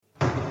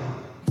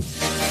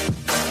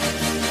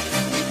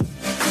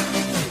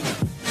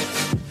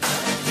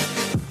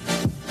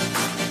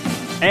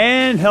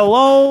And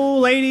hello,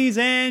 ladies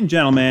and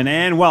gentlemen,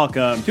 and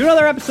welcome to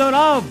another episode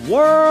of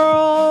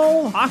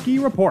World Hockey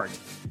Report.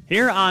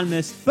 Here on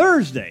this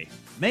Thursday,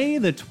 May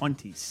the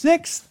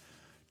 26th,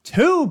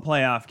 2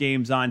 playoff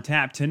games on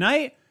tap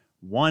tonight,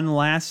 one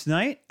last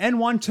night, and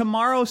one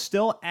tomorrow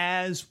still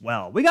as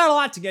well. We got a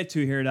lot to get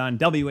to here on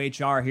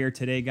WHR here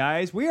today,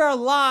 guys. We are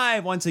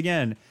live once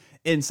again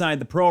inside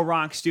the Pro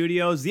Rock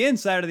Studios. The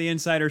insider of the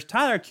insiders,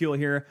 Tyler Kuehl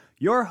here,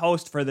 your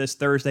host for this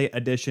Thursday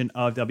edition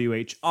of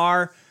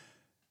WHR.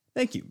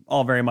 Thank you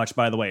all very much,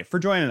 by the way, for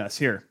joining us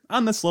here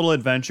on this little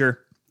adventure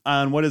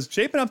on what is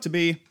shaping up to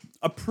be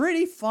a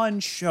pretty fun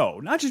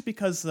show. Not just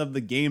because of the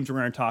games we're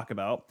going to talk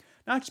about,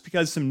 not just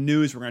because of some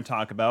news we're going to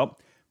talk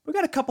about. We've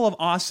got a couple of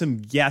awesome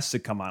guests to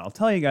come on. I'll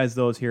tell you guys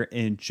those here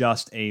in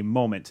just a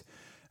moment.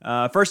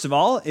 First of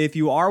all, if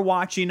you are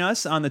watching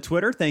us on the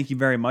Twitter, thank you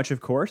very much,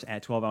 of course,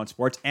 at 12 Ounce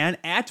Sports and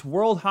at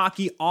World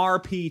Hockey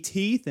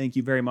RPT. Thank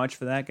you very much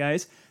for that,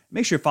 guys.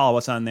 Make sure you follow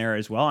us on there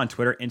as well on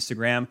Twitter,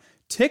 Instagram,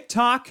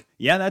 TikTok,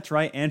 yeah, that's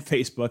right, and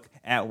Facebook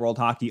at World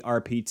Hockey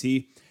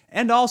RPT.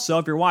 And also,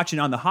 if you're watching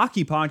on the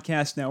Hockey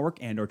Podcast Network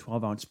and or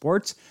 12 Ounce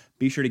Sports,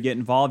 be sure to get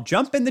involved.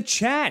 Jump in the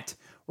chat.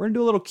 We're going to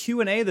do a little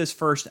Q&A this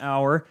first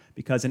hour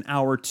because in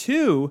hour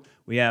 2,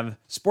 we have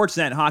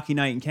Sportsnet Hockey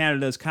Night in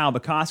Canada's Kyle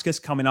Bukauskas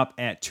coming up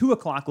at 2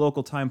 o'clock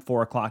local time,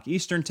 4 o'clock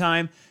Eastern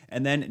time.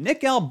 And then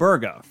Nick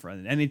Alberga,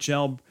 from an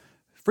NHL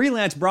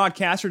freelance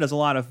broadcaster, does a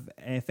lot of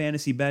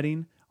fantasy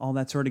betting, all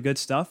that sort of good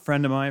stuff.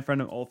 Friend of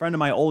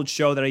my old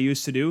show that I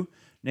used to do,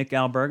 Nick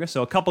Alberga.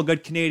 So a couple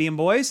good Canadian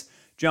boys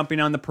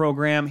jumping on the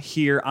program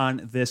here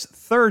on this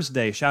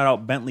Thursday. Shout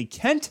out Bentley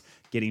Kent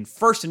getting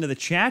first into the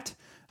chat.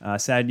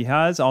 Sad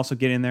Yahaz also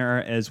getting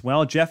there as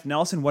well. Jeff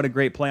Nelson, what a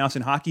great playoffs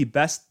in hockey.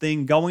 Best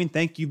thing going.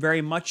 Thank you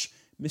very much,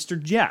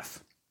 Mr.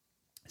 Jeff.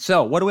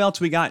 So what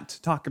else we got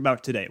to talk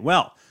about today?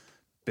 Well,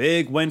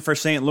 big win for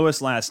St.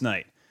 Louis last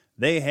night.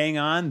 They hang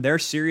on. Their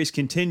series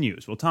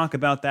continues. We'll talk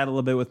about that a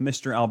little bit with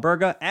Mr.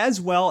 Alberga, as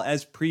well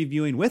as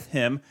previewing with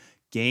him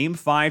Game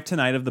 5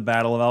 tonight of the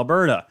Battle of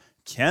Alberta.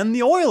 Can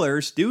the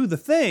Oilers do the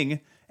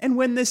thing and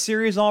win this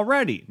series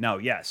already? Now,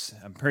 yes,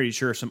 I'm pretty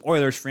sure some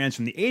Oilers fans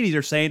from the 80s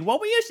are saying, well,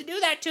 we used to do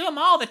that to them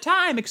all the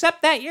time,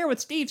 except that year with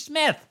Steve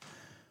Smith.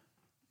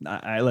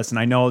 Listen,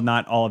 I know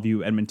not all of you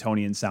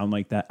Edmontonians sound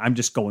like that. I'm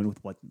just going with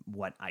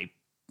what I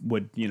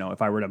would,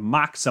 if I were to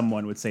mock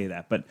someone, would say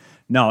that. But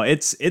no,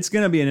 it's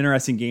going to be an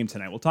interesting game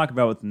tonight. We'll talk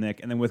about it with Nick.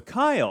 And then with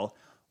Kyle,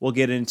 we'll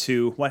get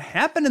into what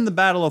happened in the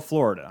Battle of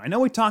Florida. I know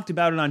we talked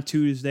about it on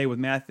Tuesday with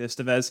Matt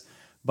Estevez,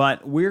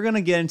 but we're going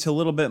to get into a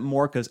little bit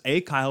more because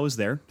A, Kyle was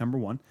there, number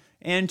one.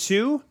 And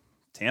 2,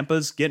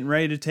 Tampa's getting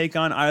ready to take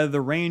on either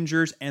the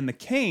Rangers and the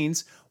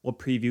Canes. We'll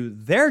preview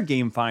their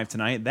Game 5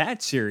 tonight.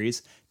 That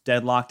series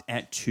deadlocked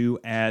at 2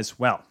 as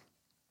well.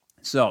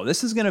 So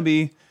this is going to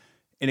be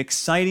an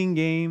exciting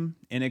game,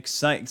 an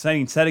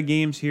exciting set of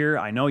games here.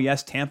 I know,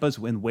 yes, Tampa's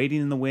been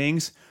waiting in the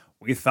wings.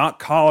 We thought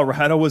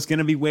Colorado was going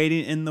to be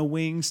waiting in the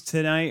wings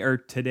tonight or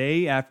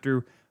today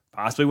after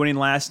possibly winning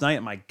last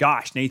night. My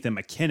gosh, Nathan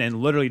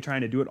MacKinnon literally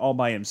trying to do it all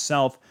by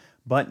himself,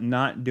 but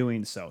not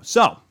doing so.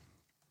 So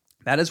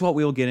that is what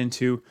we'll get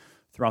into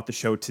throughout the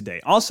show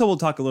today. Also, we'll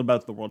talk a little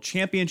about the World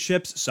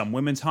Championships, some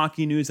women's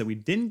hockey news that we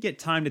didn't get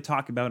time to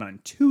talk about on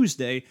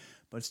Tuesday,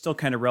 but it's still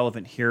kind of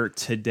relevant here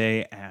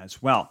today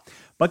as well.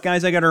 But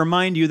guys, I got to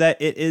remind you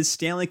that it is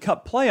Stanley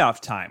Cup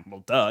playoff time.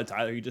 Well, duh,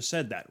 Tyler, you just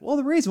said that. Well,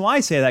 the reason why I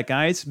say that,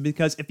 guys, is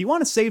because if you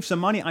want to save some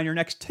money on your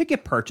next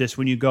ticket purchase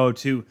when you go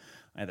to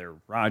either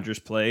Rogers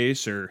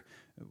Place or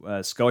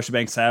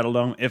Scotiabank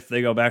Saddledome, if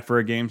they go back for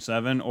a Game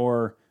 7,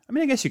 or,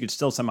 I guess you could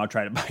still somehow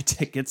try to buy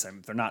tickets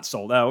if they're not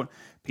sold out.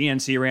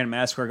 PNC Arena,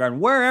 Madison Square Garden,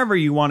 wherever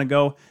you want to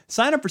go,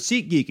 sign up for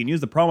SeatGeek and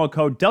use the promo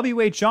code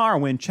WHR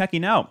when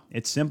checking out.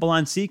 It's simple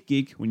on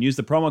SeatGeek. When you use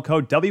the promo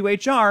code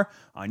WHR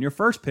on your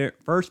first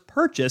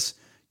purchase,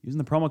 using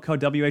the promo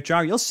code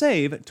WHR, you'll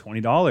save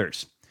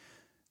 $20.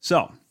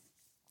 So,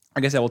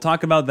 like I said, we'll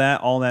talk about that,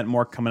 all that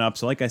more coming up.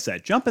 So like I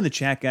said, jump in the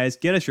chat, guys.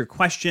 Get us your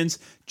questions.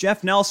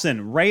 Jeff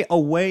Nelson, right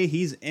away,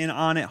 he's in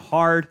on it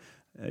hard.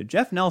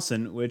 Jeff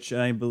Nelson, which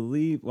I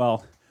believe,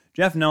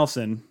 Jeff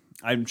Nelson,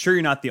 I'm sure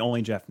you're not the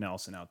only Jeff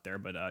Nelson out there,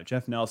 but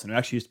Jeff Nelson, who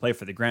actually used to play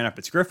for the Grand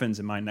Rapids Griffins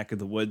in my neck of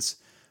the woods,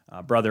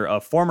 brother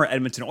of former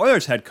Edmonton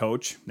Oilers head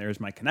coach, there's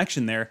my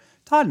connection there,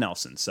 Todd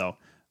Nelson. So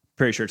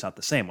pretty sure it's not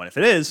the same one. If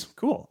it is,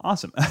 cool,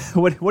 awesome.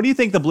 What do you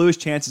think the Blues'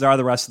 chances are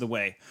the rest of the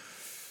way?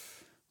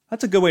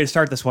 That's a good way to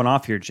start this one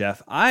off here,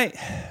 Jeff. I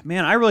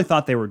really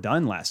thought they were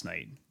done last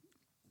night.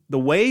 The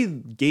way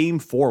Game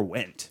 4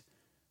 went,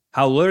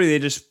 how literally they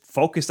just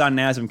focused on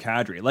Nazem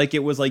Kadri. Like it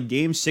was like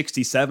Game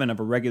 67 of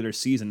a regular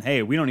season.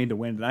 Hey, we don't need to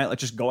win tonight.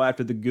 Let's just go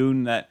after the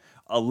goon that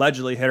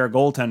allegedly hit our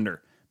goaltender.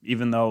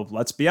 Even though,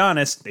 let's be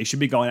honest, they should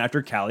be going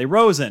after Calle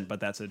Rosen, but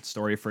that's a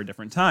story for a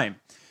different time.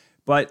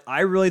 But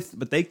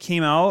they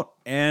came out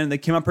and they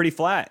came out pretty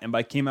flat. And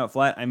by came out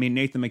flat, I mean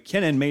Nathan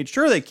MacKinnon made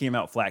sure they came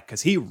out flat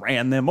because he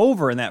ran them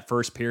over in that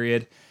first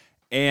period.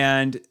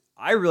 And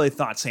I really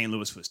thought St.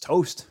 Louis was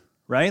toast,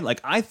 right? Like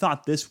I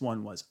thought this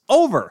one was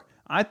over.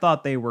 I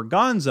thought they were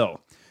gonzo.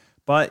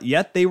 But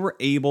yet they were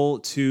able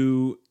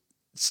to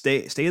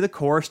stay the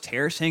course.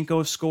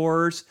 Tarasenko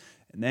scores,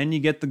 and then you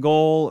get the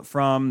goal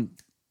from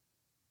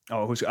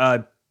was it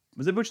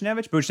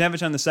Buchnevich?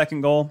 Buchnevich on the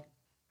second goal,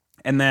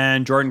 and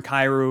then Jordan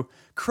Kyrou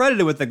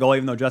credited with the goal,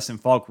 even though Justin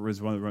Falk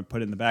was one who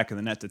put it in the back of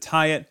the net to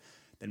tie it.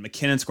 Then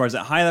McKinnon scores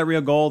that highlight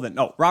reel goal. Then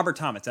Robert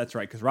Thomas. That's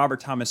right, because Robert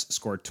Thomas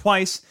scored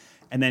twice,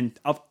 and then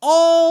of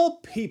all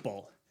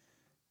people,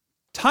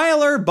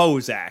 Tyler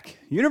Bozak,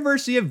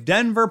 University of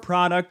Denver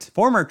product,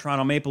 former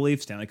Toronto Maple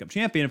Leafs Stanley Cup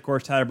champion, of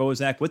course, Tyler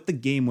Bozak with the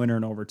game winner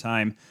in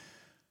overtime.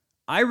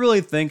 I really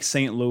think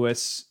St.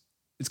 Louis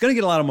is going to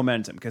get a lot of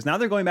momentum because now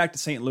they're going back to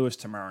St. Louis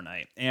tomorrow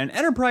night. And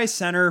Enterprise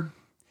Center,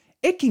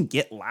 it can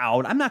get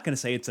loud. I'm not going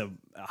to say it's a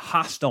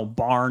hostile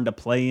barn to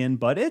play in,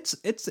 but it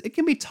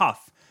can be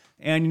tough.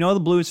 And the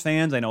Blues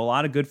fans, I know a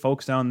lot of good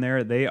folks down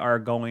there. They are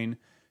going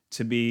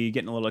to be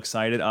getting a little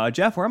excited.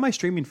 Jeff, where am I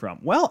streaming from?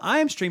 Well, I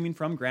am streaming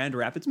from Grand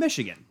Rapids,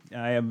 Michigan.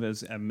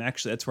 I'm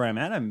actually, that's where I'm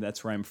at.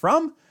 That's where I'm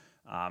from.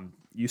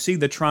 You see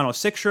the Toronto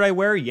 6 shirt I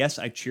wear. Yes,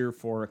 I cheer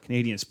for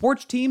Canadian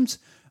sports teams,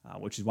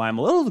 which is why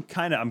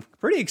I'm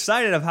pretty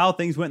excited of how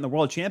things went in the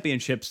World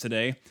Championships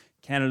today.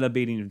 Canada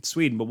beating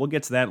Sweden, but we'll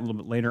get to that a little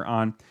bit later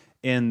on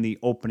in the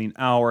opening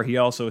hour. He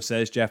also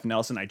says, Jeff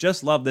Nelson, I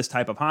just love this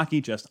type of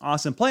hockey. Just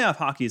awesome. Playoff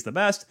hockey is the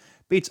best.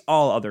 Beats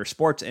all other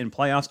sports in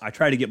playoffs. I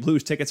try to get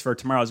Blues tickets for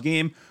tomorrow's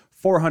game.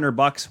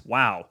 $400.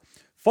 Wow.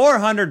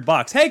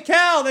 $400. Hey,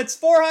 Cal, that's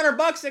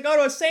 $400 to go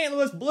to a St.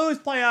 Louis Blues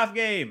playoff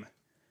game.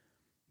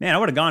 Man, I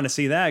would have gone to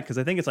see that because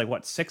I think it's like,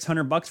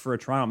 $600 for a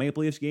Toronto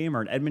Maple Leafs game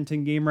or an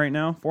Edmonton game right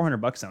now?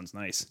 $400 sounds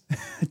nice.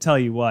 I tell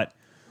you what.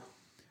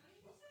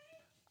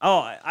 Oh,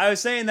 I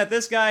was saying that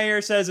this guy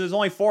here says it was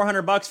only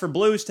 $400 for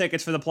Blues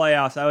tickets for the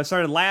playoffs. I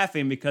started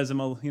laughing because we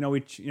want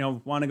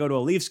to go to a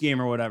Leafs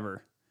game or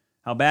whatever.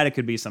 How bad it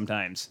could be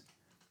sometimes.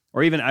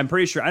 Or even, I'm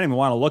pretty sure, I didn't even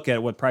want to look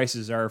at what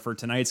prices are for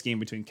tonight's game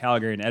between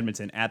Calgary and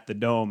Edmonton at the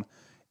Dome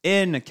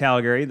in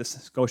Calgary, the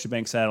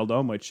Scotiabank Saddle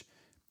Dome, which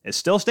is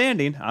still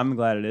standing. I'm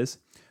glad it is.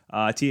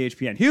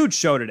 THPN, huge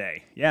show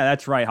today. Yeah,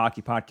 that's right,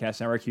 Hockey Podcast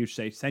Network, huge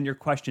say. Send your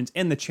questions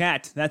in the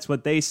chat. That's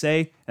what they say,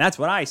 and that's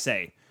what I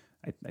say.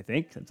 I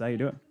think that's how you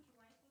do it.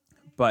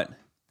 But,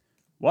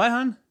 what,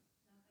 hon?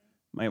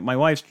 My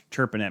wife's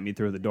chirping at me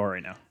through the door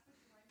right now.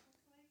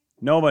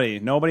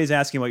 Nobody's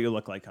asking what you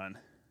look like, hon.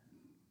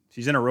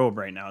 She's in a robe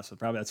right now, so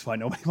probably that's why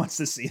nobody wants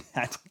to see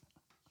that.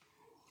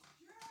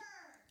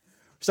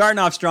 Starting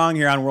off strong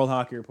here on World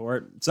Hockey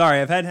Report. Sorry,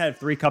 I've had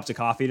 3 cups of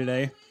coffee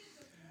today.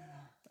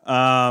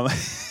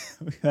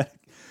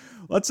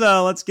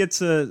 Let's get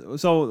to,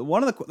 so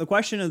one of the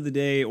question of the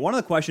day, one of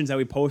the questions that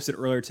we posted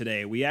earlier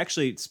today, we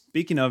actually,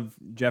 speaking of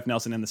Jeff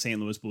Nelson and the St.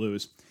 Louis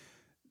Blues,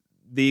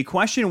 the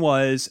question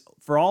was,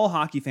 for all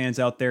hockey fans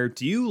out there,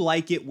 do you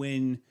like it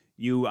when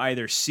you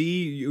either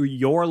see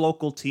your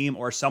local team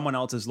or someone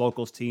else's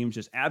local team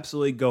just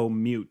absolutely go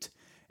mute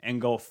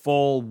and go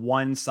full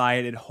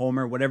one-sided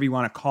homer, whatever you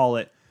want to call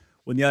it,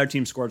 when the other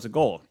team scores a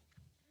goal?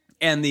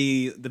 And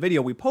the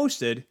video we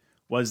posted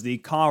was the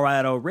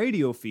Colorado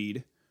radio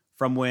feed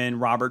from when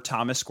Robert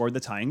Thomas scored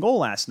the tying goal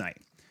last night.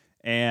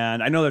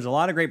 And I know there's a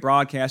lot of great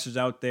broadcasters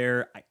out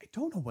there. I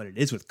don't know what it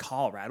is with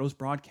Colorado's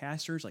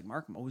broadcasters. Like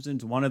Mark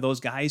Mosen's one of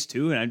those guys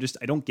too, and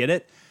I don't get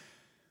it.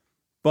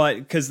 But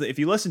because if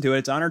you listen to it,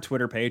 it's on our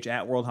Twitter page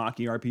at World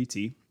Hockey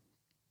RPT,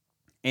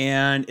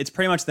 and it's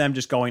pretty much them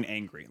just going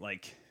angry.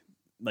 Like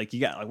you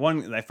got like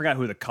one. I forgot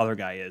who the color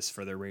guy is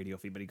for their radio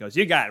feed, but he goes,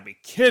 "You got to be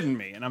kidding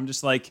me!" And I'm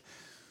just like,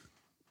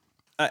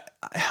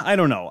 I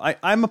don't know.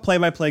 I'm a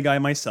play-by-play guy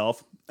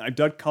myself. I've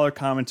done color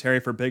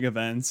commentary for big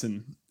events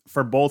and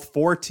for both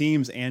for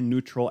teams and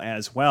neutral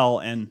as well.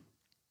 And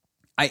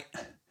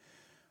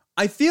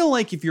I feel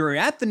like if you're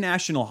at the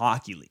National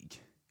Hockey League,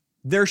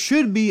 there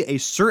should be a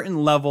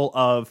certain level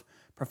of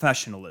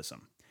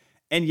professionalism.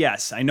 And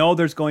yes, I know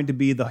there's going to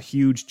be the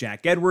huge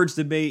Jack Edwards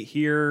debate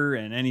here,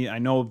 and I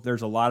know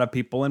there's a lot of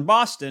people in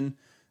Boston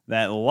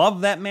that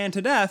love that man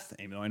to death,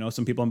 even though I know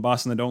some people in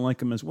Boston that don't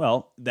like him as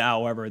well.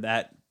 However,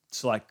 that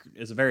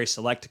is a very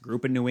select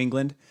group in New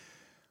England.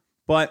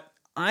 But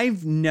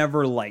I've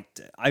never liked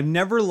it. I've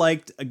never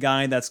liked a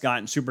guy that's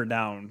gotten super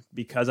down,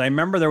 because I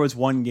remember there was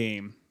one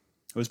game.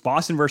 It was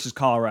Boston versus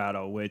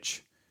Colorado,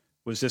 which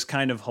was just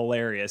kind of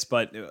hilarious.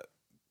 But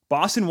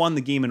Boston won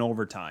the game in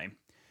overtime,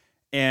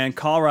 and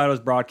Colorado's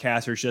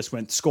broadcasters just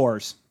went,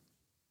 "Scores.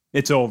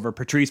 It's over."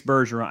 Patrice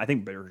Bergeron, I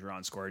think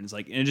Bergeron scored. And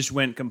it just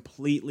went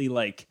completely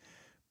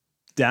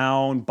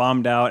down,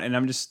 bummed out. And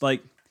I'm just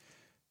like,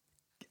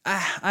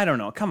 I don't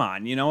know. Come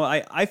on.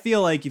 I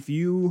feel like if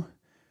you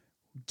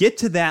get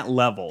to that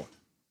level,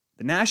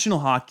 the National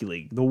Hockey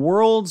League, the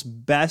world's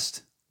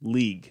best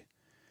league,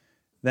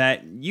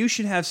 that you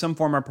should have some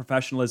form of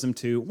professionalism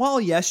to,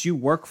 well, yes, you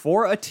work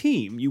for a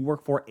team,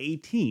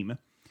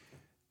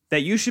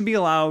 that you should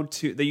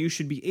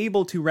be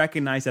able to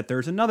recognize that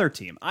there's another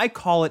team. I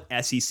call it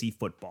SEC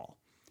football.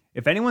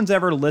 If anyone's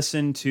ever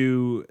listened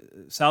to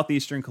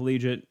Southeastern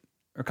Collegiate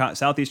or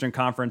Southeastern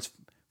Conference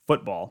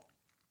football,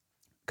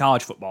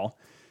 college football,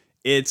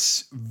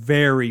 it's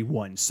very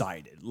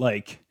one-sided.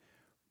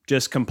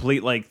 just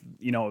complete, like,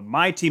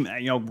 my team,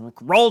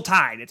 roll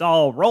Tide. It's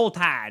all roll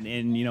Tide.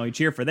 And, you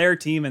cheer for their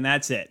team and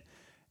that's it.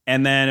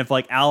 And then if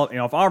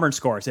if Auburn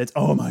scores, it's,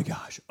 oh my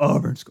gosh,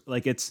 Auburn scores.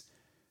 Like, it's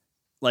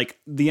like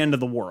the end of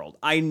the world.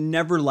 I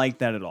never liked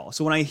that at all.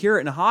 So when I hear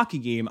it in a hockey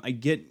game, I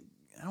don't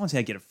want to say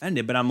I get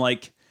offended, but I'm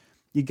like,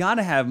 you got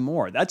to have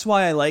more. That's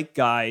why I like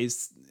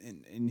guys.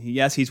 And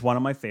yes, he's one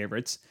of my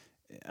favorites.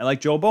 I like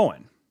Joe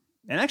Bowen.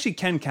 And actually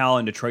Ken Kal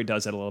in Detroit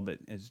does that a little bit,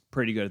 is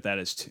pretty good at that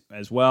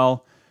as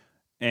well.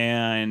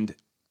 And,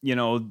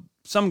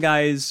 some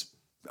guys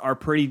are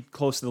pretty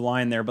close to the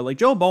line there, but like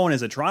Joe Bowen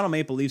is a Toronto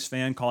Maple Leafs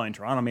fan calling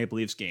Toronto Maple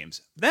Leafs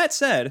games. That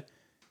said,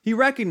 he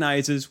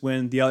recognizes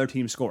when the other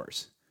team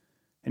scores,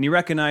 and he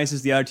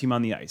recognizes the other team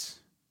on the ice,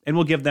 and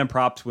will give them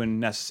props when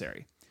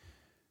necessary.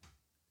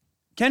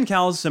 Ken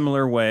Kal's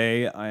similar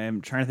way. I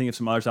am trying to think of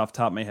some others off the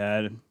top of my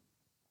head.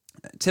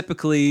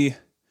 Typically,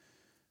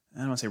 I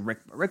don't want to say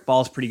Rick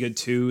Ball's pretty good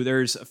too.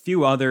 There's a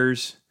few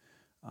others.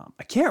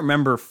 I can't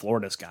remember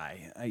Florida's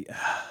guy.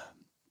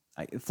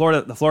 The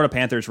Florida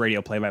Panthers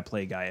radio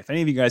play-by-play guy. If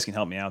any of you guys can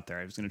help me out there,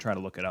 I was going to try to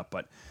look it up,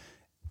 but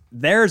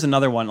there's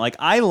another one. Like,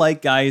 I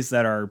like guys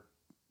that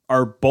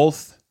are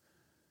both,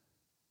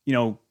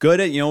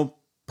 good at,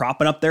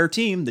 propping up their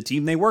team, the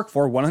team they work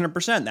for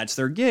 100%. That's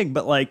their gig.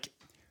 But like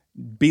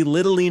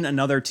belittling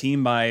another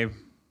team by,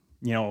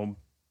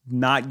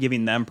 not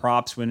giving them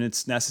props when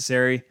it's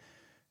necessary.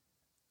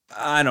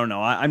 I don't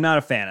know. I'm not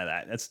a fan of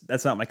that.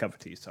 That's not my cup of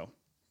tea. So,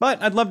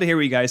 but I'd love to hear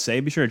what you guys say.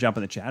 Be sure to jump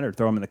in the chat or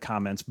throw them in the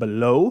comments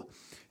below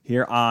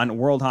here on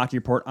World Hockey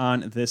Report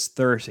on this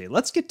Thursday.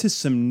 Let's get to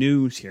some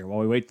news here while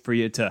we wait for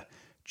you to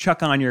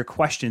chuck on your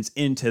questions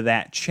into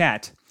that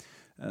chat.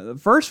 The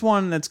first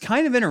one that's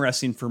kind of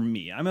interesting for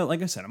me.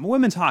 Like I said, I'm a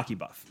women's hockey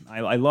buff.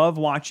 I love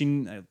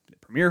watching the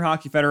Premier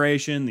Hockey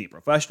Federation, the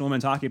Professional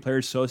Women's Hockey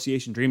Players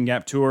Association Dream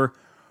Gap Tour,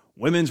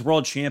 Women's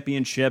World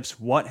Championships,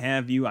 what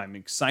have you. I'm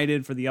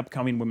excited for the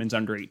upcoming Women's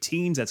Under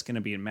 18s. That's going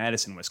to be in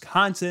Madison,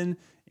 Wisconsin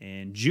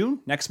in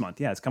June, next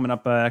month. Yeah, it's coming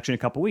up actually in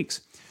a couple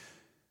weeks.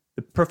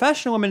 The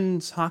Professional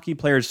Women's Hockey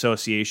Players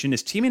Association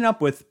is teaming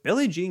up with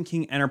Billie Jean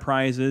King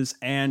Enterprises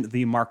and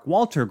the Mark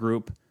Walter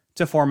Group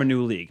to form a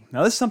new league.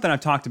 Now, this is something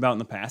I've talked about in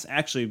the past.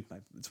 Actually,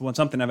 it's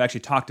something I've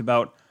actually talked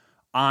about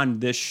on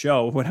this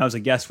show when I was a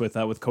guest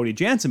with Cody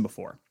Jansen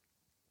before.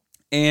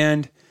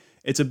 And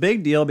it's a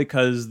big deal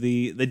because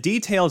the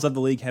details of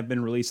the league have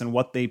been released on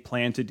what they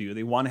plan to do.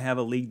 They want to have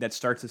a league that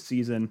starts the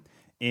season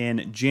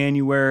in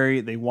January.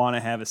 They want to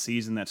have a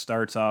season that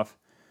starts off,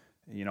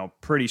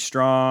 pretty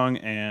strong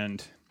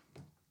and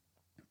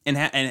it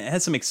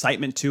has some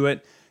excitement to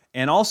it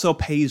and also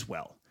pays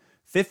well.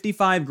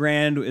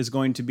 $55,000 is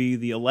going to be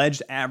the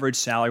alleged average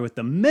salary, with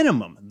the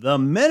minimum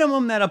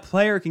that a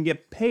player can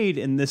get paid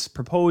in this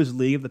proposed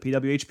league of the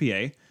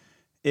PWHPA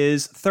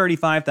is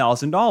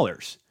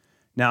 $35,000.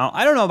 Now,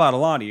 I don't know about a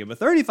lot of you, but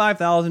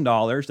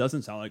 $35,000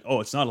 doesn't sound like,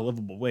 it's not a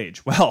livable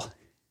wage. Well,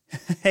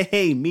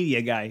 hey,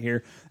 media guy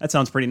here, that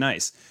sounds pretty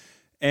nice.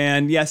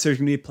 And yes, there's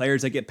going to be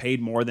players that get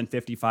paid more than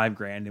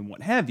 $55,000 and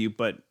what have you,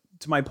 but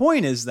to my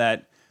point is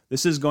that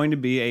this is going to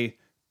be a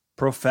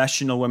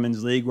professional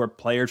women's league where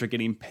players are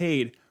getting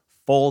paid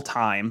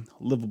full-time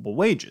livable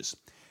wages.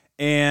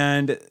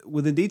 And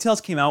when the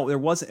details came out, it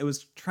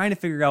was trying to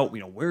figure out,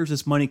 where's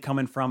this money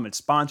coming from? It's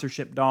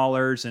sponsorship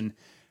dollars. And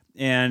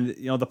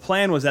the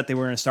plan was that they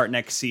were going to start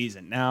next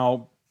season.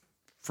 Now,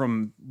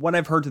 from what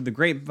I've heard through the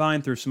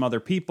grapevine, through some other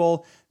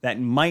people,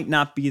 that might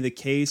not be the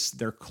case.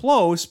 They're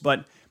close,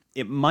 but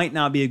it might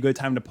not be a good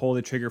time to pull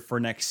the trigger for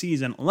next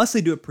season unless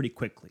they do it pretty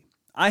quickly.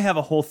 I have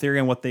a whole theory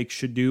on what they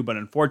should do, but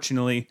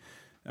unfortunately,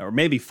 or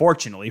maybe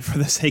fortunately for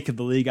the sake of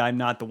the league, I'm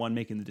not the one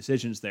making the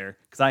decisions there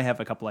because I have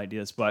a couple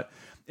ideas. But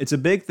it's a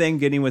big thing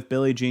getting with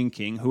Billie Jean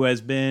King, who has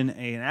been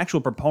an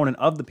actual proponent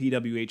of the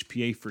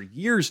PWHPA for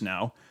years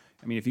now.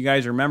 I mean, if you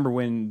guys remember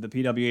when the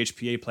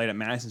PWHPA played at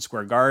Madison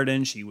Square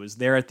Garden, she was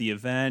there at the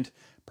event,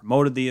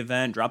 promoted the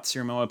event, dropped the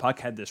ceremonial puck,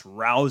 had this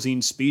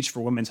rousing speech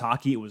for women's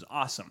hockey. It was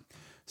awesome.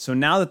 So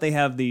now that they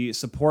have the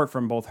support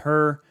from both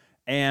her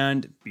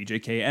and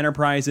BJK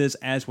Enterprises,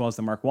 as well as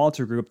the Mark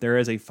Walter Group, there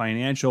is a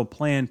financial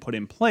plan put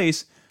in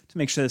place to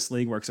make sure this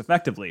league works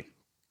effectively.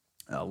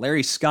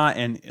 Larry Scott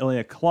and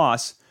Ilana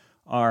Kloss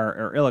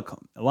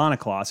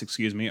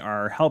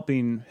are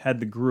helping head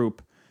the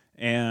group.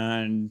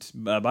 And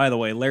by the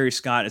way, Larry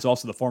Scott is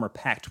also the former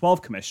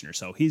Pac-12 commissioner,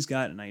 so he's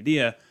got an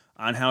idea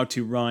on how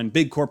to run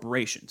big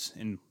corporations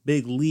and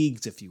big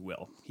leagues, if you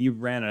will. He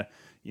ran a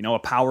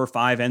Power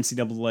 5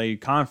 NCAA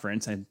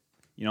conference, and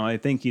I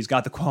think he's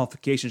got the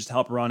qualifications to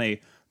help run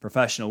a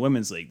professional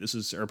women's league. This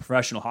is a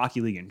professional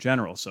hockey league in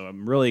general, so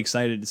I'm really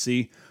excited to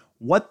see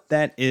what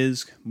that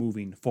is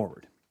moving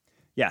forward.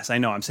 Yes, I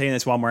know I'm saying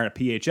this while I'm wearing a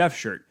PHF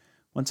shirt.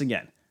 Once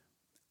again,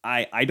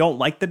 I don't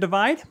like the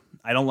divide.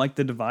 I don't like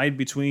the divide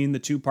between the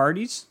two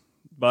parties,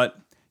 but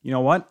you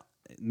know what?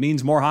 It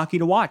means more hockey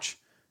to watch.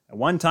 At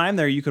one time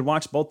there, you could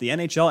watch both the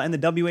NHL and the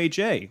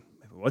WHA.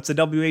 What's the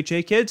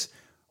WHA, kids?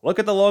 Look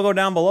at the logo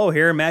down below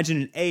here.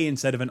 Imagine an A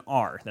instead of an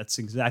R. That's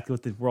exactly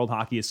what the World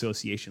Hockey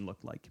Association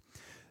looked like.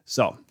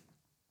 So,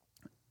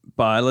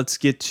 But let's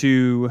get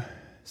to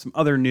some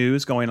other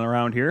news going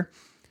around here.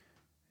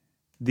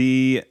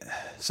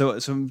 So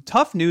some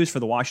tough news for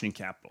the Washington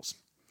Capitals.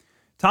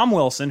 Tom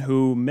Wilson,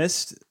 who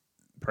missed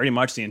pretty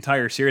much the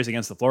entire series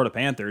against the Florida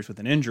Panthers with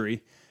an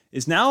injury,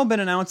 has now been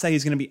announced that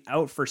he's going to be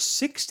out for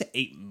 6 to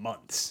 8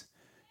 months.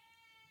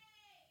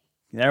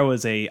 There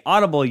was a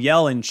audible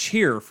yell and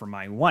cheer from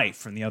my wife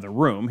from the other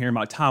room hearing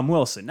about Tom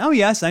Wilson. Now,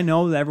 yes, I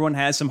know that everyone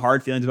has some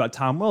hard feelings about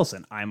Tom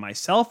Wilson. I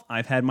myself,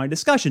 I've had my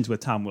discussions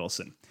with Tom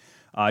Wilson.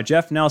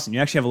 Jeff Nelson, you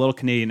actually have a little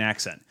Canadian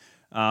accent.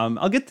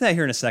 I'll get to that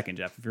here in a second,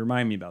 Jeff, if you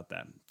remind me about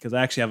that, because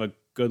I actually have a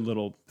good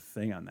little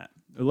thing on that.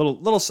 A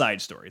little side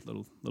story,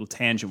 little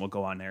tangent will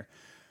go on there.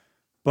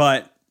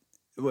 But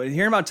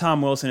hearing about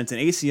Tom Wilson, it's an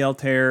ACL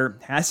tear,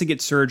 has to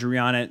get surgery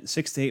on it,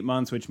 6 to 8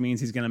 months, which means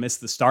he's going to miss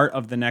the start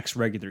of the next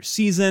regular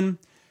season.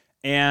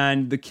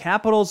 And the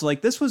Capitals,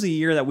 this was a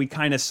year that we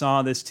kind of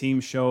saw this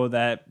team show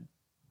that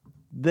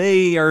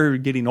they are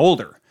getting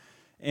older.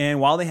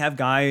 And while they have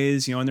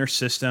guys, in their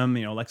system,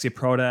 Alexei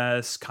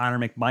Protas,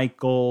 Connor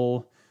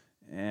McMichael,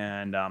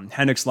 and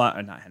Henrik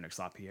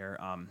Lapierre.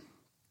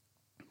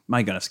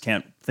 My goodness,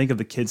 can't think of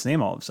the kid's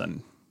name all of a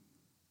sudden.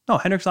 No,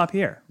 Henrik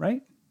Lapierre,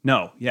 right?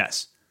 No,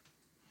 yes.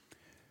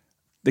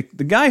 The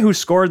guy who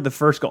scored the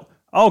first goal.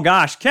 Oh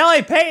gosh,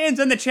 Kelly Payton's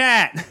in the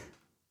chat.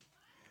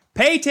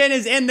 Payton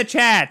is in the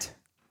chat.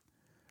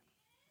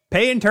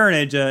 Payton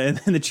Turnage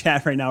in the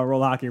chat right now.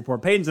 World Hockey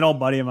Report. Payton's an old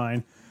buddy of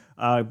mine,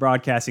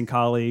 broadcasting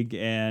colleague,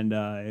 and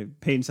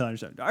Payton's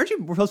aren't you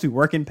supposed to be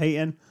working,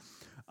 Payton?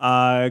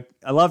 I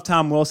love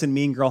Tom Wilson,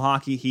 Mean Girl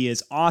Hockey. He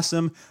is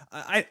awesome.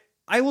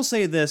 I will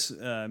say this,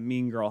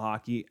 Mean Girl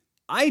Hockey.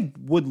 I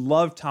would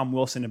love Tom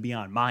Wilson to be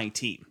on my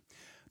team.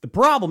 The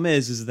problem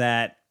is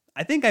that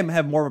I think I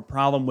have more of a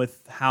problem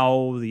with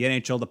how the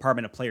NHL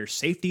Department of Player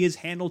Safety has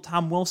handled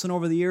Tom Wilson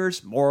over the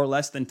years, more or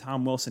less than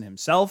Tom Wilson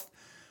himself.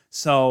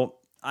 So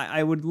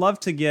I would love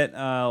to get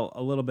a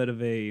little bit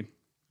of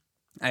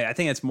I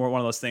think it's more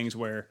one of those things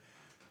where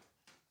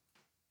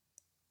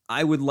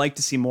I would like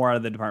to see more out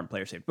of the Department of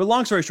Player Safety. But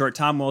long story short,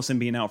 Tom Wilson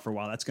being out for a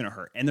while, that's going to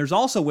hurt. And there's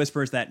also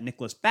whispers that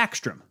Nicholas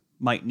Backstrom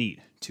might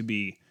need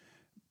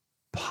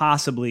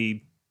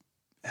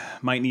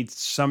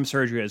some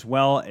surgery as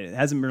well. It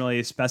hasn't been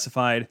really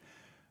specified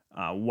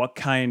what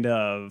kind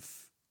of,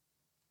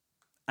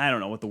 I don't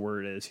know what the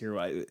word is here.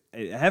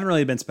 It haven't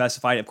really been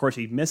specified. Of course,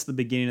 he missed the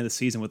beginning of the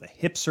season with a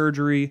hip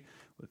surgery,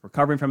 with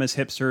recovering from his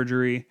hip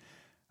surgery.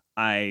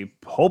 I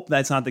hope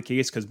that's not the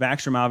case because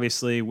Backstrom,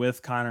 obviously,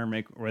 with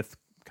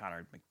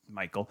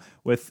Michael,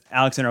 with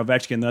Alexander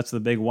Ovechkin, that's the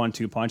big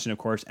 1-2 punch. And of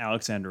course,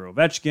 Alexander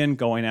Ovechkin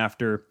going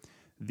after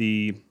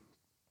the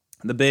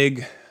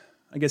big,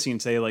 I guess you can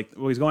say,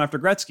 he's going after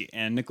Gretzky,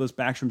 and Nicholas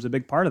Backstrom's a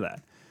big part of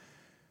that.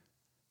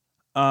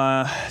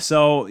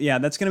 So yeah,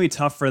 that's going to be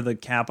tough for the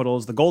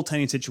Capitals. The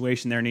goaltending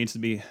situation there needs to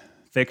be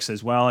fixed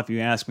as well, if you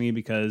ask me,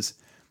 because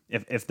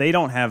if they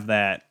don't have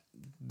that,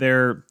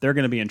 they're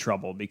going to be in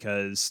trouble,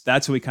 because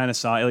that's what we kind of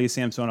saw. Ilya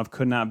Samsonov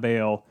could not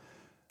bail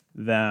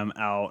them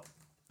out.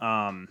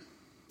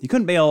 He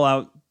couldn't bail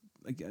out.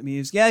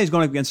 He's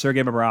going up against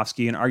Sergei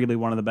Bobrovsky and arguably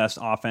one of the best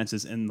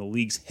offenses in the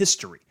league's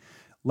history,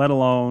 let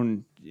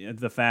alone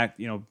the fact,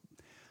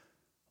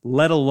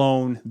 let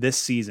alone this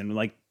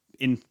season,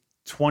 in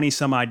 20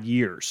 some odd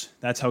years.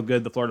 That's how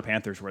good the Florida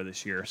Panthers were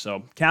this year.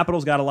 So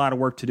Capitals got a lot of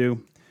work to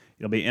do.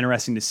 It'll be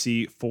interesting to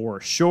see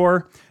for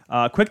sure.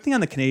 Quick thing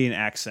on the Canadian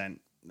accent,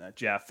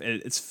 Jeff.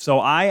 So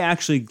I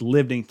actually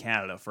lived in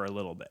Canada for a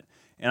little bit,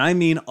 and I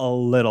mean a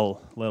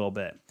little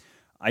bit.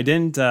 I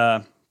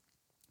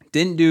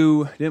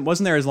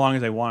wasn't there as long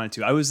as I wanted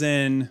to. I was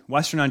in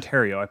Western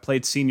Ontario. I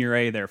played Senior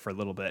A there for a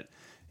little bit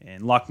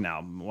in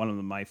Lucknow, one of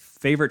my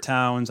favorite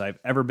towns I've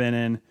ever been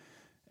in.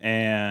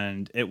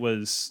 And it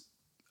was,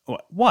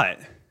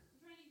 what?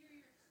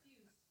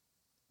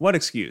 What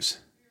excuse?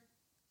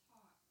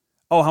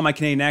 Oh, how my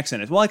Canadian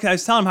accent is. Well, I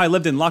was telling him how I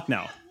lived in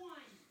Lucknow.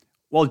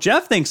 Well,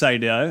 Jeff thinks I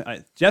do.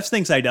 Jeff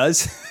thinks I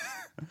does.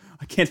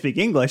 I can't speak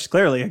English.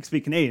 Clearly, I can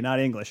speak Canadian, not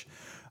English.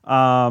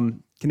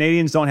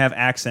 Canadians don't have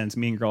accents,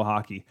 Mean Girl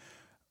Hockey.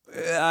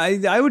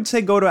 I would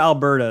say go to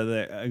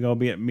Alberta, go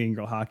be at Mean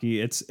Girl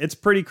Hockey. It's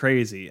pretty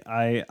crazy.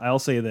 I'll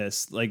say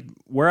this,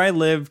 where I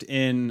lived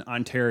in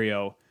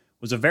Ontario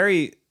was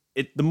the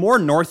more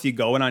north you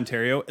go in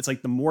Ontario, it's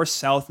the more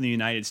south in the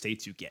United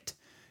States you get.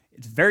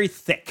 It's very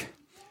thick.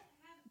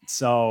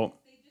 So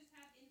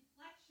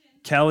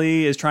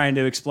Kelly is trying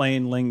to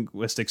explain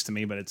linguistics to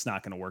me, but it's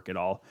not going to work at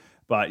all.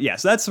 But yeah,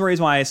 so that's the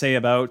reason why I say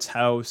about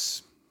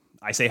house.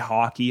 I say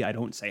hockey. I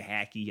don't say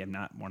hacky. I'm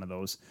not one of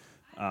those.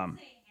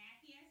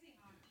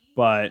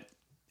 But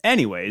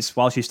anyways,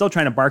 while she's still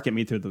trying to bark at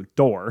me through the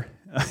door.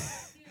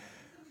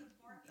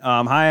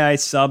 Hi, I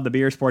sub the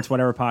Beer Sports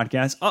Whatever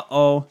podcast.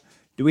 Uh-oh.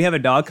 Do we have a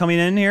dog coming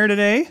in here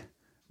today?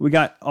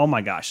 Oh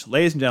my gosh.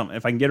 Ladies and gentlemen,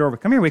 if I can get her over.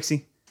 Come here,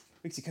 Wixie.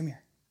 Wixie, come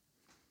here.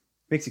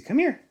 Wixie, come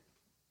here.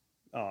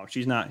 Oh,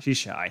 she's not. She's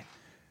shy.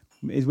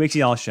 Is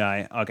Wixie all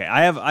shy? Okay,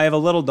 I have a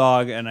little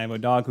dog, and I have a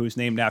dog who's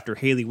named after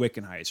Haley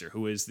Wickenheiser,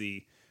 who is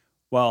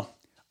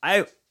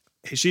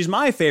she's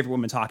my favorite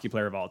women's hockey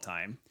player of all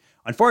time.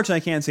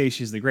 Unfortunately, I can't say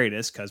she's the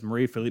greatest because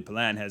Marie-Philippe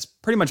Poulin has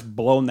pretty much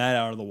blown that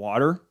out of the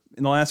water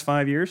in the last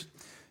 5 years.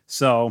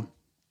 So,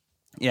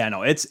 yeah,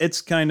 no,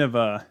 it's kind of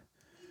a...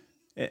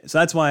 So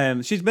that's why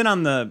she's been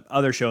on the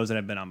other shows that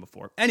I've been on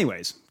before.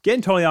 Anyways,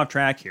 getting totally off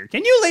track here.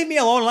 Can you leave me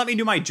alone and let me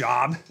do my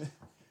job?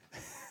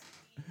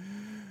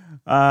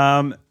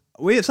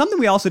 We have something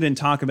we also didn't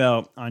talk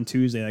about on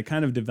Tuesday that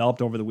kind of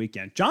developed over the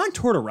weekend. John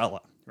Tortorella.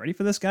 Ready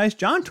for this, guys?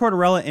 John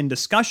Tortorella in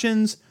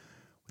discussions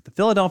with the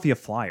Philadelphia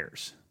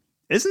Flyers.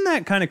 Isn't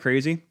that kind of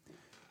crazy?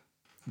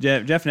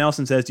 Jeff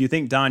Nelson says, do you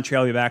think Don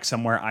Cherry will be back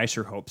somewhere? I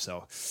sure hope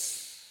so.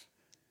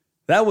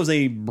 That was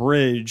a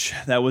bridge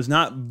that was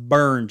not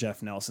burned,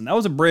 Jeff Nelson. That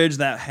was a bridge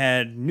that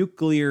had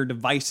nuclear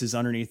devices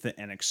underneath it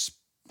and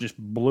just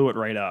blew it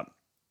right up.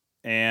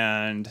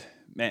 And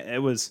man, it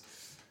was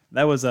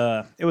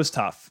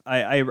tough.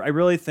 I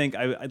really think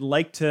I'd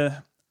like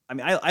to. I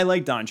mean, I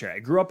like Don Cherry. I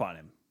grew up on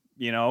him.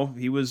 You know,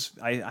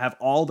 I have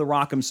all the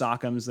Rock'em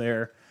Sock'ems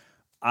there.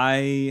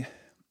 I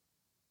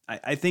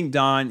think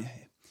Don,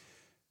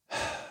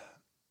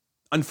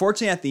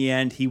 unfortunately at the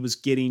end, he was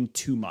getting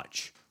too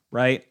much,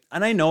 right?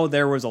 And I know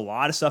there was a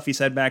lot of stuff he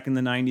said back in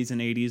the 90s and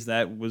 80s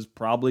that was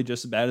probably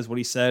just as bad as what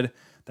he said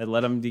that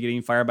led him to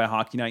getting fired by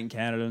Hockey Night in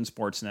Canada and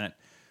Sportsnet.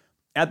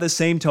 At the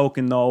same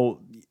token, though,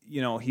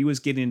 you know, he was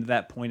getting to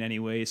that point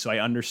anyway, so I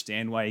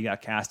understand why he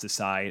got cast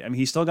aside. I mean,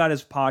 he's still got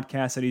his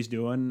podcast that he's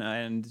doing,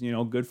 and, you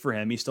know, good for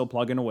him. He's still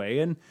plugging away,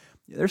 and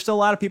there's still a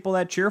lot of people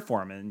that cheer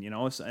for him, and, you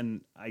know,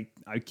 and I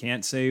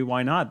can't say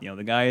why not. You know,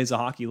 the guy is a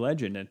hockey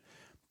legend, and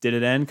did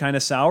it end kind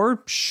of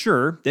sour?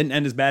 Sure. Didn't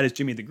end as bad as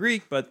Jimmy the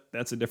Greek, but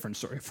that's a different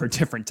story for a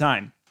different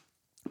time.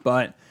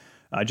 But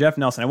Jeff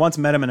Nelson, I once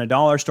met him in a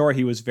dollar store.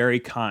 He was very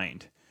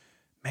kind.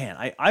 Man,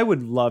 I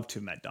would love to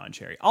have met Don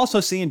Cherry.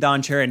 Also, seeing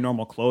Don Cherry in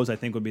normal clothes, I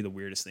think would be the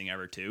weirdest thing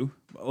ever, too.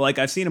 Like,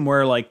 I've seen him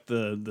wear, like,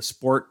 the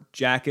sport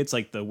jackets,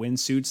 like the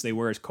windsuits they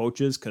wear as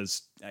coaches,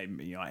 because,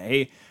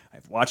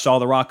 I've watched all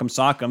the Rock'em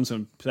Sock'ems,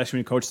 especially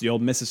when he coached the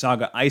old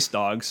Mississauga Ice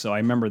Dogs, so I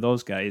remember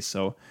those guys.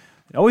 So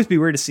it'd always be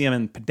weird to see him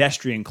in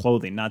pedestrian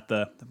clothing, not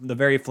the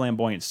very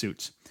flamboyant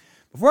suits.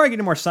 Before I get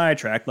any more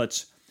sidetracked,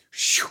 let's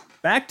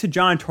back to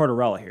John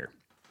Tortorella here.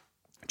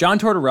 John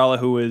Tortorella,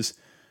 who is...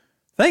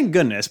 Thank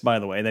goodness, by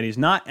the way, that he's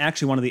not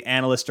actually one of the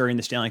analysts during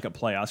the Stanley Cup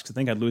playoffs, because I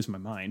think I'd lose my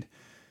mind.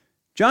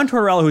 John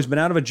Tortorella, who's been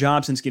out of a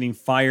job since getting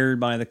fired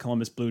by the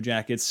Columbus Blue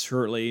Jackets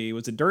shortly,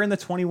 was it during the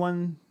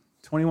 21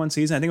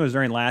 season? I think it was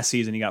during last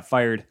season he got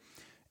fired.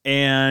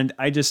 And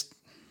I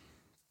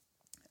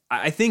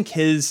think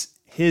his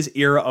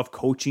era of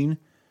coaching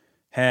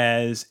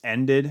has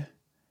ended.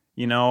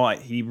 You know,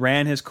 he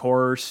ran his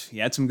course. He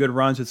had some good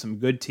runs with some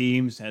good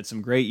teams, had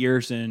some great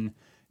years in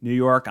New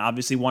York.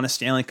 Obviously won a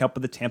Stanley Cup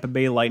with the Tampa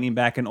Bay Lightning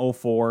back in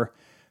 2004.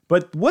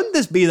 But wouldn't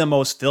this be the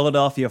most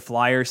Philadelphia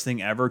Flyers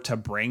thing ever to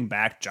bring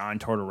back John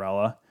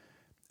Tortorella?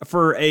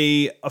 For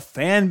a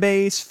fan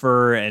base,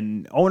 for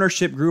an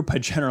ownership group, a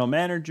general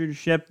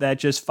managership that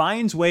just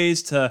finds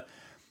ways to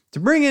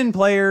bring in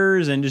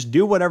players and just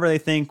do whatever they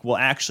think will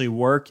actually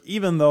work,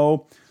 even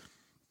though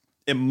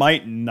it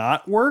might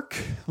not work.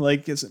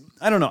 Like,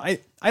 I don't know.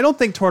 I don't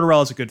think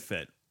Tortorella is a good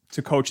fit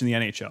to coach in the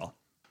NHL.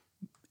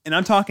 And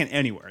I'm talking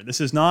anywhere.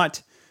 This is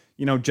not,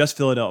 just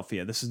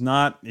Philadelphia. This is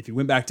not if he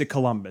went back to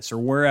Columbus or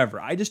wherever.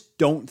 I just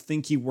don't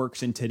think he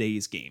works in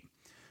today's game.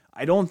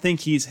 I don't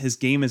think his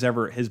game is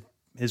ever,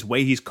 his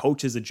way he's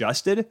coached is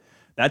adjusted.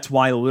 That's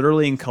why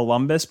literally in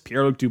Columbus,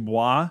 Pierre-Luc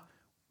Dubois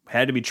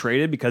had to be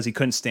traded because he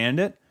couldn't stand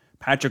it.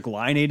 Patrick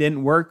Laine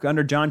didn't work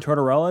under John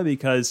Tortorella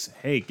because,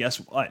 hey, guess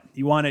what?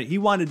 He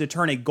wanted to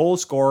turn a goal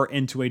scorer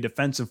into a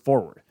defensive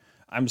forward.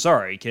 I'm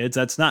sorry, kids.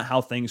 That's not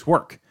how things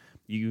work.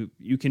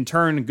 You can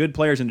turn good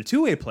players into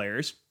two-way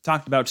players.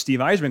 Talked about Steve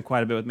Yzerman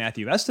quite a bit with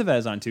Matthew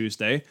Estevez on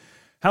Tuesday.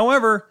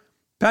 However,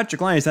 Patrick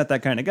Laine is not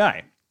that kind of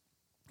guy.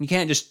 You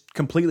can't just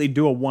completely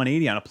do a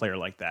 180 on a player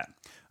like that.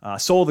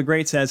 Soul the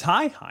Great says,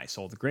 hi,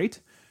 Soul the Great.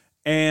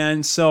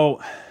 And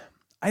so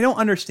I don't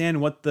understand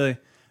what the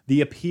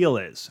appeal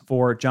is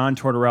for John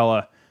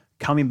Tortorella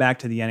coming back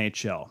to the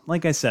NHL.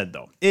 Like I said,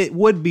 though, it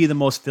would be the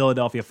most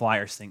Philadelphia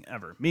Flyers thing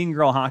ever. Mean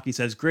Girl Hockey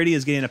says Gritty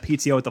is getting a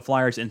PTO with the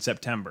Flyers in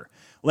September.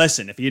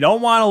 Listen, if you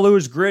don't want to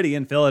lose Gritty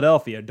in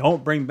Philadelphia,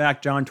 don't bring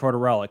back John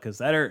Tortorella because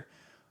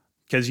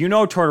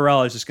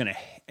Tortorella is just going to...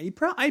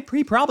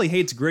 He probably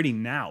hates Gritty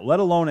now, let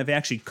alone if he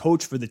actually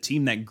coached for the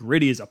team that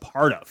Gritty is a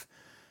part of.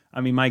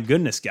 I mean, my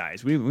goodness,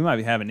 guys, we might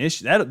be having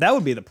issues. That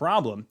would be the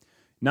problem.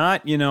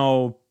 Not,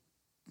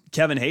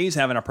 Kevin Hayes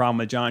having a problem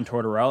with John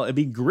Tortorella. It'd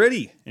be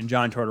Gritty and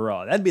John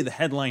Tortorella. That'd be the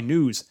headline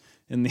news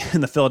in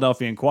the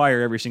Philadelphia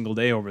Inquirer every single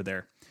day over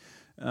there.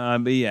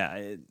 But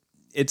yeah,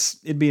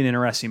 it'd be an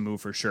interesting move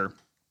for sure.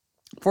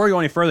 Before we go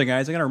any further,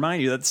 guys, I got to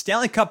remind you that the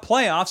Stanley Cup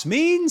playoffs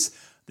means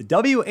the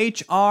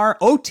WHR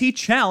OT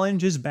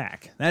Challenge is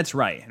back. That's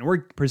right. And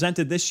we're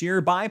presented this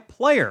year by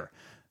Player.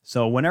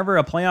 So whenever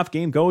a playoff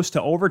game goes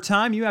to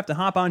overtime, you have to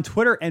hop on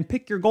Twitter and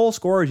pick your goal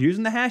scorers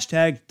using the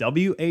hashtag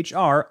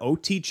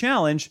WHROT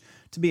Challenge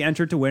to be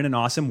entered to win an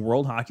awesome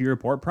World Hockey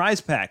Report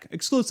prize pack,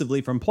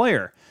 exclusively from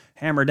Player.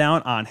 Hammer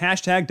down on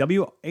hashtag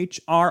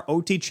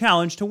WHROT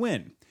challenge to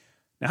win.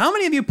 Now, how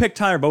many of you picked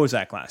Tyler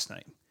Bozak last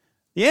night?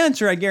 The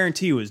answer, I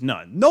guarantee you, is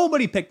none.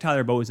 Nobody picked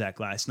Tyler Bozak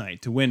last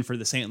night to win for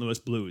the St. Louis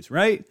Blues,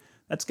 right?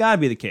 That's got to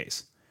be the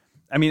case.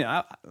 I mean,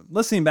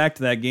 listening back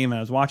to that game, and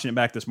I was watching it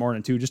back this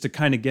morning too, just to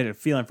kind of get a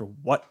feeling for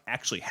what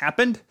actually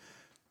happened.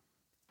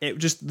 It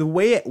just, the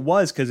way it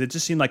was, because it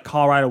just seemed like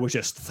Colorado was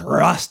just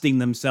thrusting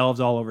themselves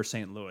all over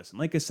St. Louis. And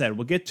like I said,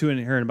 we'll get to it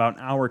here in about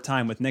an hour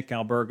time with Nick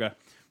Alberga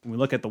when we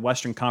look at the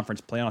Western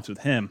Conference playoffs with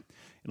him.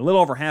 In a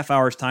little over half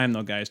hour's time,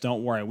 though, guys,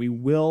 don't worry. We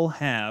will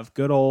have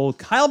good old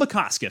Kyle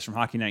Bukauskas from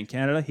Hockey Night in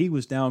Canada. He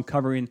was down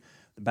covering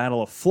the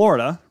Battle of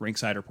Florida,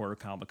 rinkside reporter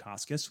Kyle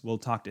Bukauskas. We'll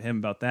talk to him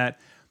about that.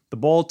 The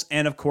Bolts,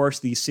 and of course,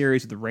 the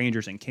series with the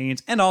Rangers and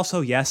Canes. And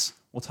also, yes,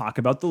 we'll talk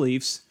about the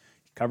Leafs.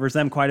 He covers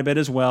them quite a bit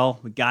as well.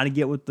 We got to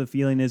get what the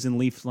feeling is in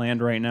Leafs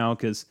land right now,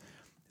 because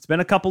it's been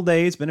a couple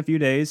days, been a few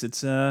days. It's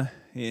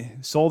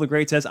Soul the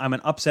Great says, I'm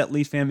an upset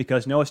Leafs fan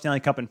because no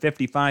Stanley Cup in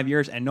 55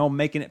 years and no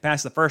making it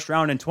past the first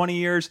round in 20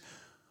 years.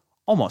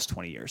 Almost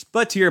 20 years.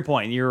 But to your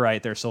point, you're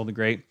right there, Soul the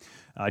Great.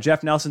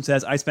 Jeff Nelson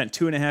says, I spent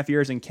 2.5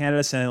 years in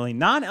Canada selling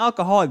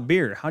non-alcoholic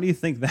beer. How do you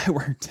think that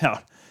worked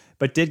out?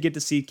 But did get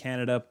to see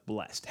Canada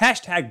blessed.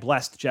 Hashtag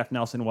blessed, Jeff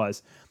Nelson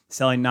was,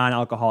 selling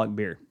non-alcoholic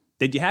beer.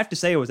 Did you have to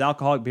say it was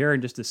alcoholic beer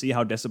and just to see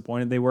how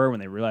disappointed they were when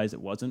they realized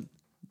it wasn't?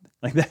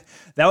 Like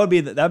that would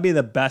be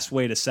the best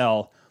way to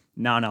sell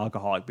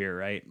non-alcoholic beer,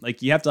 right?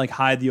 Like you have to like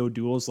hide the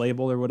O'Doul's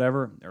label or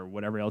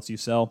whatever else you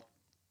sell.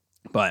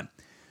 But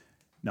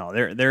no,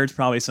 there's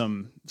probably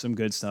some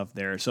good stuff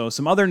there. So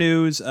some other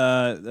news,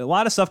 a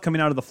lot of stuff coming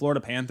out of the Florida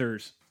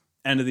Panthers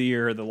end of the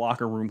year, the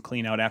locker room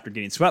clean out after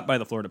getting swept by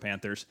the Florida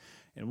Panthers.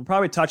 And we'll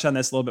probably touch on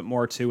this a little bit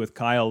more too with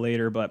Kyle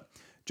later, but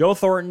Joe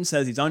Thornton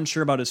says he's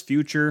unsure about his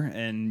future.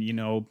 And, you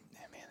know,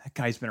 man, that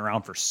guy's been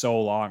around for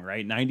so long,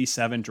 right?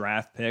 97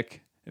 draft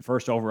pick, the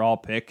first overall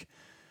pick.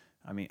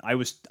 I mean, I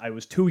was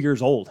 2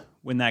 years old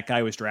when that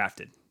guy was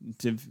drafted.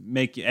 To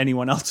make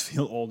anyone else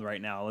feel old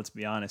right now, let's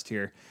be honest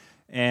here.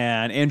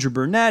 And Andrew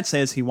Burnett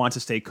says he wants to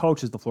stay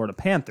coach as the Florida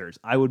Panthers.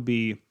 I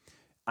mean,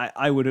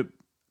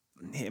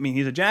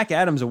 he's a Jack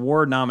Adams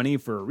Award nominee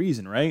for a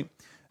reason, right?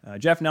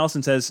 Jeff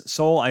Nelson says,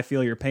 Soul, I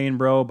feel your pain,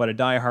 bro, but a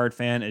diehard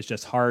fan is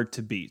just hard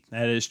to beat.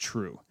 That is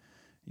true.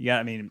 Yeah,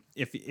 I mean,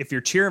 if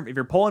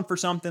you're pulling for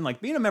something,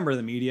 like being a member of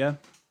the media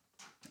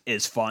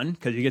is fun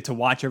because you get to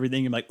watch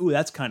everything. You're like, ooh,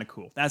 that's kind of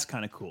cool. That's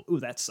kind of cool. Ooh,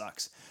 that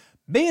sucks.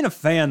 Being a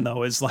fan,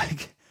 though, is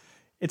like,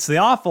 it's the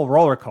awful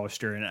roller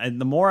coaster.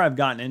 And the more I've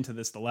gotten into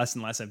this, the less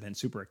and less I've been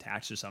super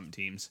attached to some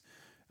teams.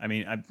 I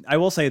mean, I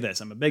will say this.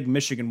 I'm a big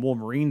Michigan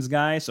Wolverines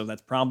guy, so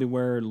that's probably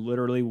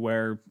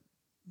where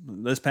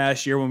this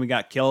past year when we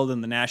got killed in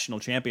the national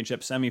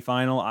championship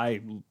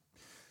semifinal,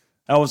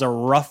 that was a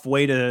rough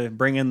way to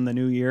bring in the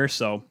new year.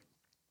 So,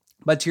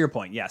 but to your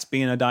point, yes,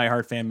 being a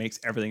diehard fan makes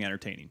everything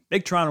entertaining.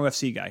 Big Toronto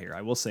FC guy here,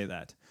 I will say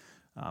that.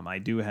 I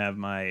do have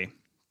my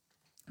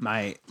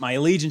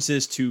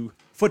allegiances to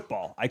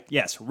football.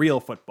 Real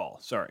football.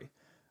 Sorry,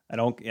 I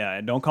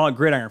don't call it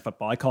gridiron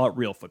football. I call it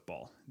real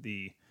football.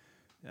 The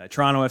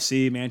Toronto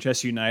FC,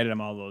 Manchester United. I'm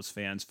all those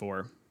fans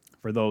for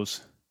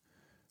those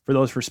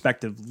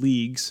respective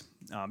leagues.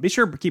 Be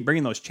sure to keep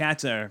bringing those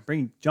chats,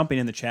 jumping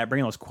in the chat,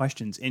 bringing those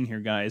questions in here,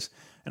 guys.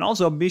 And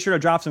also be sure to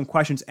drop some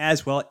questions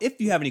as well if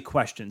you have any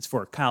questions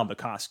for Kyle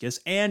Bukauskas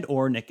and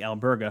or Nick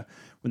Alberga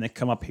when they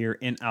come up here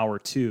in hour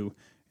 2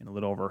 in a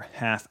little over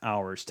half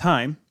hour's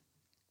time.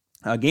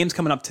 Games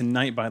coming up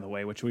tonight, by the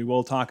way, which we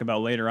will talk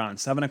about later on.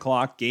 7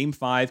 o'clock, Game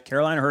 5,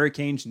 Carolina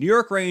Hurricanes, New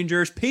York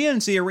Rangers,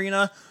 PNC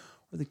Arena,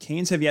 where the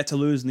Canes have yet to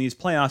lose in these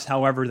playoffs.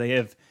 However, they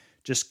have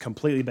just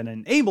completely been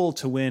unable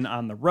to win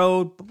on the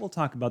road, but we'll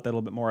talk about that a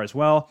little bit more as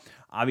well.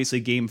 Obviously,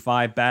 Game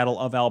 5, Battle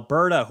of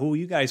Alberta. Who are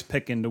you guys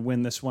picking to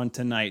win this one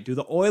tonight? Do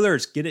the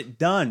Oilers get it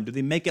done? Do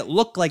they make it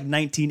look like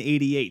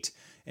 1988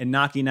 and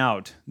knocking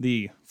out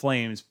the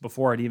Flames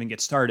before it even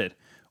gets started?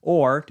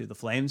 Or do the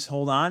Flames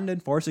hold on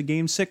and force a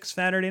Game 6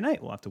 Saturday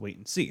night? We'll have to wait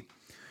and see.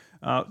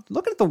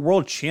 Looking at the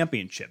World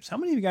Championships, how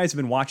many of you guys have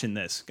been watching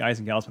this? Guys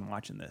and gals have been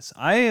watching this.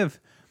 I've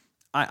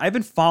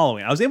been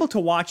following. I was able to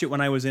watch it when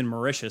I was in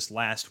Mauritius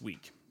last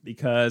week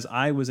because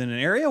I was in an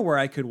area where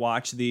I could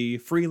watch the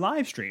free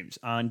live streams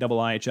on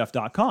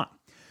IIHF.com.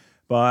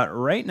 But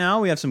right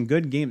now we have some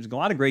good games, a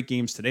lot of great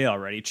games today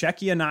already.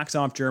 Czechia knocks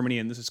off Germany,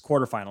 and this is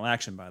quarterfinal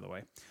action, by the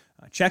way.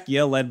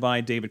 Czechia, led by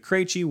David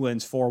Krejci,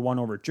 wins 4-1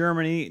 over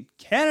Germany.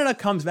 Canada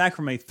comes back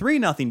from a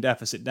 3-0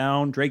 deficit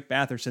down. Drake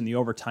Batherson, the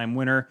overtime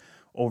winner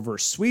over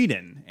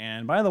Sweden.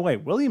 And by the way,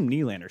 William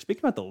Nylander,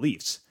 speaking about the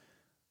Leafs,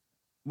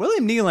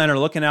 William Nylander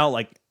looking out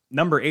like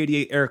number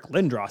 88 Eric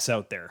Lindros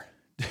out there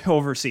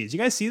overseas. You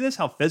guys see this?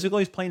 How physical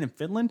he's playing in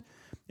Finland?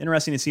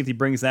 Interesting to see if he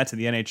brings that to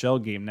the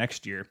NHL game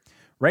next year.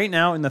 Right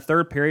now, in the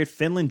third period,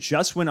 Finland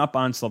just went up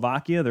on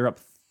Slovakia. They're up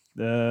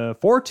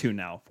 4-2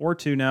 now.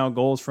 4-2 now.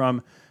 Goals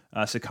from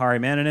Sakari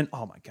Mannanen.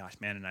 Oh my gosh,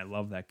 Mannanen, I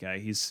love that guy.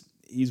 He's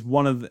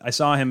one of I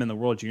saw him in the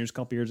World Juniors a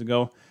couple years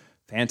ago.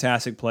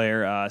 Fantastic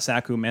player.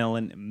 Saku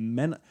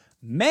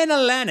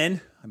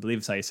Manalainen, I believe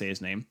that's how you say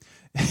his name,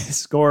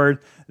 scored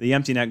the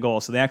empty net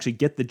goal. So they actually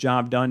get the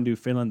job done to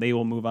Finland. They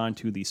will move on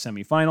to the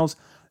semifinals.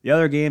 The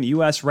other game, the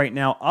U.S. right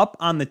now up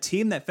on the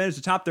team that finished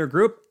atop their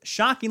group.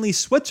 Shockingly,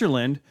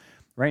 Switzerland.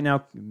 Right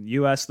now,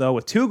 U.S., though,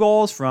 with 2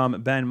 goals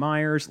from Ben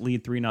Myers,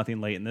 lead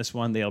 3-0 late in this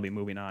one. They'll be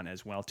moving on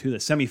as well to the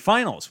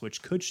semifinals,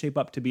 which could shape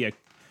up to be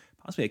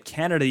possibly a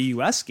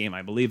Canada-U.S. game,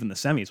 I believe, in the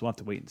semis. We'll have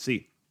to wait and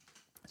see.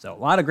 So a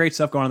lot of great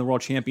stuff going on in the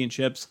World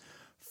Championships.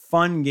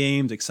 Fun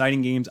games,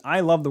 exciting games. I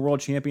love the World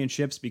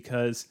Championships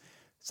because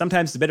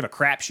sometimes it's a bit of a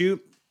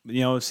crapshoot,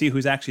 see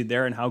who's actually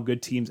there and how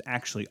good teams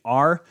actually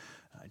are.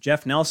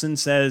 Jeff Nelson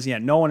says,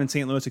 no one in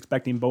St. Louis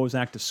expecting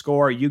Bozak to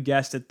score. You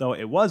guessed it, though.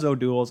 It was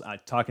O'Doul's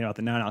talking about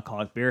the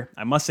non-alcoholic beer.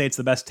 I must say it's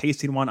the best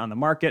tasting one on the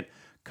market.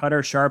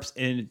 Cutter, sharps,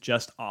 and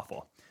just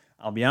awful.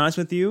 I'll be honest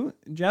with you,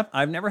 Jeff,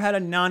 I've never had a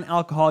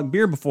non-alcoholic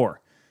beer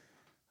before.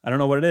 I don't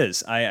know what it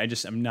is.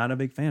 I'm not a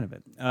big fan of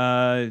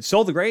it.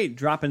 Soul the Great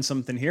dropping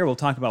something here we'll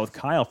talk about with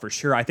Kyle for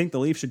sure. I think the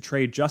Leafs should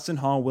trade Justin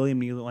Hall,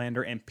 William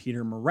Nylander, and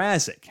Peter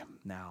Mrazek.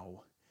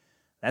 Now,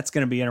 that's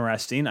going to be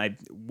interesting.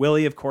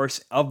 Willie, of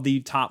course, of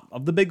the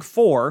big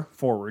 4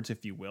 forwards,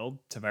 if you will,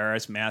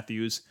 Tavares,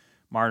 Matthews,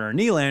 Marner,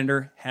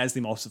 Nylander, has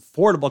the most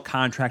affordable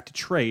contract to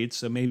trade,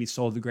 so maybe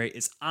Soul the Great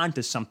is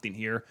onto something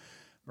here.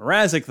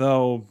 Mrazek,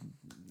 though,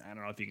 I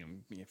don't know if you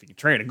can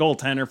trade a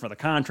goaltender for the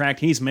contract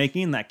he's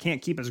making that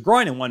can't keep his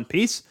groin in one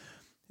piece.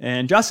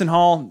 And Justin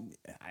Hall,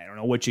 I don't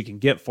know what you can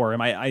get for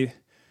him. I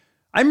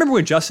remember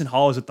when Justin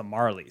Hall was at the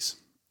Marlies.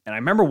 And I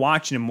remember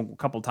watching him a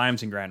couple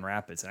times in Grand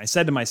Rapids, and I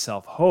said to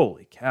myself,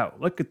 "Holy cow!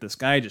 Look at this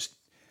guy!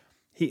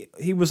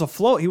 He was a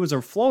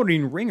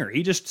floating ringer.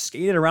 He just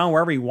skated around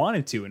wherever he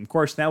wanted to." And of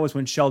course, that was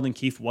when Sheldon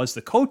Keefe was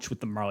the coach with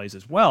the Marlies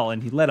as well,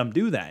 and he let him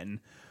do that.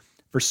 And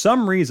for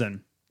some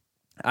reason,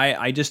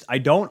 I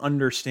don't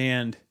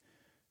understand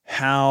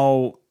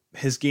how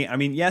his game. I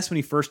mean, yes, when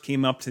he first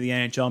came up to the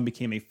NHL and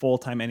became a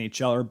full-time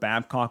NHLer,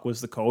 Babcock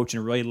was the coach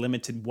and really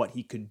limited what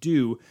he could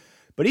do.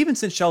 But even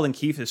since Sheldon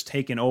Keefe has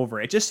taken over,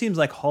 it just seems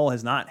like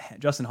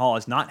Justin Hall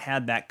has not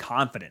had that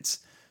confidence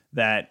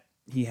that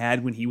he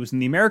had when he was in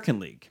the American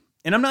League.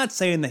 And I'm not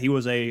saying that he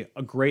was a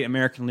great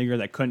American leaguer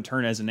that couldn't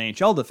turn as an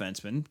NHL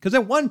defenseman, because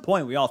at one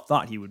point we all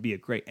thought he would be a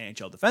great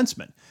NHL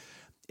defenseman.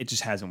 It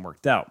just hasn't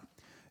worked out.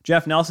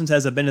 Jeff Nelson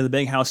says, I've been to the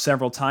Big House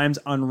several times.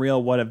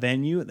 Unreal, what a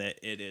venue. That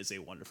it is a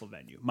wonderful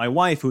venue. My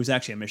wife, who's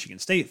actually a Michigan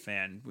State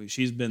fan,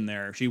 she's been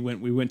there. We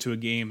went to a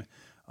game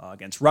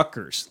against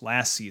Rutgers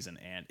last season,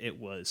 and it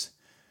was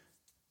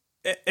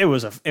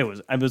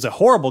a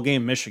horrible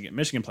game.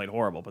 Michigan played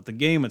horrible, but the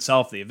game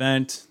itself, the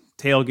event,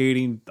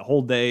 tailgating, the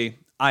whole day,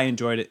 I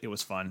enjoyed it. It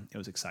was fun. It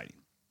was exciting.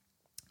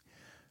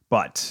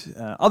 But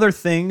other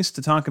things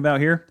to talk about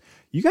here.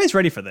 You guys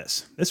ready for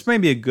this? This may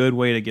be a good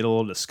way to get a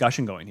little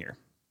discussion going here.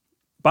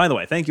 By the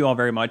way, thank you all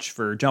very much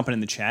for jumping in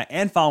the chat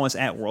and following us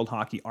at World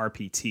Hockey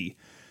RPT.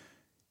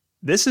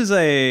 This is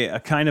a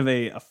kind of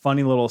a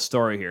funny little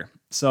story here.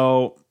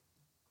 So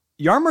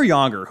Jaromir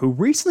Jagr, who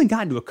recently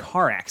got into a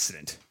car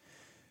accident,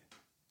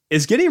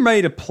 is getting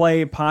ready to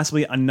play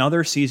possibly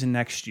another season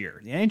next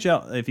year. The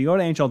NHL, if you go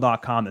to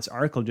NHL.com, this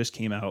article just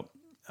came out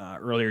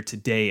earlier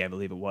today, I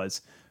believe it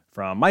was,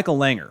 from Michael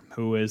Langer,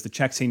 who is the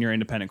Czech senior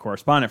independent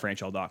correspondent for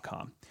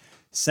NHL.com.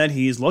 Said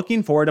he's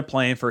looking forward to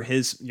playing for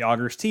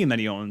Jagr's team that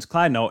he owns,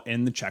 Kladno,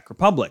 in the Czech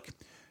Republic.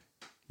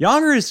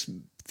 Jagr is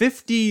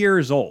 50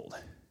 years old.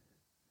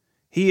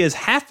 He is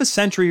half a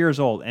century years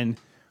old, and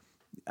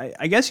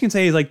I guess you can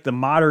say he's like the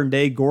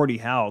modern-day Gordie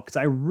Howe, because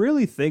I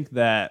really think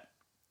that,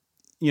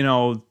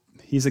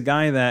 he's a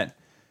guy that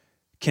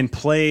can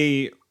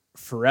play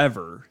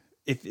forever,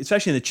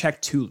 especially in the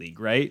Czech 2 League,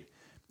 right?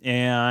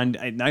 And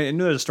I knew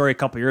there was a story a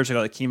couple years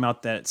ago that came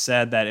out that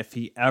said that if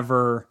he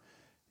ever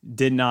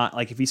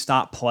if he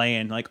stopped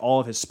playing, all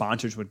of his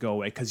sponsors would go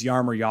away because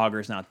Jaromir Jagr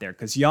is not there.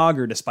 Because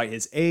Jagr, despite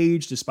his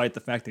age, despite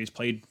the fact that he's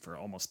played for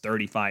almost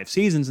 35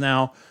 seasons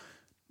now,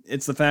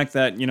 it's the fact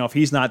that, if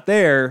he's not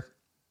there,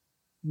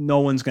 no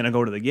one's going to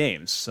go to the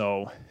games.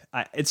 So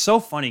it's so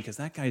funny because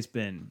that guy's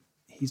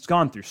he's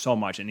gone through so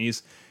much, and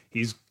he's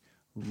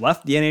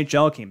left the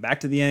NHL, came back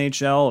to the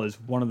NHL, is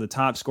one of the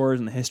top scorers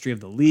in the history of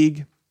the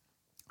league.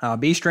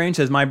 B Strange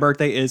says, my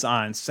birthday is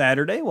on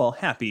Saturday. Well,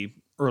 happy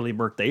early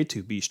birthday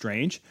to B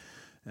Strange.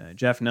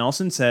 Jeff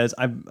Nelson says,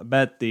 I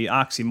bet the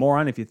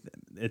oxymoron,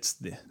 it's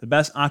the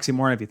best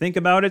oxymoron if you think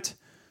about it.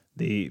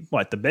 The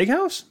Big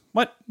House?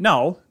 What?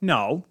 No.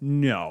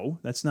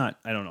 That's not,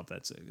 I don't know if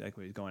that's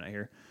exactly what he's going at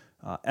here.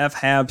 F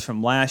Habs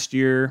from last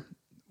year.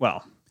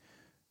 Well,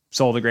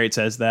 Soul the Great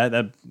says that.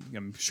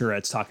 I'm sure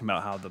that's talking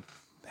about how the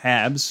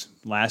Habs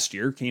last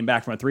year came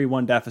back from a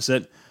 3-1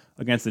 deficit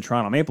against the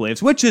Toronto Maple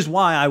Leafs, which is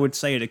why I would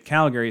say to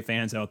Calgary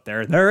fans out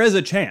there is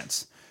a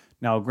chance.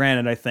 Now,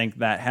 granted, I think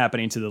that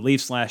happening to the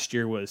Leafs last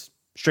year was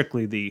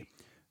strictly the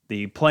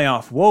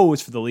playoff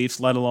woes for the Leafs,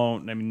 let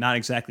alone, not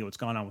exactly what's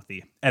gone on with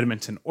the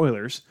Edmonton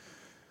Oilers.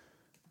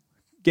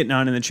 Getting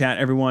on in the chat,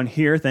 everyone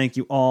here. Thank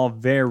you all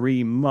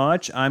very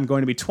much. I'm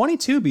going to be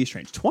 22, B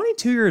Strange.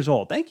 22 years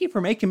old. Thank you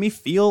for making me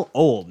feel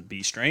old,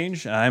 B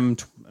Strange. I'm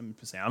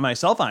saying on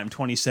myself, I'm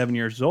 27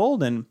 years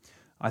old, and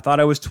I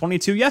thought I was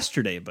 22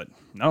 yesterday, but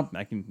no,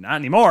 not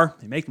anymore.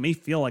 They make me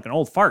feel like an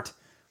old fart.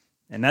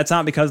 And that's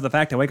not because of the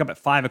fact I wake up at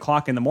 5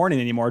 o'clock in the morning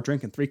anymore,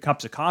 drinking 3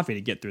 cups of coffee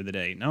to get through the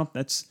day. No,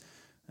 that's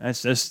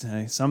just,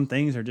 some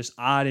things are just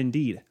odd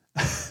indeed.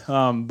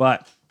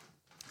 But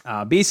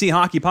BC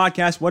Hockey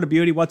Podcast, what a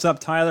beauty. What's up,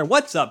 Tyler?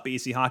 What's up,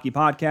 BC Hockey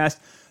Podcast?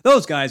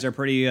 Those guys are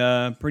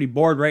pretty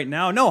bored right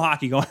now. No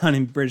hockey going on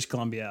in British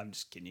Columbia. I'm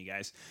just kidding you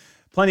guys.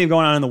 Plenty of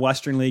going on in the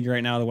Western League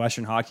right now, the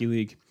Western Hockey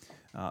League.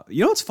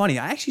 You know what's funny?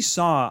 I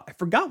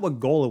forgot what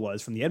goal it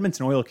was from the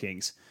Edmonton Oil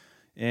Kings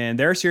in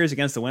their series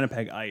against the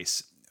Winnipeg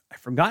Ice. I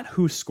forgot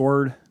who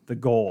scored the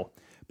goal,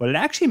 but it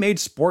actually made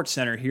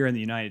SportsCenter here in the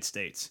United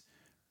States,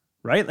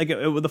 right? Like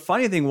the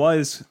funny thing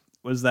was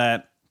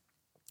that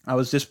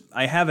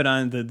I have it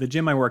on the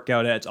gym I work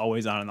out at. It's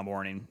always on in the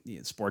morning.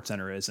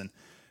 SportsCenter is,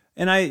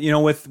 and I,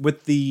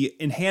 with the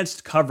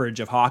enhanced coverage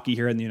of hockey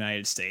here in the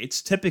United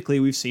States, typically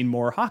we've seen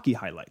more hockey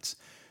highlights.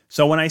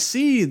 So when I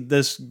see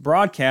this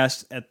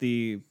broadcast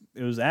it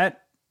was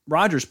at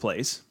Rogers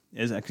Place,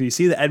 because you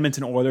see the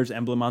Edmonton Oilers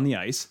emblem on the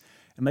ice.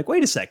 I'm like,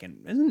 wait a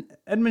second, isn't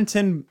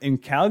Edmonton in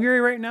Calgary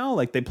right now?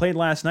 Like they played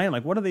last night. I'm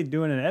like, what are they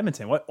doing in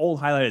Edmonton? What old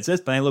highlight is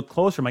this? But I look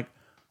closer. I'm like,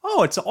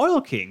 oh, it's the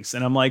Oil Kings.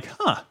 And I'm like,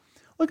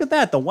 look at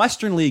that. The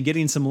Western League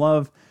getting some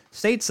love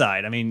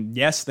stateside. I mean,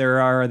 yes, there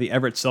are the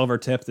Everett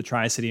Silvertip, the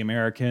Tri-City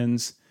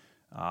Americans,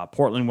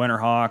 Portland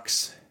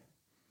Winterhawks.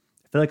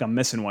 I feel like I'm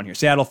missing one here.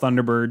 Seattle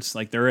Thunderbirds.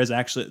 Like there's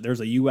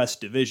a U.S.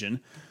 division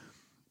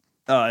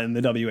in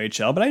the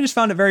WHL. But I just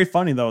found it very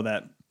funny, though,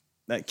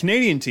 that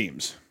Canadian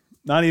teams,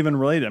 not even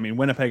related. I mean,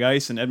 Winnipeg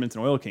Ice and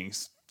Edmonton Oil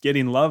Kings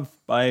getting love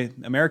by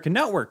American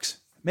networks.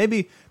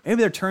 Maybe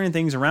they're turning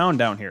things around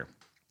down here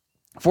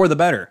for the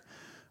better.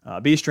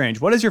 Be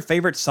Strange, what is your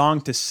favorite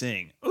song to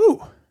sing?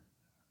 Ooh,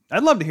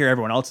 I'd love to hear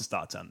everyone else's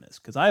thoughts on this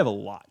because I have a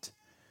lot.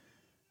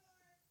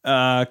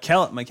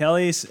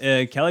 Kelly's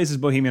is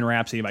Bohemian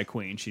Rhapsody by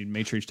Queen. She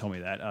made sure she told me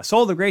that.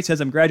 Soul the Great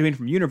says, I'm graduating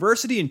from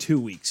university in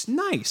 2 weeks.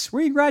 Nice.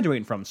 Where are you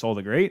graduating from, Soul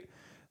the Great?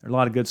 There are a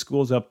lot of good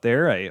schools up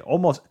there.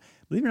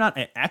 Believe it or not,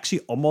 I actually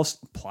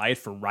almost applied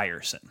for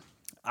Ryerson.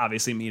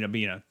 Obviously,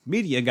 being a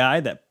media guy,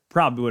 that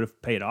probably would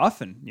have paid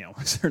off. And,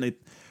 certainly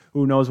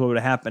who knows what would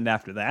have happened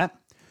after that.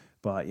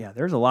 But yeah,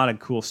 there's a lot of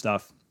cool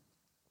stuff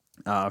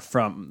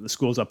from the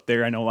schools up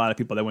there. I know a lot of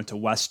people that went to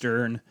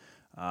Western.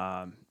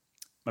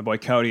 My boy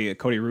Cody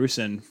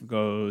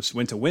Rusin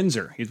went to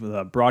Windsor. He's with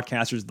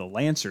broadcasters, the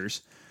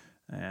Lancers.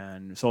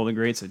 And Soul the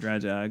Great said,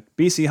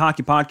 BC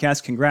Hockey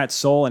Podcast, congrats,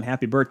 Soul, and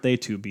happy birthday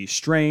to Be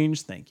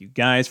Strange. Thank you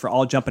guys for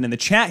all jumping in the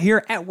chat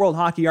here at World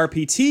Hockey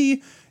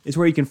RPT is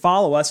where you can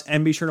follow us,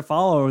 and be sure to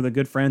follow the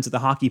good friends at the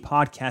Hockey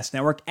Podcast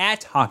Network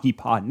at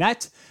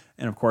HockeyPodNet.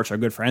 And of course, our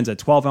good friends at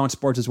 12 Ounce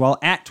Sports as well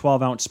at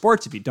 12 Ounce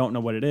Sports. If you don't know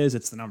what it is,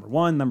 it's the number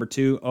 1, number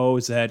 2,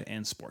 OZ,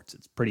 and Sports.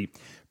 It's pretty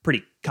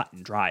cut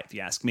and dry, if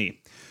you ask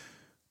me.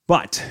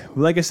 But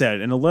like I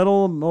said, in a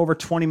little over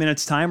 20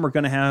 minutes time, we're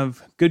going to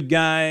have good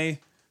guy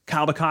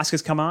Kyle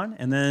Bukauskas come on.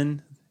 And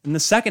then in the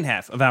second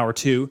half of hour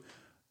 2,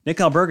 Nick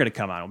Alberga to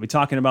come on. We'll be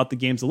talking about the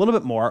games a little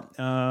bit more.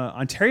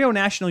 Ontario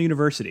National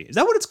University. Is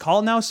that what it's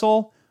called now,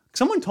 Soul?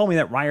 Someone told me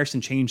that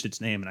Ryerson changed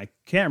its name, and I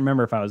can't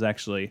remember if I was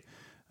actually...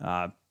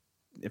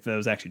 if that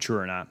was actually true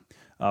or not.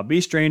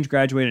 Be Strange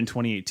graduated in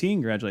 2018.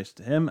 Congratulations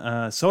to him.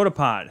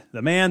 SodaPod,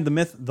 the man, the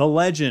myth, the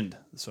legend,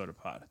 the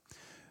SodaPod.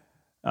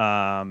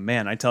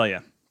 Man, I tell you,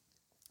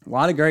 a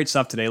lot of great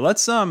stuff today.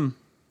 Let's why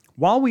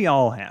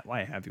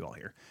I have you all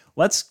here,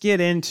 let's get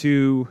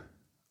into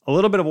a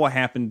little bit of what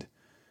happened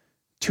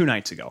 2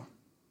 nights ago.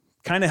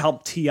 Kind of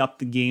help tee up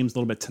the games a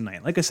little bit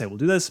tonight. Like I said, we'll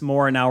do this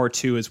more in hour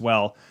 2 as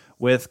well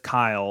with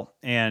Kyle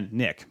and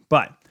Nick.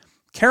 But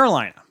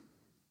Carolina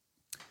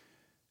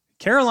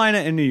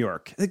and New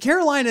York. The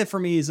Carolina for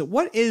me is,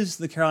 what is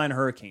the Carolina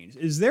Hurricanes?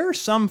 Is there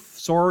some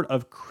sort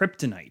of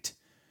kryptonite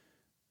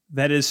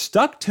that is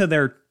stuck to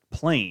their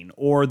plane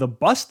or the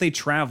bus they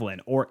travel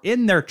in or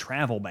in their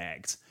travel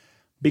bags?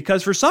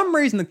 Because for some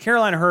reason, the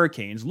Carolina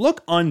Hurricanes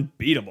look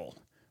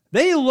unbeatable.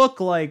 They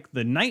look like the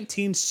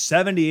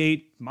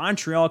 1978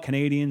 Montreal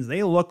Canadiens.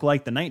 They look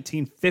like the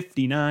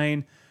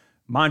 1959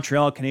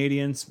 Montreal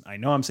Canadiens. I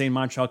know I'm saying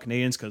Montreal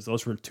Canadiens because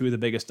those were 2 of the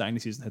biggest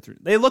dynasties in history.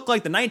 They look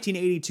like the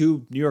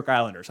 1982 New York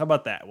Islanders. How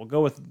about that? We'll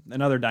go with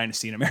another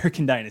dynasty, an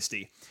American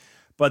dynasty.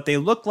 But they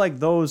look like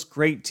those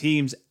great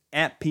teams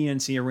at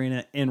PNC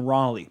Arena in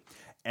Raleigh.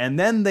 And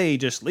then they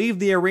just leave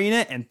the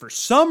arena, and for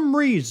some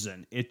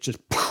reason, it just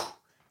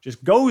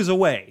goes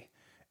away.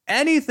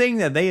 Anything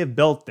that they have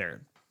built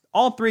there,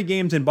 all 3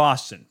 games in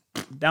Boston,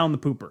 down the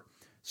pooper.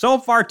 So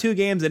far, 2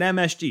 games at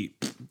MSG,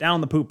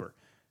 down the pooper.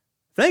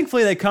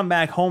 Thankfully, they come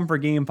back home for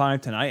Game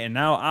 5 tonight, and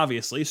now,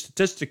 obviously,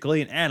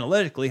 statistically and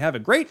analytically, have a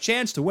great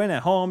chance to win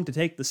at home to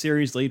take the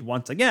series lead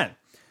once again.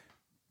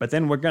 But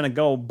then we're going to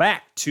go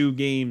back to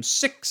Game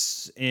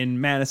 6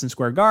 in Madison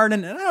Square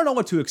Garden, and I don't know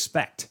what to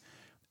expect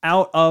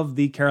out of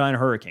the Carolina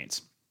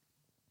Hurricanes.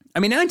 I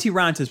mean, Antti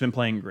Raanta has been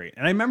playing great,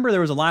 and I remember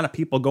there was a lot of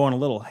people going a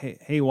little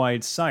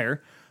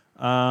haywire.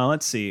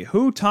 Let's see.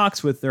 Who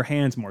talks with their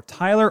hands more,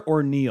 Tyler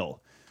or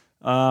Neil?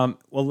 Well,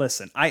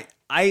 listen,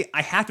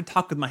 I have to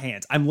talk with my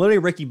hands. I'm literally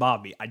Ricky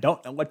Bobby. I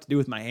don't know what to do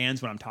with my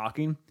hands when I'm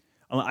talking.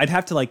 I'd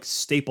have to like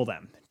staple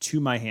them to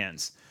my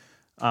hands.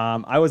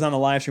 I was on the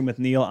live stream with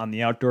Neil on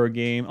the outdoor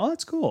game. Oh,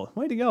 that's cool.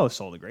 Way to go,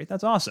 Soul the Great.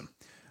 That's awesome.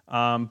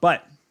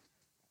 But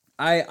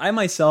I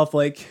myself,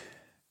 like,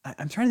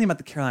 I'm trying to think about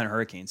the Carolina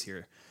Hurricanes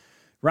here.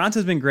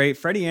 Ronta's been great.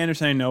 Freddie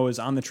Anderson, I know, is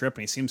on the trip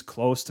and he seems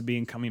close to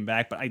being coming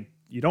back, but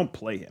you don't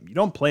play him. You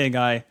don't play a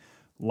guy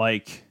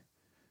like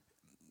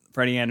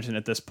Freddie Anderson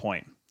at this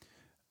point.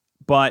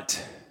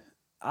 But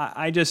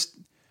I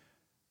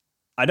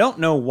don't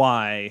know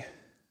why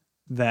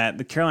that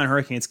the Carolina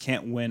Hurricanes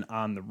can't win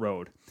on the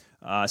road.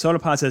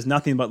 SodaPod says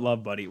nothing but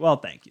love, buddy. Well,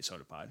 thank you,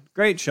 SodaPod.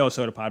 Great show,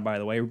 SodaPod, by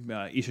the way.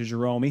 Isha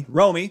Jerome,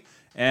 Romy,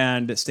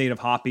 and State of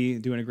Hoppy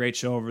doing a great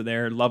show over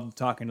there. Love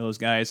talking to those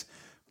guys.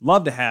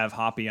 Love to have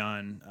Hoppy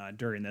on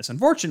during this.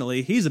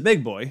 Unfortunately, he's a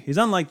big boy. He's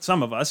unlike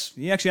some of us.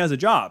 He actually has a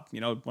job.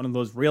 You know, one of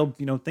those real,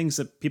 things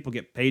that people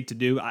get paid to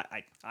do.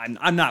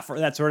 I'm not for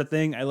that sort of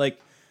thing. I like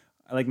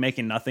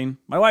making nothing.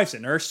 My wife's a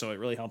nurse, so it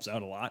really helps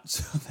out a lot.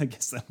 So I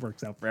guess that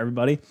works out for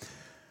everybody.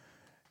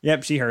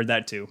 Yep, she heard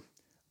that too.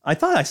 I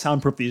thought I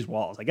soundproofed these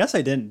walls. I guess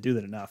I didn't do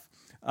that enough.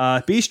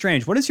 Be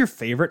Strange, what is your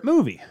favorite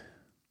movie?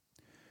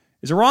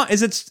 Is it wrong?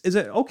 Is it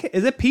okay?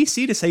 Is it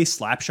PC to say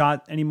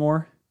Slapshot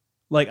anymore?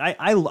 Like,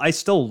 I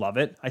still love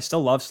it. I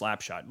still love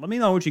Slapshot. Let me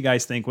know what you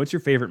guys think. What's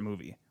your favorite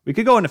movie? We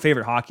could go into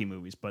favorite hockey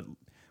movies, but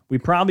we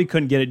probably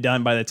couldn't get it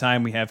done by the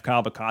time we have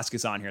Kyle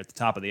Bukoskis on here at the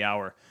top of the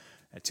hour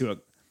at 2.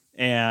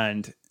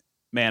 And,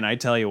 man, I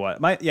tell you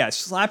what.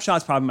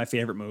 Slapshot's probably my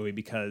favorite movie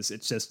because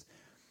it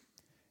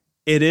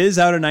is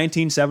out of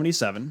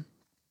 1977.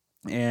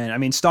 And, I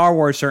mean, Star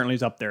Wars certainly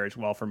is up there as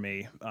well for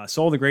me.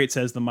 Soul the Great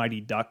says The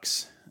Mighty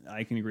Ducks.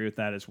 I can agree with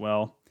that as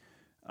well.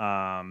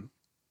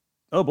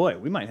 Oh boy,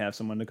 we might have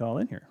someone to call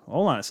in here.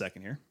 Hold on a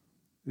second here.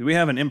 Do we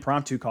have an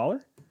impromptu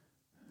caller?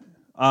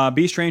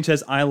 B Strange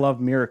says, I love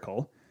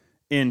Miracle.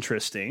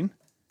 Interesting.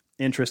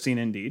 Interesting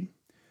indeed.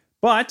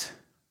 But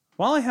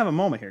while I have a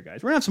moment here,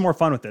 guys, we're going to have some more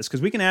fun with this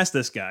because we can ask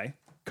this guy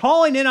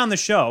calling in on the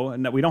show,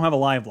 and that we don't have a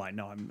live line.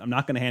 No, I'm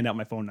not going to hand out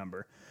my phone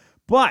number.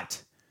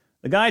 But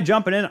the guy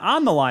jumping in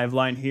on the live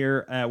line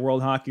here at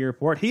World Hockey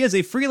Report, he is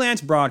a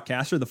freelance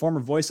broadcaster, the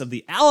former voice of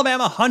the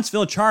Alabama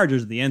Huntsville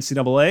Chargers of the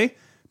NCAA.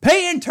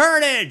 Peyton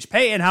Turnage!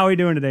 Peyton, how are you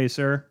doing today,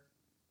 sir?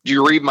 Did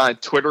you read my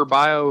Twitter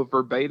bio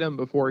verbatim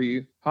before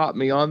you hopped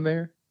me on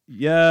there?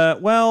 Yeah,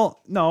 well,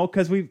 no,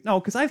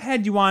 because I've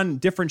had you on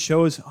different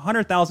shows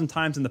 100,000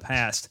 times in the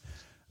past.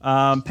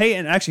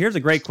 Peyton, actually, here's a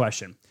great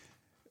question.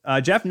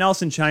 Jeff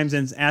Nelson chimes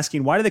in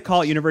asking, why do they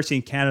call it University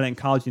in Canada and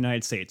College in the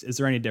United States? Is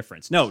there any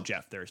difference? No,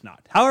 Jeff, there's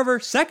not. However,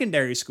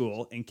 secondary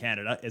school in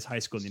Canada is high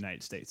school in the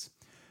United States.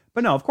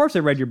 But no, of course I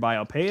read your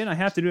bio, Peyton. I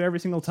have to do it every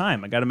single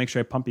time. I got to make sure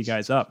I pump you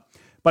guys up.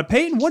 But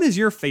Peyton, what is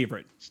your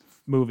favorite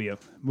movie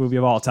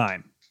of all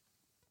time?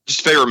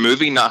 Just favorite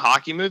movie, not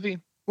hockey movie?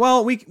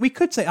 Well, we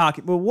could say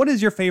hockey. Well, what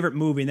is your favorite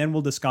movie? And then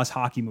we'll discuss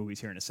hockey movies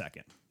here in a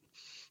second.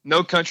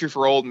 No Country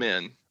for Old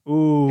Men.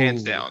 Ooh,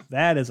 hands down.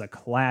 That is a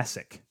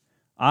classic.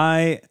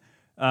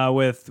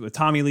 With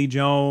Tommy Lee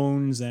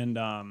Jones and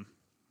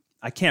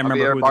I can't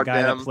remember who the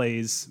guy that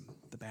plays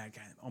the bad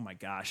guy. Oh my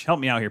gosh, help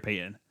me out here,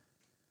 Peyton.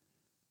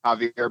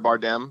 Javier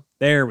Bardem.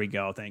 There we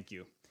go. Thank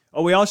you.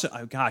 Oh, we also,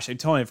 I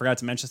totally forgot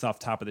to mention this off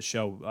the top of the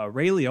show.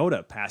 Ray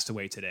Liotta passed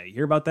away today. You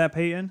hear about that,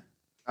 Peyton?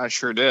 I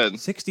sure did.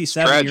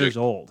 67 years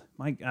old.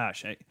 My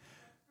gosh.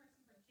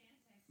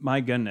 My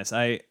goodness.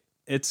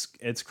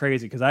 It's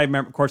crazy because I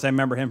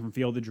remember him from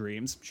Field of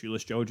Dreams,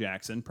 Shoeless Joe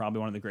Jackson, probably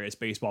one of the greatest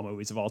baseball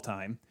movies of all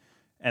time.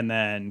 And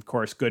then, of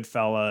course,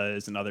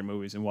 Goodfellas and other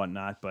movies and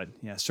whatnot. But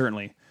yeah,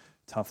 certainly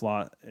tough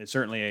lot. It's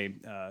certainly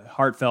a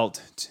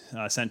heartfelt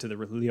sent to the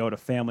Liotta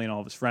family and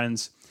all of his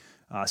friends.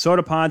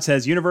 SodaPod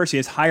says, University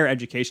is higher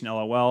education,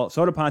 LOL.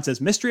 SodaPod says,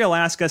 Mystery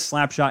Alaska,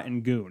 Slapshot,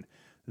 and Goon.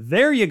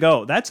 There you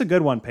go. That's a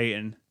good one,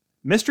 Peyton.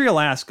 Mystery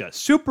Alaska.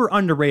 Super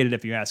underrated,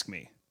 if you ask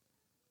me.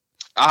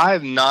 I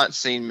have not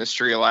seen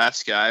Mystery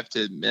Alaska, I have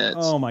to admit.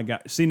 Oh, my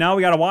God. See, now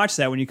we got to watch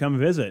that when you come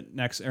visit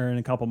in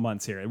a couple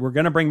months here. We're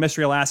going to bring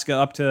Mystery Alaska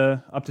up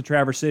to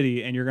Traverse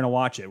City, and you're going to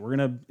watch it. We're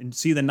going to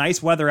see the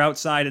nice weather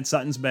outside in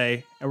Sutton's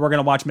Bay, and we're going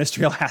to watch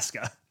Mystery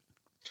Alaska.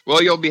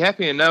 Well, you'll be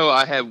happy to know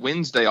I have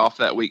Wednesday off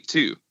that week,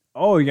 too.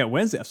 Oh, you got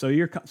Wednesday. So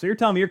you're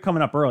telling me you're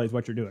coming up early is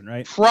what you're doing,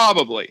 right?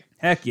 Probably.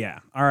 Heck yeah.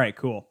 All right,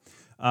 cool.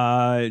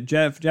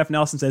 Jeff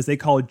Nelson says they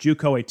call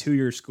JUCO a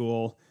 2-year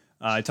school.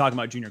 Talking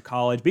about junior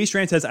college. B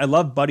Strand says, I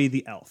love Buddy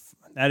the Elf.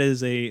 That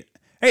is hey,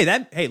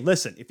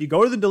 listen, if you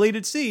go to the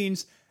deleted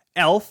scenes,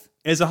 Elf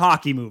is a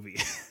hockey movie.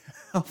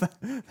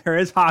 There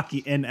is hockey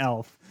in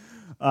Elf.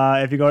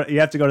 If you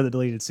have to go to the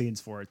deleted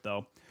scenes for it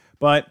though.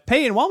 But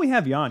Peyton, while we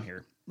have you on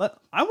here,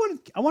 I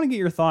want to get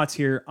your thoughts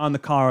here on the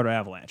Colorado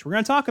Avalanche. We're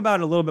going to talk about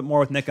it a little bit more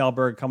with Nick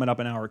Elberg coming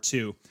up in hour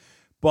 2.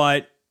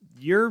 But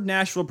you're a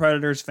Nashville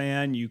Predators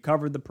fan. You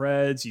covered the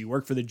Preds. You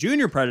worked for the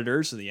Junior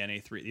Predators, so the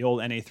old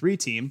NA3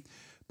 team.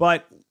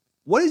 But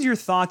what is your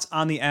thoughts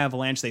on the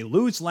Avalanche? They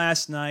lose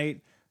last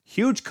night.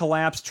 Huge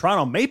collapse.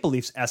 Toronto Maple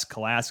Leafs-esque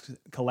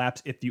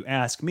collapse, if you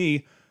ask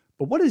me.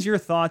 But what is your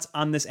thoughts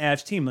on this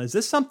Avs team? Is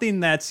this something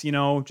that's,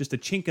 just a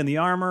chink in the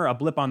armor, a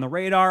blip on the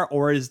radar,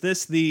 or is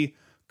this the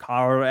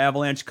Colorado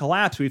Avalanche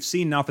collapse we've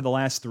seen now for the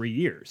last 3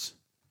 years?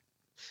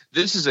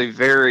 This is a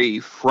very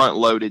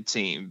front-loaded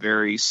team,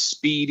 very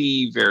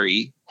speedy,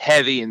 very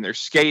heavy in their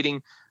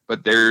skating,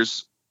 but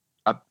there's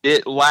a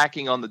bit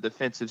lacking on the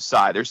defensive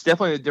side. There's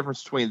definitely a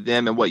difference between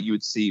them and what you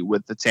would see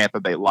with the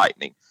Tampa Bay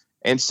Lightning.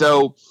 And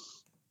so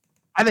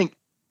I think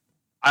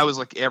I was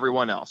like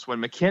everyone else. When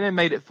McKinnon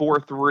made it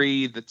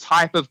 4-3, the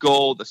type of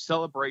goal, the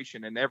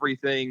celebration and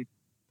everything,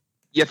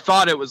 you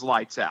thought it was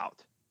lights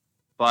out.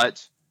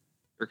 But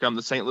here come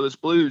the St. Louis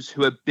Blues,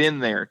 who have been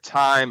there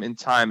time and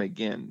time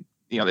again.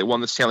 They won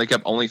the Stanley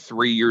Cup only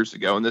 3 years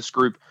ago, and this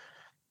group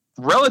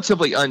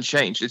relatively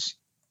unchanged. It's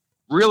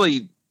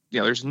really,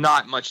 there's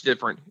not much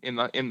different in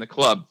the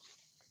club.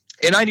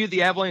 And I knew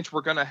the Avalanche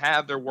were going to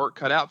have their work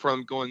cut out for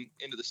them going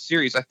into the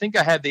series. I think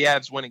I had the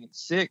Avs winning in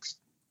 6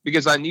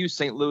 because I knew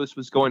St. Louis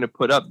was going to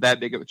put up that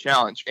big of a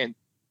challenge. And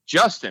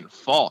Justin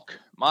Falk,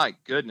 my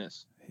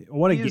goodness.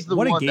 What a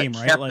game,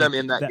 right? Kept them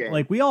in that game.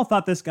 Like, we all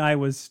thought this guy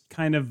was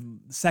kind of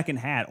second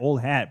hat,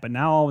 old hat, but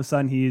now all of a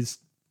sudden he's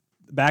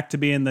back to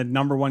being the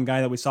number one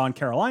guy that we saw in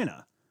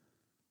Carolina.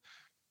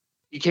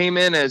 He came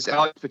in as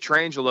Alex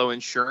Pietrangelo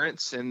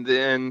insurance, and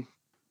then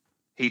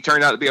he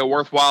turned out to be a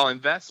worthwhile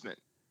investment.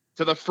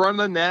 To the front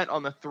of the net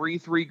on the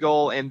 3-3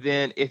 goal, and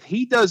then if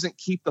he doesn't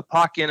keep the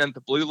puck in at the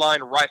blue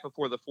line right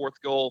before the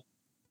fourth goal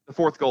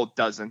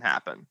doesn't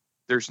happen.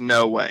 There's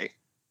no way.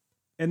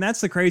 And that's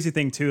the crazy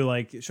thing too,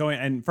 like showing.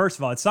 And first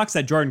of all, it sucks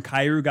that Jordan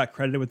Kyrou got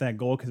credited with that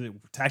goal because it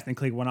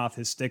technically went off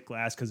his stick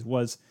glass because it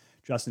was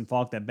Justin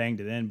Falk that banged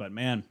it in. But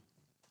man,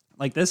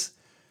 like this,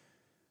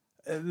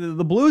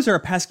 the Blues are a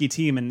pesky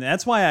team, and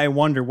that's why I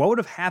wonder what would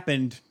have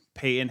happened,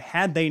 Peyton,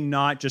 had they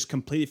not just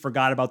completely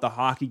forgot about the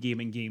hockey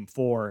game in Game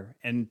 4,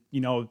 and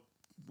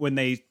when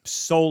they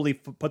solely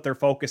put their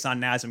focus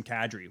on Nazem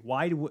Kadri.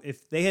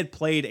 If they had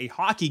played a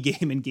hockey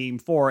game in Game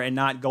 4 and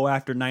not go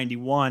after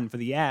 91 for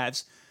the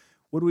Avs,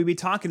 would we be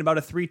talking about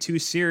a 3-2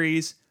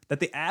 series that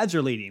the Avs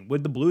are leading?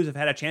 Would the Blues have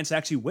had a chance to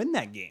actually win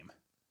that game?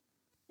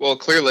 Well,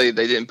 clearly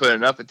they didn't put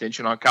enough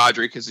attention on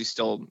Kadri because he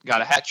still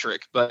got a hat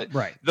trick. But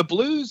right. The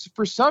Blues,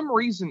 for some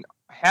reason,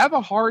 have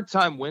a hard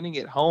time winning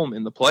at home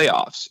in the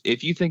playoffs.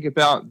 If you think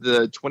about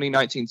the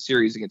 2019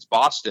 series against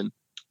Boston,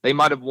 they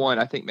might have won,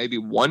 I think, maybe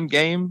one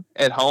game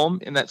at home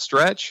in that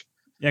stretch.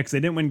 Yeah, because they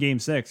didn't win Game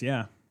 6,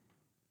 yeah.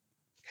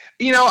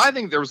 I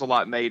think there was a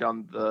lot made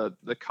on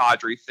the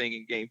Kadri thing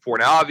in Game 4.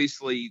 Now,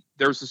 obviously,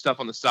 there's some stuff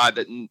on the side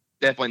that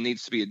definitely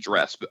needs to be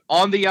addressed. But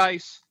on the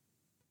ice,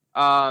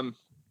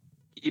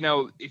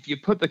 if you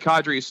put the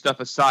Kadri stuff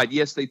aside,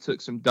 yes, they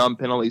took some dumb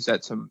penalties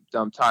at some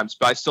dumb times,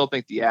 but I still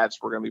think the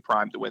Avs were going to be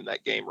primed to win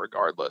that game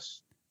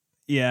regardless.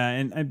 Yeah,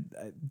 and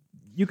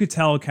you could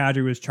tell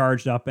Kadri was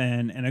charged up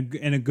in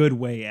a good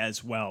way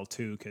as well,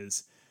 too,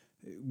 because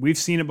we've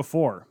seen it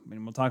before. I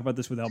mean, we'll talk about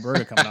this with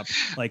Alberta coming up.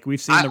 Like,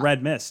 we've seen the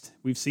red mist.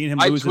 We've seen him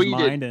lose his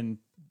mind and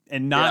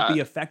not be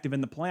effective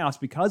in the playoffs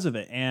because of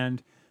it.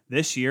 And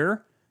this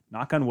year,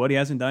 knock on wood, he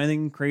hasn't done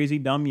anything crazy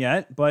dumb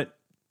yet, but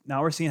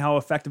now we're seeing how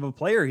effective a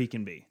player he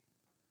can be.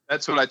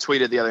 That's what I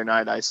tweeted the other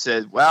night. I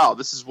said, wow,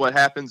 this is what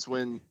happens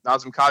when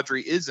Nazem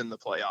Kadri is in the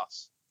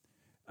playoffs.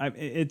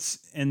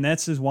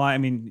 That's why, I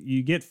mean,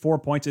 you get 4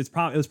 points. It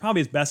was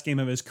probably his best game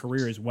of his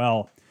career as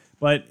well.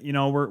 But,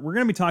 we're going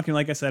to be talking,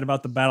 like I said,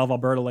 about the Battle of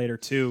Alberta later,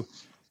 too.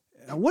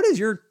 What is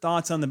your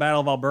thoughts on the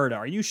Battle of Alberta?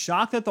 Are you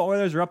shocked that the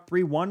Oilers are up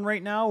 3-1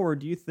 right now, or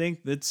do you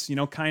think that's,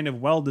 kind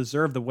of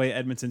well-deserved the way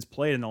Edmonton's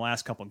played in the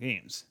last couple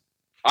games?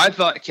 I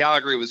thought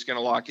Calgary was going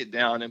to lock it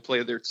down and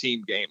play their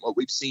team game, what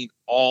we've seen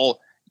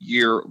all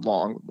year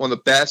long. One of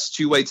the best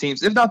two-way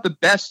teams, if not the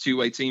best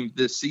two-way team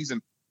this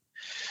season.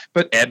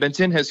 But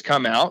Edmonton has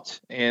come out,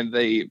 and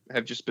they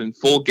have just been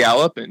full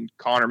gallop, and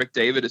Connor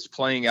McDavid is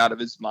playing out of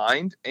his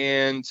mind.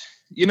 And,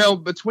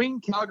 between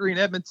Calgary and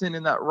Edmonton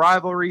in that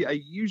rivalry,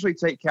 I usually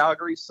take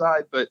Calgary's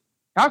side, but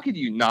how could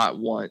you not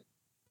want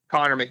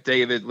Connor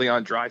McDavid,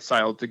 Leon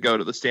Draisaitl to go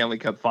to the Stanley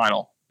Cup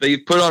final?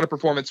 They've put on a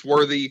performance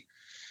worthy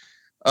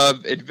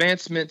of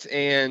advancement,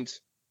 and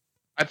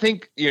I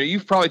think,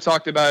 you've probably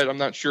talked about it. I'm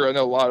not sure. I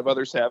know a lot of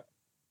others have.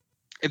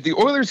 If the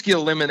Oilers get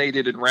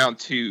eliminated in round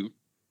 2,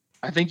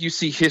 I think you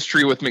see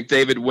history with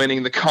McDavid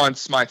winning the Conn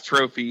Smythe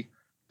Trophy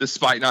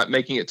despite not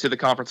making it to the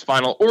conference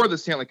final or the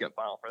Stanley Cup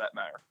final for that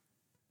matter.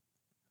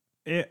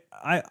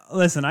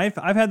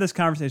 I've had this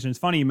conversation. It's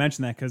funny you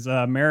mentioned that because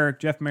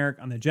Jeff Merrick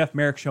on the Jeff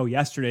Merrick show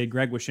yesterday,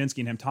 Greg Wyshynski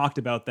and him talked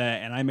about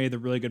that, and I made the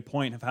really good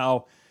point of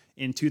how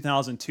in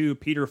 2002,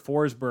 Peter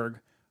Forsberg,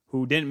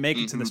 who didn't make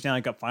it to the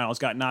Stanley Cup finals,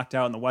 got knocked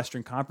out in the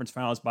Western Conference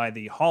finals by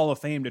the Hall of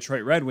Fame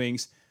Detroit Red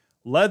Wings,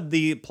 led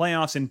the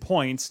playoffs in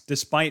points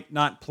despite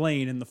not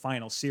playing in the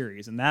final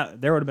series. And that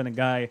there would have been a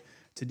guy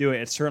to do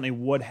it. It certainly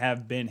would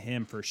have been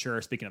him for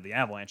sure. Speaking of the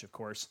Avalanche, of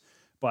course.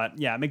 But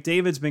yeah,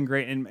 McDavid's been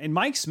great. And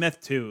Mike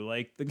Smith too.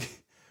 Like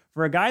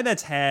for a guy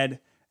that's had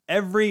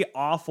every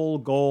awful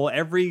goal,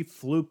 every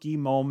fluky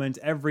moment,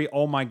 every,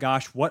 oh my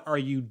gosh, what are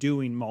you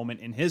doing moment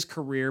in his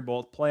career,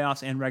 both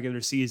playoffs and regular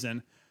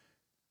season.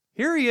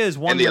 Here he is,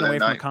 one the win other away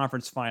from a night.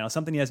 conference final,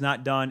 something he has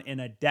not done in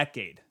a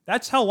decade.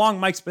 That's how long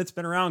Mike Smith's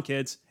been around,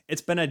 kids.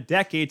 It's been a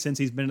decade since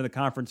he's been to the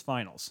conference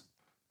finals.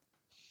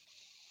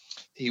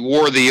 He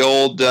wore the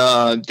old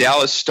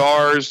Dallas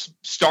Stars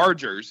star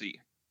jersey.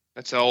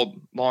 That's how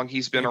long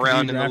he's been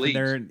around in the league.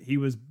 There, he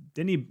was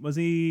was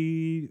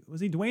he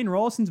Dwayne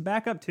Rollison's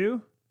backup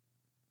too?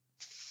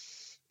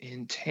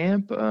 In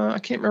Tampa, I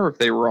can't remember if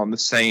they were on the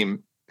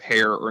same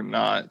pair or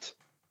not.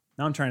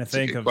 Now I'm trying to That's a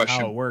think good of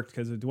question. how it worked,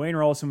 because Dwayne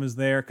Rollison was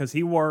there because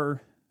it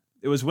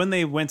was when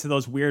they went to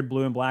those weird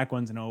blue and black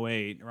ones in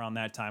 08 around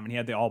that time, and he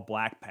had the all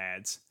black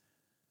pads.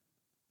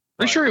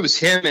 Pretty sure it was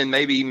him and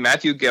maybe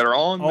Matthew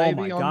Garon. Oh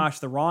my gosh,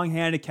 the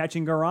wrong-handed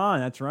catching Garon.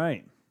 That's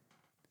right.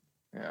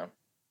 Yeah.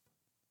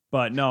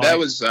 But no, That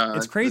was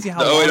it's crazy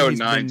how the long he's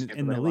 08-09 been Tampa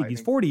in the Bay league. He's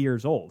Lightning. 40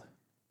 years old.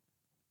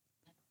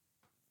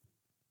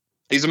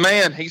 He's a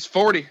man. He's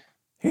 40.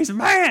 He's a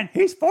man.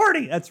 He's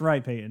 40. That's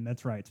right, Peyton.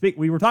 That's right.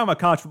 We were talking about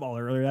college football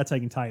earlier. That's how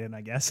you can tie it in,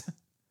 I guess.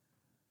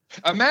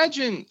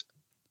 Imagine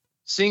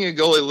seeing a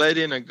goalie let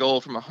in a goal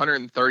from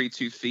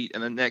 132 feet,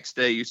 and the next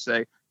day you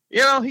say,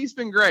 he's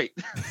been great.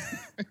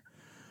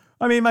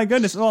 I mean, my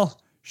goodness. Well,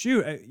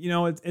 shoot.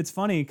 It's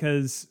funny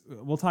because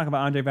we'll talk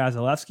about Andrei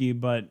Vasilevsky,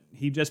 but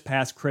he just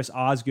passed Chris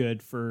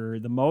Osgood for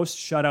the most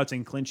shutouts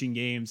in clinching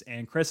games.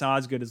 And Chris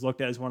Osgood is looked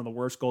at as one of the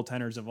worst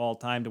goaltenders of all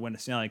time to win a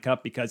Stanley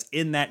Cup, because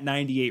in that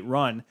 98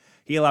 run,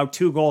 he allowed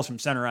 2 goals from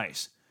center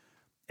ice.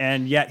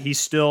 And yet he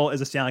still is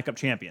a Stanley Cup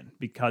champion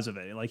because of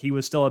it. Like, he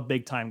was still a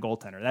big time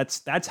goaltender.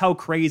 That's how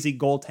crazy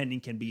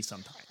goaltending can be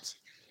sometimes.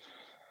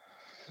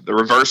 The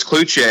reverse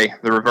Kluche,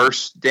 the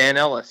reverse Dan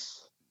Ellis.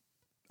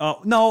 Oh,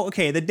 no,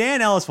 okay, the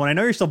Dan Ellis one, I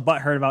know you're still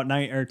butthurt about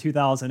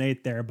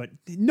 2008 there, but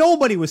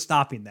nobody was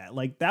stopping that.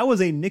 Like, that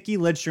was a Nicky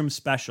Lidstrom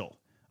special,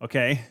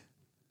 okay?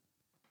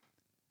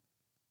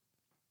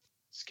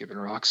 Skipping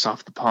rocks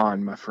off the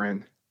pond, my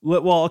friend.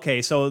 Well,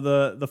 okay, so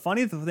the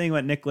funny thing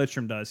what Nick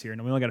Lidstrom does here,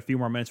 and we only got a few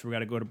more minutes, we got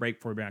to go to break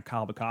before we bring on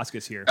Kyle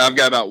Bukauskas here. I've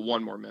got about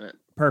 1 more minute.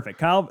 Perfect.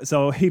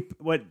 So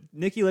what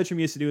Nicky Lidstrom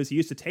used to do is he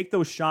used to take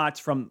those shots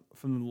from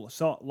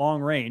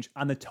long range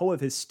on the toe of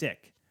his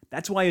stick.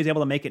 That's why he was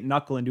able to make it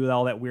knuckle and do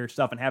all that weird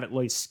stuff and have it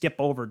really skip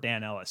over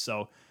Dan Ellis.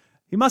 So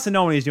he must have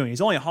known what he's doing.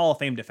 He's only a Hall of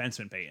Fame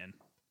defenseman, Peyton.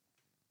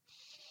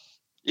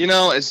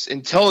 As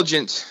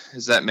intelligent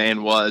as that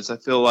man was, I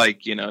feel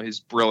like,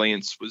 his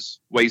brilliance was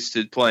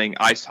wasted playing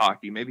ice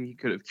hockey. Maybe he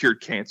could have cured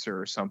cancer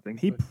or something.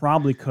 He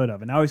probably could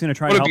have. And now he's going to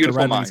try What to a help the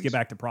beautiful Red Wings mind. get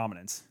back to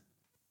prominence.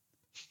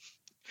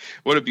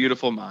 What a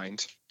beautiful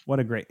mind. What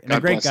a great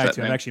God bless guy, that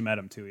too. man. I've actually met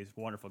him, too. He's a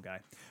wonderful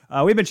guy.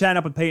 We've been chatting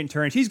up with Peyton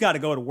Turnage. He's got to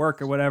go to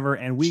work or whatever,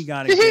 and we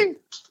got to get...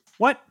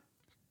 What?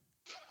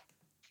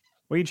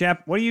 What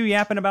are you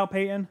yapping about,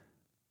 Peyton?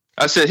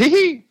 I said,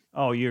 hee.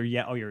 Oh, you're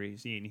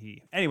seeing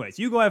he. Anyways,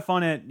 you go have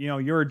fun at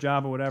your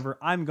job or whatever.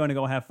 I'm going to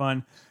go have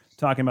fun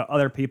talking about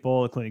other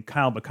people, including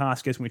Kyle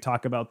Bukauskas, when we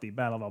talk about the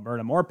Battle of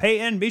Alberta. More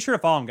Peyton. Be sure to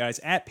follow him, guys,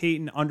 at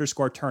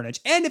Peyton_Turnage.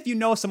 And if you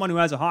know someone who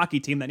has a hockey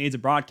team that needs a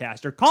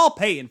broadcaster, call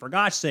Peyton, for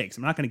gosh sakes.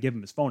 I'm not going to give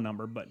him his phone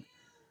number, but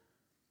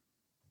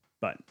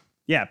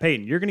yeah,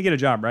 Peyton, you're going to get a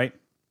job, right?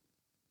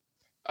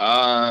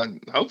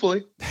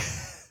 Hopefully.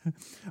 All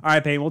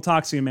right, Peyton, we'll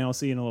talk soon, man. We'll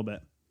see you in a little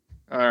bit.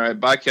 All right.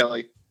 Bye,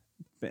 Kelly.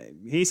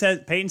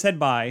 Peyton said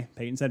bye.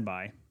 Peyton said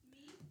bye.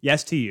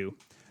 Yes to you.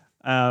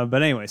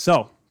 But anyway,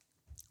 so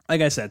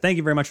like I said, thank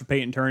you very much for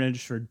Peyton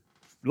Turnage for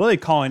really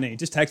calling in. He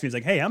just texted me. He's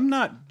like, hey, I'm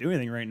not doing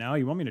anything right now.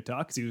 You want me to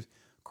talk? Because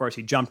of course,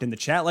 he jumped in the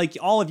chat like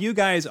all of you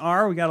guys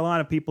are. We got a lot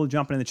of people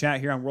jumping in the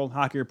chat here on World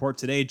Hockey Report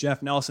today.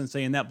 Jeff Nelson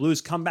saying that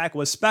Blues comeback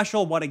was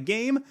special. What a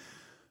game.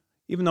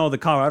 Even though the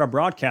Colorado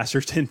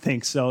broadcasters didn't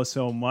think so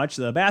much.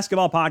 The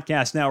Basketball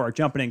Podcast Network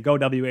jumping in. Go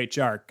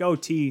WHR. Go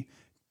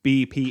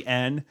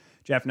TBPN.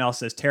 Jeff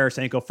Nelson says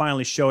Tarasenko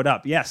finally showed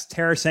up. Yes,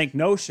 Tarasenko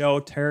no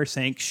show.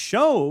 Tarasenko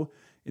show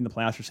in the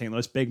playoffs for St.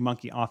 Louis. Big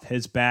monkey off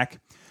his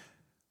back.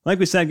 Like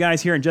we said,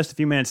 guys, here in just a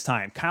few minutes'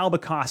 time, Kyle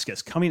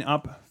Bukauskas coming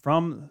up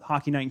from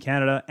Hockey Night in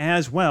Canada,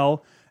 as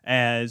well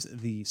as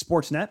the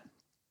Sportsnet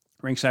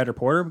Rinkside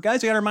Reporter.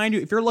 Guys, I got to remind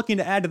you, if you're looking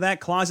to add to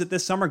that closet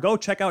this summer, go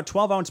check out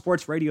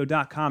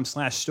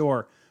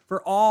 12ouncesportsradio.com/store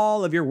for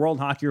all of your World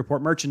Hockey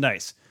Report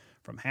merchandise.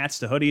 From hats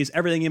to hoodies,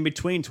 everything in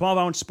between,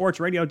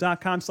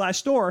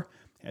 12ouncesportsradio.com/store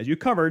as you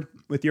covered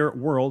with your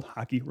World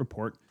Hockey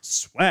Report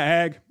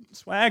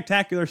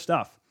swag-tacular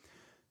stuff.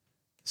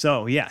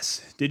 So,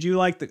 yes, did you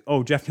like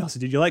Jeff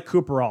Nelson, did you like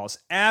Cooperalls?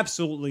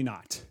 Absolutely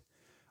not.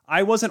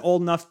 I wasn't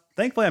old enough.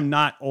 Thankfully, I'm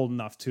not old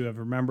enough to have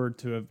remembered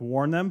to have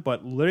worn them,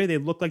 but literally they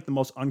look like the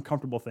most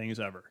uncomfortable things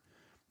ever.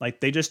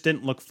 Like, they just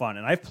didn't look fun.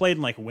 And I've played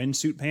in, like,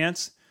 windsuit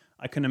pants.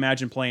 I couldn't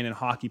imagine playing in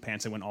hockey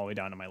pants that went all the way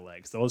down to my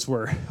legs. Those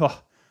were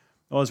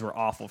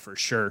awful for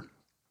sure.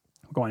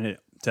 Going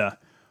to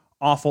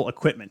awful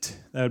equipment.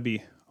 That would be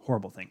a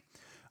horrible thing.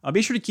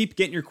 Be sure to keep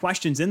getting your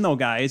questions in, though,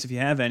 guys, if you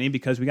have any,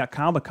 because we got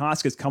Kyle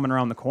Bukauskas coming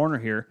around the corner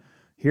here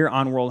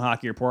on World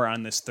Hockey Report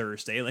on this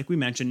Thursday. Like we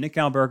mentioned, Nick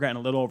Alberga in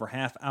a little over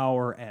half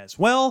hour as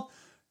well.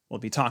 We'll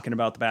be talking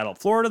about the Battle of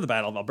Florida, the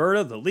Battle of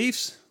Alberta, the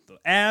Leafs, the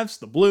Avs,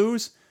 the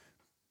Blues,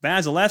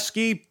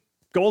 Vasilevsky,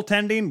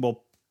 goaltending.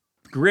 We'll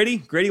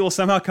Gritty will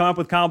somehow come up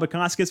with Kyle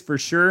Bukauskas for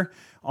sure.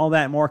 All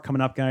that and more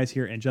coming up, guys,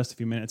 here in just a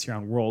few minutes here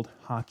on World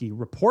Hockey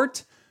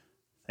Report.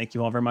 Thank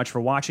you all very much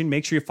for watching.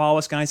 Make sure you follow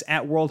us, guys,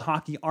 at World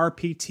Hockey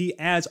RPT.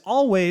 As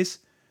always,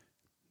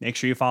 make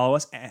sure you follow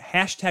us at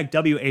hashtag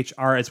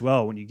WHR as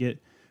well when you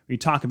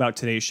talk about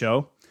today's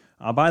show.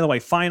 By the way,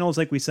 finals,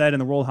 like we said, in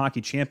the World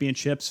Hockey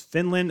Championships,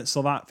 Finland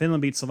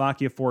beat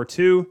Slovakia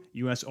 4-2,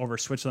 U.S. over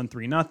Switzerland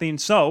 3-0.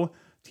 So,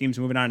 teams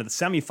moving on to the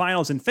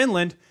semifinals in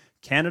Finland,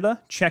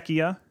 Canada,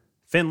 Czechia,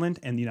 Finland,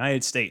 and the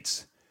United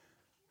States.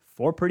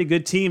 4 pretty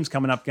good teams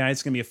coming up, guys.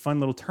 It's going to be a fun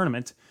little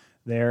tournament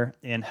there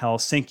in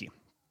Helsinki.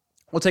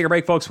 We'll take a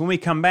break, folks. When we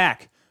come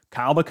back,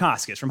 Kyle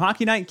Bukauskas from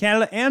Hockey Night in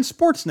Canada and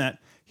Sportsnet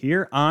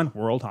here on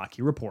World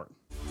Hockey Report.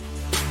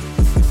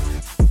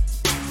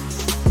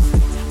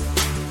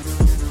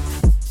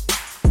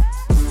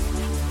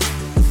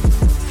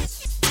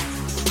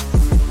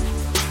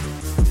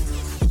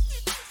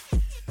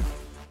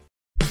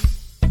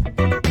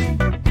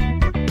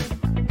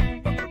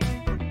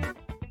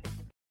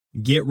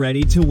 Get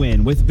ready to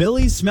win with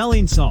Billy's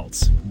Smelling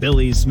Salts.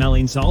 Billy's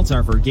Smelling Salts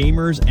are for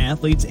gamers,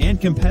 athletes, and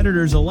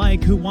competitors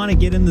alike who want to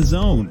get in the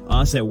zone.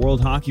 Us at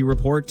World Hockey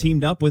Report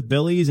teamed up with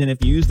Billy's, and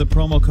if you use the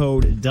promo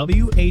code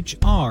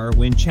WHR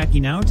when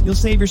checking out, you'll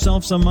save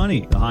yourself some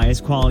money. The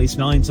highest quality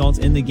smelling salts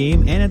in the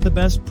game and at the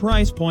best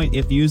price point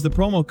if you use the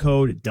promo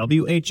code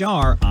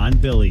WHR on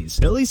Billy's.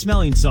 Billy's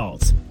Smelling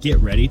Salts. Get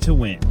ready to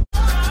win.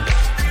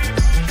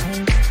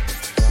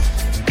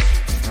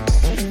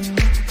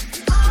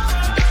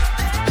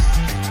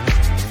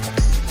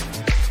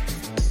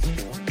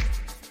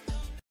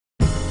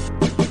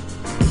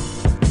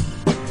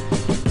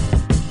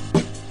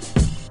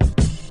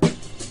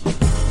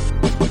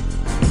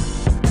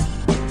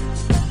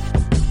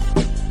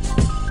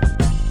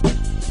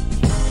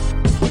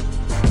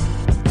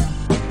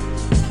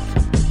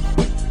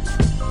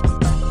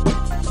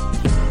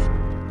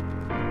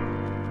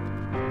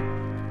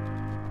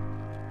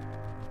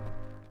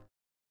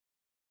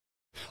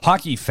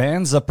 Hockey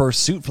fans, the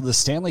pursuit for the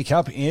Stanley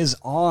Cup is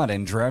on,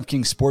 and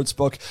DraftKings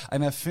Sportsbook,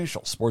 an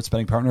official sports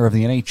betting partner of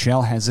the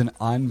NHL, has an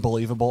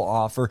unbelievable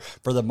offer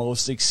for the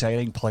most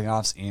exciting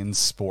playoffs in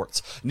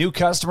sports. New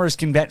customers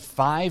can bet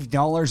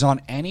 $5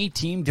 on any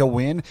team to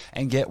win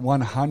and get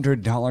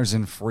 $100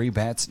 in free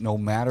bets no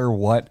matter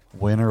what,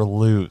 win or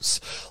lose.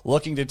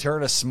 Looking to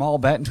turn a small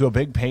bet into a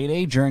big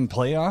payday during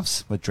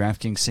playoffs? With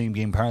DraftKings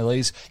same-game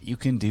parlays, you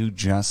can do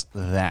just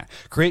that.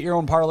 Create your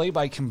own parlay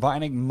by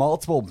combining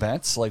multiple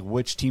bets like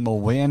which team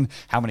will win,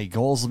 how many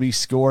goals will be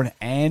scored,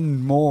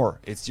 and more.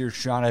 It's your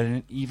shot at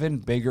an even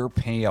bigger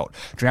payout.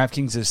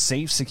 DraftKings is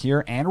safe,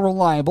 secure, and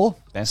reliable.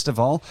 Best of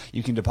all,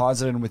 you can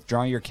deposit and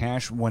withdraw your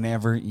cash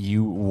whenever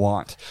you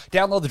want.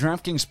 Download the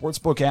DraftKings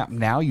Sportsbook app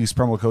now. Use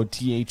promo code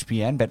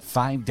THPN. Bet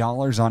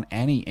 $5 on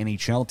any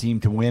NHL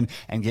team to win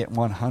and get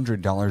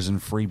 $100 in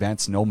free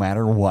bets no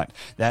matter what.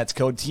 That's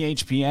code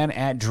THPN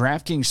at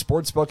DraftKings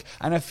Sportsbook,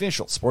 an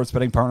official sports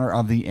betting partner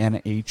of the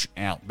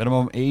NHL.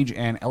 Minimum age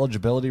and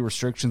eligibility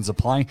restrictions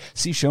apply.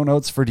 See show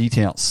notes for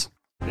details.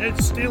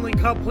 It's Stanley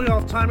Cup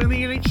playoff time in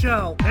the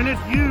NHL, and if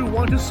you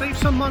want to save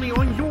some money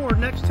on your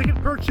next ticket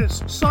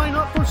purchase, sign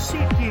up for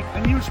SeatGeek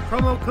and use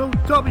promo code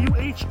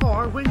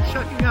WHR when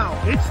checking out.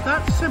 It's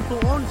that simple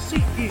on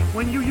SeatGeek.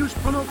 When you use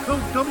promo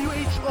code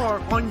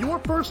WHR on your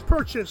first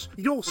purchase,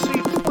 you'll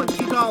save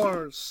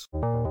 $20.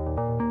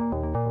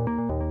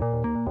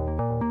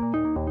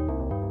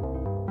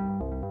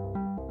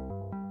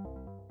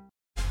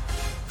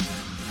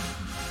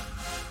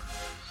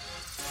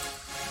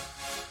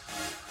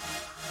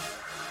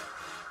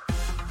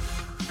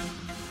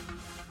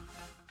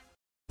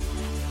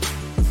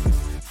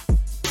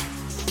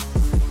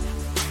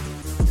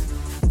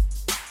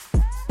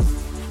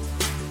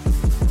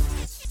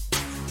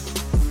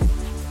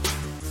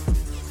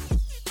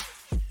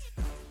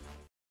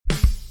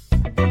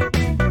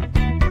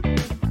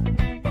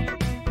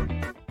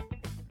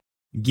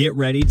 Get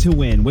ready to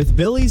win with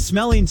Billy's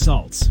Smelling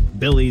Salts.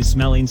 Billy's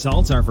Smelling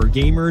Salts are for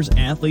gamers,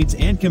 athletes,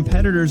 and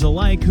competitors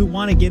alike who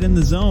want to get in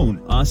the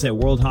zone. Us at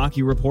World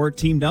Hockey Report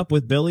teamed up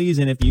with Billy's,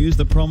 and if you use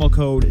the promo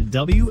code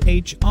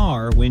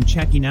WHR when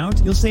checking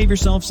out, you'll save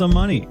yourself some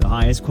money. The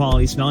highest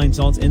quality smelling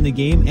salts in the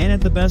game and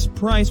at the best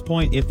price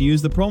point if you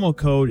use the promo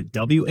code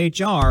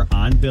WHR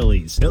on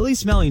Billy's. Billy's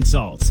Smelling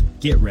Salts.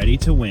 Get ready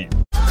to win.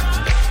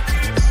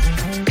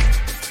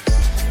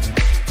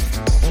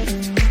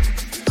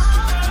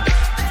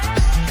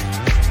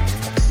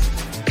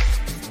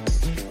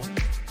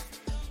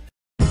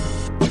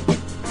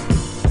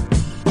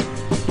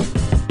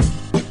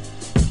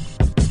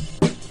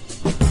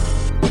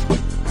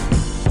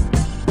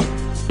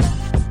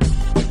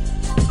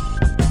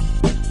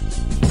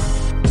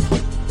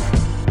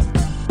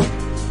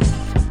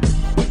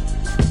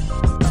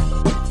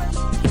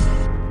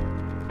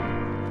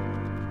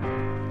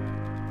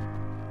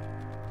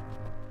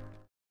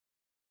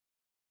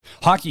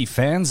 Hockey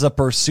fans, the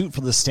pursuit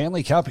for the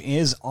Stanley Cup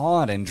is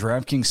on, and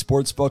DraftKings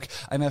Sportsbook,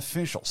 an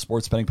official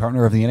sports betting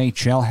partner of the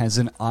NHL, has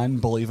an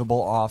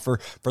unbelievable offer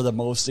for the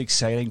most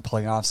exciting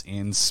playoffs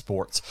in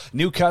sports.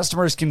 New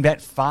customers can bet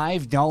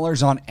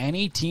 $5 on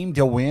any team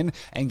to win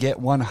and get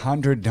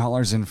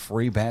 $100 in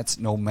free bets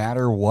no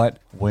matter what,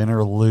 win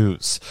or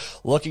lose.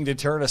 Looking to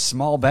turn a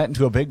small bet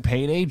into a big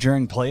payday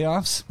during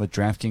playoffs? With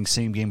DraftKings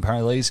same-game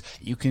parlays,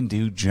 you can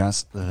do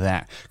just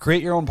that.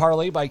 Create your own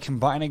parlay by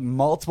combining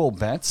multiple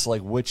bets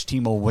like which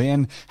team will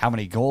win, how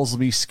many goals will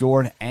be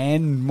scored,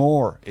 and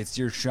more. It's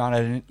your shot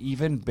at an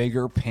even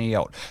bigger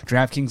payout.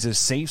 DraftKings is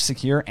safe,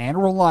 secure,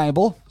 and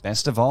reliable.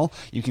 Best of all,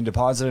 you can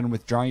deposit and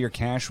withdraw your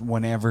cash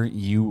whenever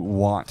you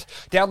want.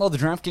 Download the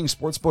DraftKings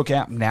Sportsbook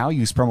app now.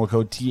 Use promo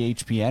code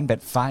THPN. Bet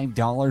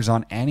 $5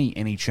 on any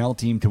NHL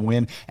team to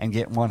win and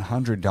get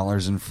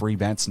 $100 in free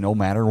bets no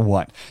matter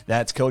what.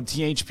 That's code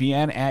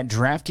THPN at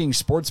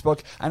DraftKings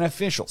Sportsbook, an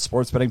official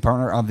sports betting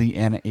partner of the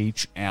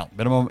NHL.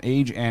 Minimum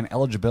age and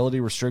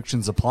eligibility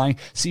restrictions apply.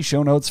 See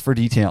show notes for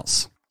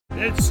details.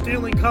 It's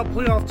Stanley Cup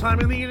playoff time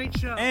in the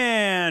NHL.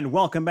 And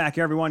welcome back,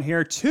 everyone,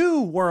 here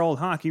to World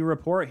Hockey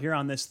Report here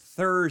on this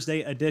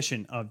Thursday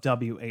edition of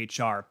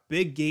WHR.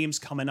 Big games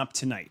coming up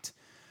tonight.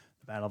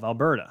 The Battle of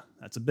Alberta,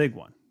 that's a big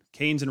one.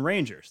 Canes and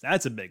Rangers,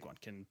 that's a big one.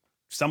 Can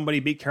somebody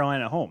beat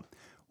Carolina at home?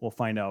 We'll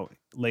find out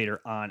later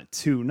on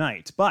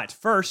tonight. But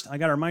first, I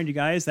got to remind you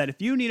guys that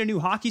if you need a new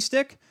hockey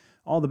stick,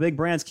 all the big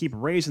brands keep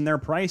raising their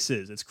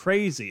prices. It's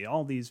crazy.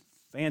 All these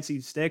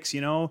fancy sticks,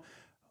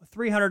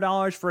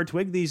 $300 for a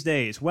twig these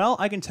days. Well,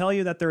 I can tell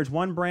you that there's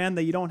one brand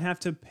that you don't have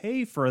to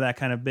pay for that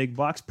kind of big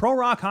bucks. Pro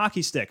Rock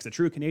Hockey Sticks, a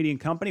true Canadian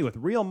company with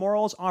real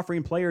morals,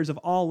 offering players of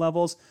all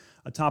levels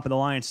a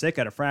top-of-the-line stick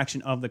at a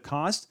fraction of the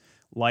cost,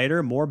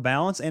 lighter, more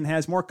balanced, and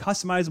has more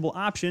customizable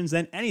options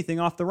than anything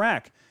off the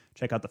rack.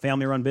 Check out the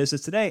family-run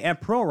business today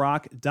at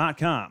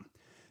prorock.com.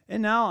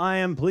 And now I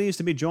am pleased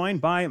to be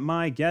joined by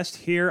my guest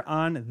here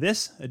on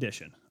this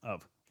edition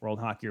of World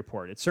Hockey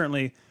Report. It's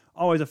certainly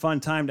always a fun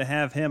time to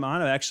have him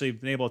on. I've actually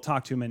been able to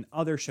talk to him in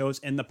other shows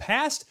in the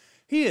past.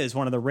 He is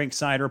one of the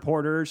rinkside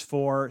reporters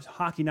for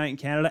Hockey Night in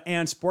Canada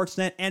and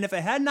Sportsnet. And if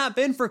it had not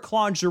been for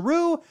Claude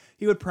Giroux,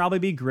 he would probably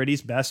be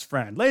Gritty's best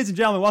friend. Ladies and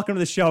gentlemen, welcome to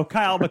the show,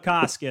 Kyle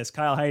Bukauskas.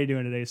 Kyle, how are you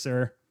doing today,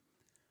 sir?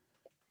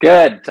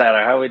 Good,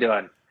 Tyler. How are we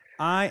doing?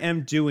 I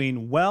am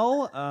doing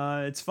well.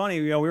 It's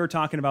funny, we were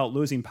talking about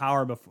losing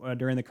power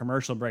during the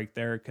commercial break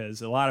there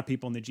because a lot of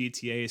people in the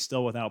GTA is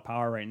still without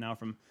power right now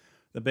from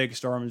the big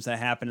storms that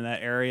happened in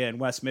that area. In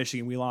West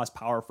Michigan, we lost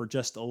power for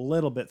just a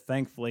little bit,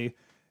 thankfully.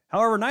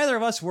 However, neither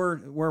of us were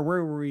where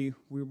we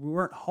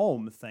weren't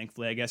home,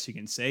 thankfully, I guess you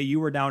can say.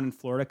 You were down in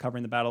Florida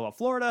covering the Battle of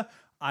Florida.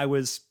 I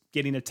was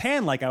getting a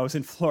tan like I was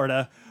in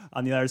Florida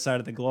on the other side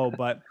of the globe.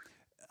 But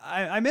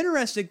I'm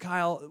interested,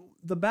 Kyle,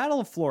 the Battle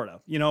of Florida,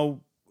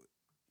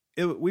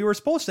 we were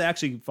supposed to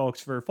actually,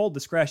 folks, for full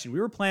discretion, we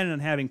were planning on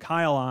having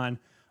Kyle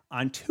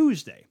on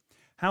Tuesday.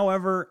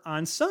 However,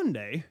 on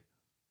Sunday,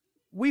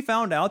 we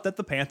found out that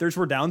the Panthers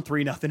were down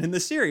 3-0 in the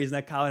series and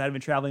that Kyle had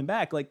been traveling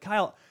back. Like,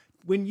 Kyle,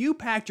 when you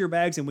packed your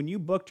bags and when you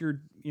booked your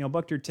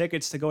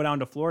tickets to go down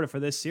to Florida for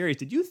this series,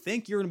 did you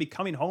think you were going to be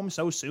coming home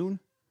so soon?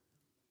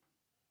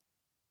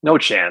 No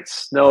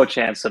chance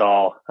at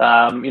all.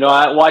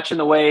 Watching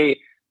the way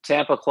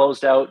Tampa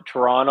closed out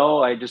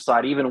Toronto, I just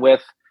thought even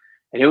with,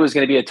 and it was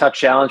going to be a tough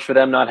challenge for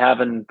them not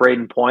having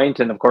Braden Point.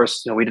 And of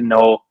course, we didn't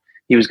know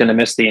he was going to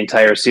miss the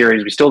entire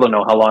series. We still don't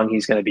know how long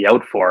he's going to be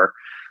out for.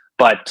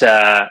 But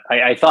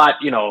I thought,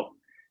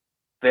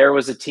 there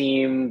was a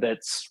team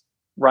that's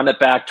run it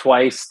back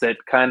twice that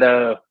kind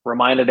of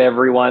reminded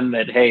everyone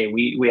that, hey,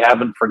 we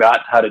haven't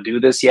forgotten how to do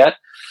this yet.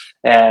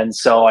 And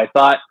so I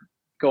thought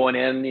going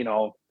in,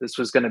 this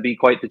was going to be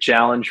quite the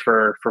challenge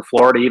for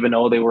Florida, even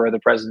though they were the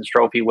President's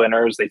Trophy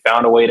winners. They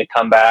found a way to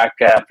come back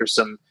after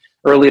some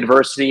early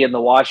adversity in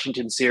the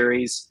Washington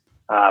series.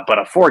 But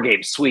a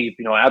 4-game sweep,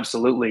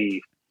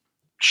 absolutely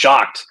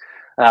shocked.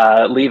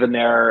 Leaving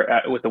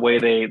there with the way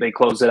they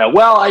closed it out.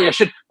 Well,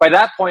 by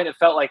that point, it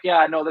felt like,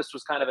 this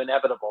was kind of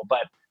inevitable.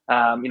 But,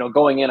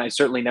 going in, I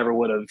certainly never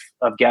would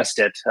have guessed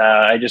it.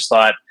 I just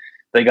thought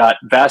they got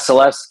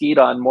Vasilevski'd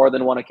on more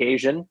than one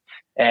occasion.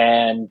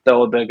 And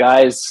though the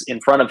guys in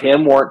front of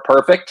him weren't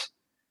perfect,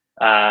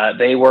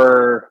 they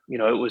were,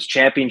 it was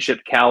championship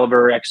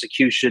caliber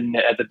execution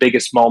at the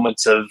biggest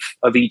moments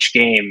of each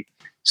game.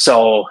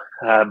 So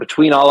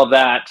between all of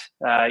that,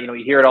 you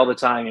hear it all the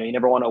time. You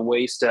never want to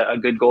waste a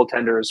good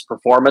goaltender's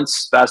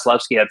performance.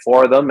 Vasilevskiy had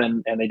 4 of them,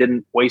 and they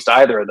didn't waste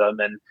either of them.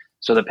 And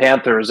so the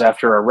Panthers,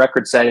 after a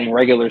record-setting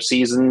regular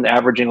season,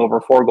 averaging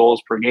over 4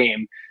 goals per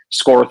game,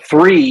 score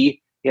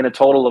 3 in a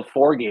total of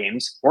 4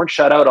 games. Weren't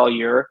shut out all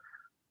year.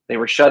 They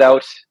were shut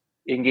out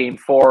in Game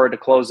 4 to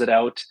close it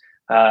out.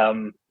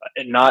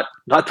 Not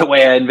the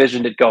way I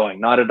envisioned it going.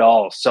 Not at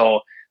all.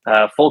 So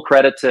full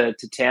credit to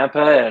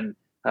Tampa, and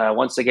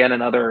once again,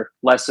 another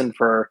lesson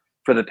for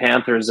the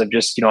Panthers of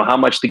just, how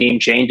much the game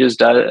changes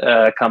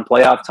come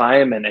playoff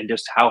time and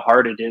just how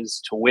hard it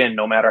is to win,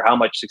 no matter how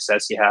much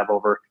success you have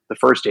over the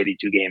first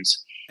 82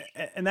 games.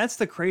 And that's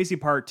the crazy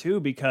part too,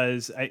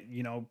 because,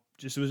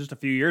 it was just a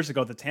few years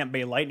ago, the Tampa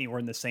Bay Lightning were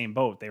in the same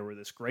boat. They were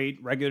this great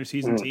regular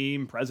season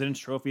team, President's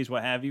trophies,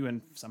 what have you,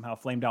 and somehow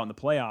flamed out in the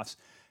playoffs.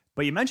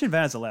 But you mentioned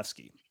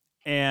Vasilevsky.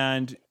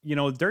 And,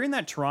 during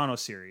that Toronto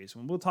series,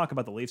 when we'll talk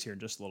about the Leafs here in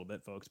just a little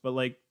bit, folks, but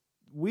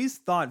we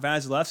thought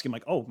Vasilevsky, I'm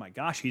like, oh my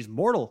gosh, he's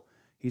mortal.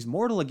 He's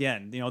mortal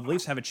again. The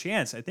Leafs have a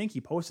chance. I think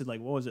he posted what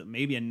was it?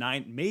 Maybe a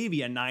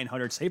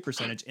 900 save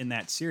percentage in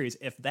that series,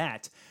 if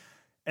that.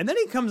 And then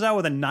he comes out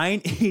with a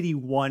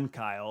 981,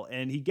 Kyle,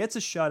 and he gets a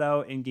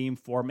shutout in Game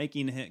 4,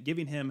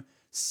 giving him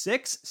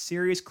 6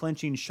 series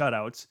clinching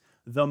shutouts,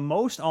 the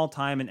most all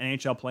time in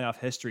NHL playoff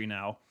history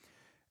now.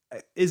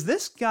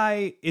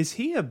 Is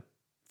he a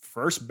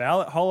first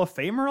ballot Hall of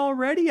Famer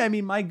already? I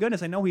mean, my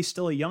goodness, I know he's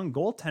still a young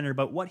goaltender,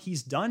 but what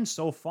he's done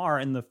so far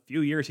in the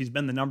few years he's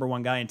been the number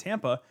one guy in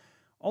Tampa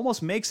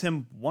almost makes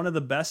him one of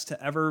the best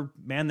to ever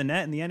man the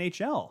net in the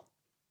NHL.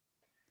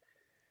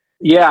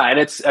 Yeah, and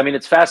it's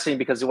fascinating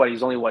because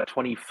he's only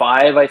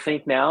 25, I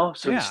think now.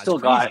 So he's still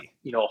got,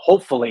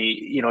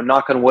 hopefully,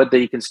 knock on wood that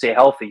he can stay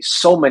healthy,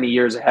 so many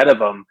years ahead of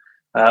him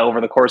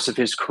over the course of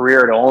his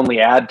career to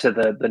only add to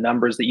the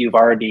numbers that you've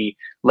already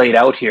laid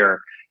out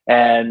here.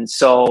 And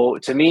so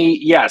to me,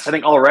 yes, I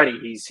think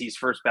already he's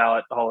first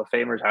ballot Hall of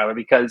Famer, Tyler,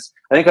 because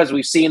I think as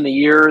we've seen the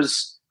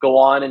years go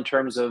on in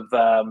terms of,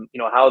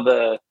 how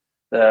the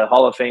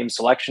Hall of Fame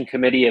selection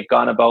committee have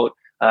gone about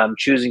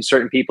choosing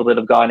certain people that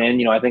have gone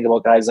in. I think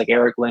about guys like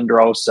Eric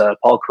Lindros,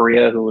 Paul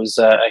Kariya, who was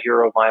a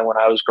hero of mine when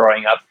I was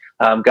growing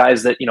up,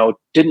 guys that,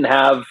 didn't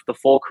have the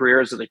full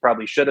careers that they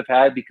probably should have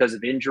had because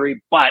of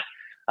injury, but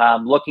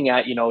looking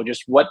at,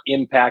 just what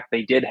impact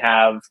they did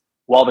have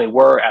while they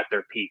were at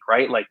their peak,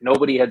 right? Like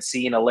nobody had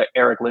seen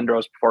Eric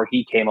Lindros before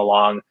he came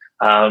along.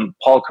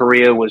 Paul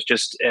Kariya was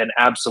just an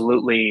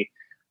absolutely,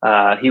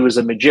 he was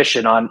a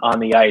magician on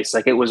the ice.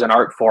 Like it was an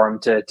art form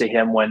to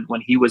him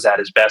when he was at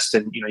his best.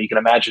 And, you can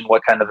imagine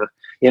what kind of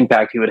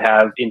impact he would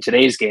have in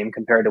today's game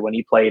compared to when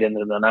he played in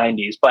the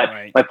 90s. But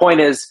My point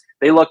is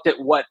they looked at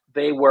what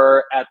they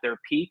were at their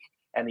peak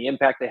and the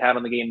impact they had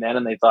on the game then,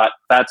 and they thought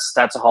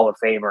that's a Hall of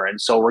Famer.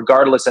 And so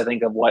regardless, I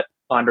think, of what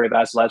Andrei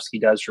Vasilevsky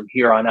does from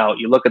here on out,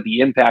 you look at the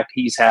impact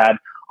he's had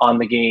on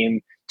the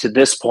game to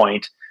this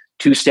point,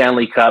 2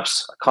 Stanley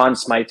Cups, a Conn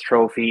Smythe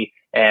Trophy,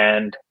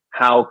 and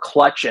how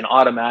clutch and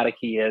automatic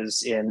he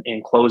is in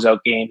closeout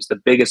games, the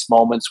biggest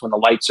moments when the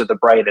lights are the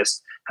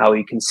brightest, how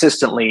he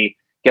consistently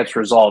gets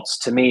results.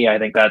 To me, I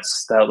think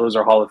those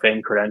are Hall of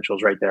Fame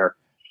credentials right there.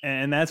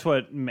 And that's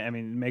what,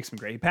 makes him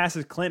great. He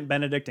passes Clint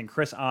Benedict and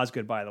Chris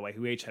Osgood, by the way,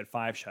 who each had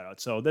 5 shutouts.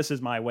 So this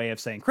is my way of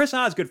saying Chris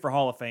Osgood for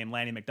Hall of Fame,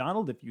 Lanny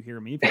McDonald, if you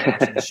hear me, if you're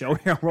watching the show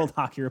here on World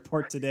Hockey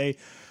Report today.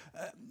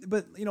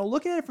 But,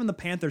 looking at it from the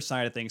Panthers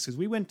side of things, because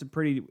we went to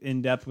pretty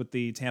in-depth with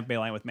the Tampa Bay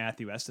line with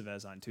Matthew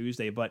Estevez on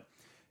Tuesday, but,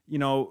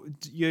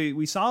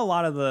 we saw a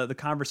lot of the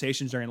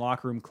conversations during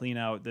locker room clean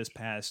out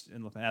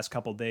in the past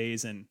couple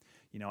days, and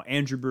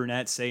Andrew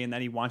Brunette saying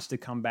that he wants to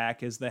come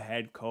back as the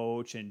head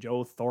coach, and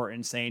Joe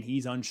Thornton saying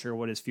he's unsure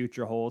what his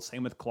future holds.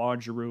 Same with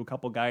Claude Giroux, a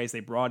couple guys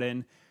they brought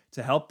in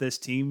to help this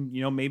team,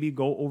 maybe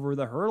go over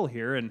the hurdle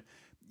here. And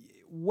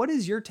what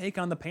is your take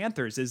on the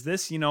Panthers? Is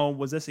this,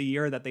 was this a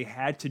year that they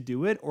had to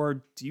do it?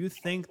 Or do you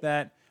think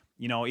that,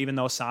 even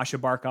though Sasha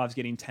Barkov's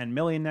getting $10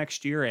 million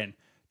next year and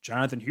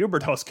Jonathan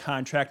Huberdeau's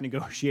contract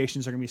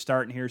negotiations are going to be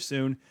starting here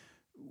soon,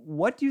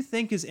 what do you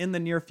think is in the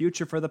near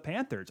future for the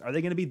Panthers? Are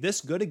they going to be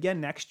this good again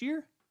next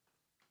year?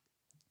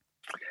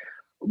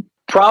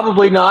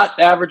 Probably not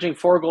averaging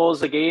 4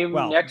 goals a game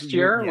next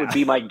year would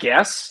be my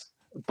guess,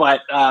 but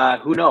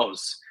who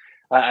knows?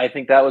 I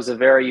think that was a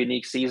very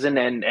unique season,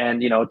 and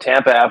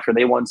Tampa, after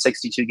they won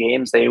 62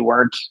 games, they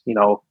weren't,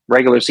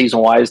 regular season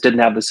wise, didn't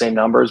have the same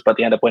numbers, but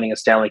they ended up winning a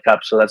Stanley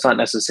Cup, so that's not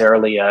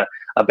necessarily a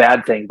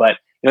bad thing. But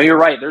you're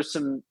right. There's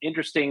some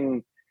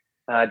interesting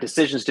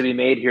decisions to be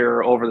made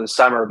here over the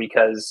summer,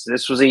 because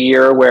this was a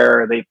year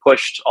where they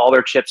pushed all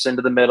their chips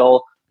into the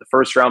middle. The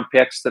first round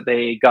picks that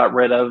they got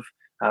rid of,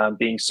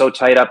 being so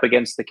tight up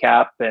against the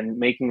cap and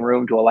making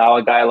room to allow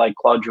a guy like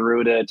Claude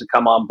Giroux to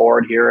come on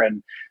board here,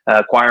 and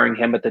acquiring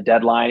him at the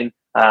deadline.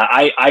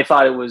 I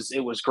thought it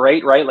was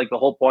great, right? Like the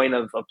whole point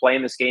of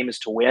playing this game is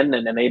to win,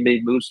 and they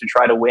made moves to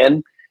try to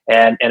win,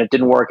 and it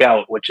didn't work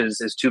out, which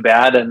is too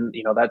bad. And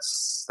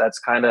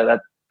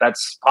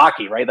that's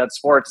hockey, right? That's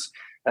sports.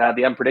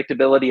 The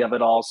unpredictability of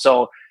it all.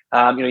 So,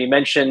 you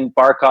mentioned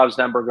Barkov's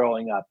number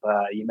going up.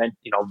 You meant,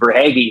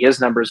 Verhaeghe,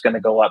 his number is going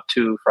to go up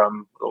too,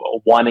 from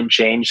 1 and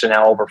change to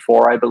now over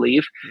 4, I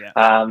believe.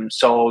 Yeah.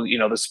 So,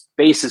 the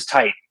space is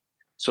tight.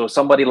 So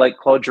somebody like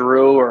Claude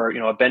Giroux or,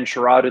 a Ben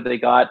Sherrod who they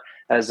got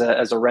as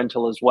a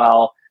rental as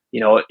well,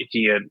 if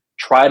you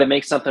try to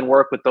make something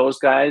work with those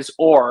guys,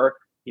 or,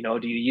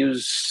 do you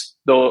use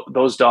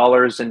those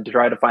dollars and to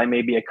try to find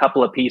maybe a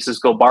couple of pieces,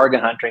 go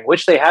bargain hunting,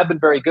 which they have been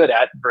very good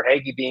at.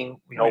 Verhaeghe being,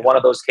 one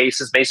of those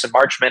cases, Mason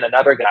Marchment,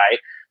 another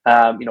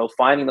guy,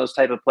 finding those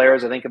type of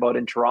players. I think about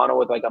in Toronto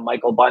with like a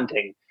Michael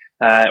Bunting,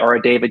 or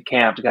a David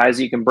Camp, guys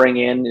that you can bring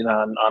in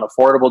on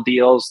affordable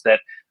deals that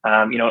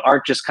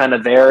aren't just kind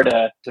of there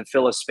to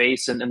fill a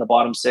space in the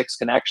bottom six,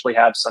 can actually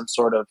have some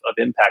sort of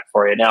impact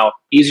for you. Now,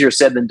 easier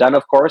said than done,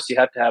 of course. You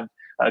have to have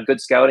a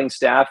good scouting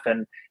staff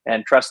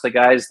and trust the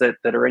guys that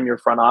are in your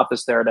front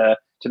office there to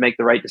make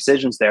the right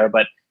decisions there.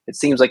 But it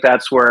seems like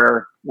that's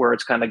where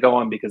it's kind of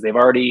going, because they've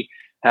already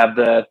have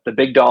the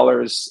big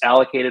dollars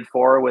allocated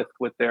for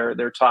with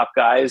their top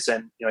guys.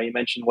 And, you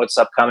mentioned what's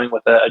upcoming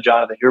with a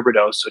Jonathan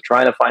Huberdeau. So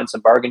trying to find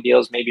some bargain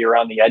deals maybe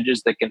around the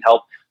edges that can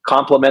help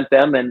complement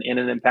them in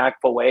an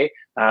impactful way.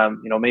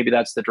 Maybe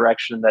that's the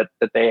direction that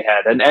they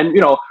had. And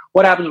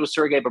what happens with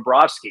Sergei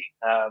Bobrovsky?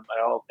 I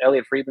know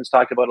Elliot Friedman's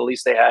talked about, at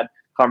least they had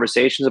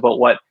conversations about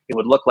what it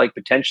would look like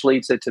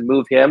potentially to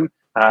move him.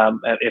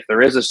 If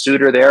there is a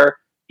suitor there,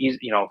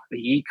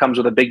 he comes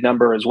with a big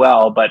number as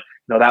well, but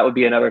that would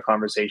be another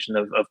conversation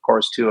of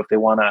course too, if they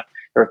want to,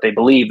 or if they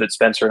believe that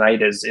Spencer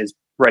Knight is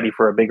ready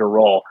for a bigger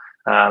role.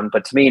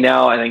 But to me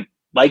now, I think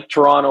like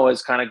Toronto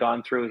has kind of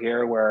gone through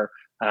here, where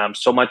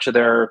so much of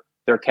their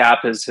cap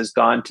has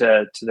gone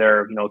to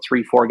their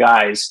 3-4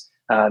 guys.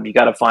 You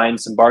got to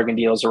find some bargain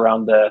deals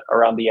around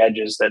the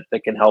edges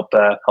that can help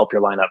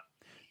your lineup.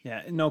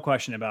 Yeah, no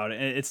question about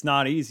it. It's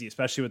not easy,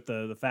 especially with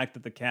the fact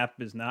that the cap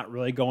is not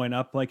really going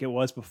up like it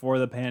was before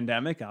the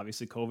pandemic.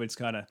 Obviously, COVID's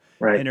kind of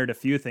hindered a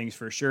few things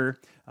for sure.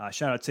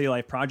 Shout out to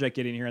Life Project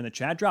getting here in the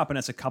chat, dropping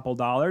us a couple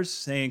dollars,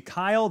 saying,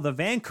 Kyle, the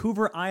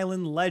Vancouver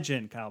Island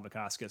legend, Kyle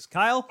Vakauskas.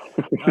 Kyle,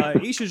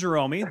 Isha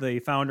Jerome, the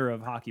founder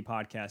of Hockey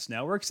Podcast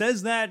Network,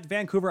 says that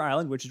Vancouver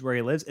Island, which is where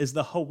he lives, is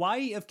the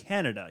Hawaii of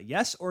Canada.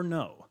 Yes or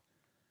no?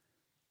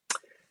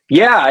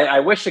 Yeah,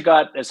 I wish it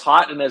got as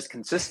hot and as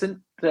consistent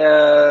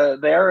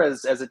there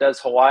as it does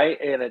Hawaii,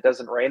 and it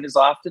doesn't rain as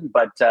often.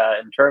 But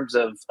in terms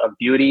of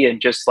beauty and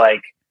just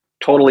like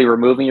totally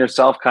removing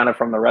yourself kind of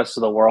from the rest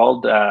of the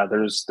world,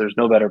 there's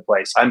no better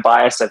place. I'm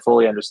biased, I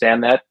fully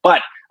understand that,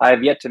 but I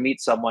have yet to meet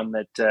someone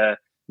that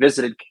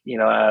visited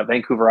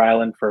Vancouver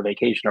Island for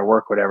vacation or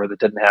work, whatever, that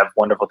didn't have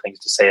wonderful things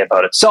to say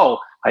about it. So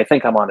I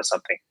think I'm onto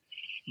something.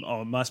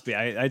 Oh, it must be.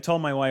 I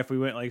told my wife, we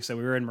went, like I said,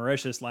 we were in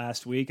Mauritius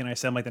last week, and I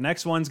said, the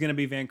next one's going to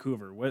be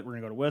Vancouver. We're going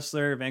to go to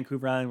Whistler,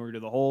 Vancouver Island. We're going to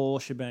do the whole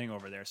shebang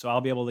over there. So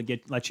I'll be able to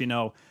let you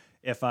know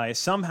if I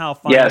somehow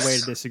find a way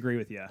to disagree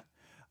with you.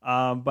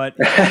 But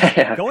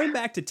going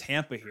back to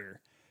Tampa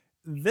here,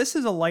 this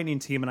is a Lightning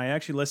team, and I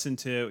actually listened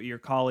to your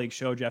colleague's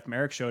show, Jeff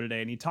Merrick's show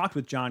today, and he talked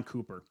with John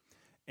Cooper.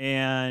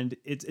 And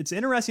it's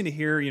interesting to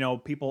hear,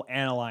 people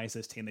analyze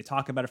this team. They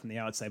talk about it from the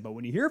outside, but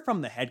when you hear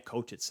from the head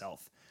coach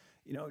itself,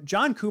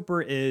 John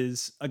Cooper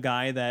is a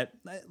guy that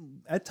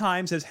at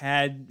times has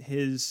had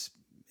his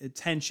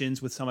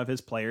tensions with some of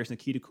his players,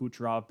 Nikita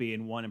Kucherov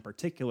being one in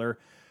particular.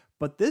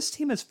 But this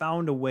team has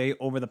found a way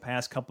over the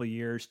past couple of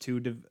years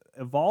to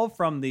evolve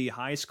from the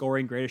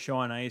high-scoring, greatest show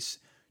on ice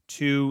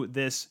to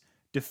this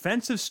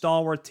defensive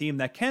stalwart team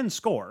that can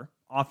score,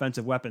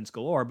 offensive weapons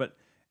galore, but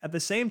at the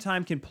same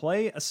time can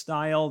play a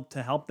style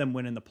to help them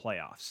win in the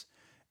playoffs.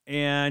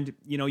 And,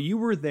 you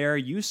were there,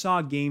 you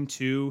saw Game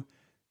 2,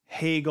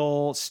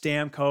 Hagel,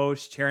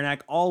 Stamkos, Chernak,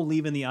 all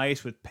leaving the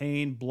ice with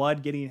pain,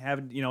 blood they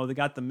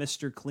got the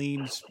Mr.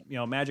 Clean,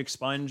 magic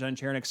sponge on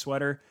Chernak's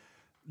sweater.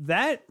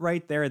 That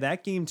right there,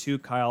 that Game 2,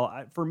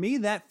 Kyle, for me,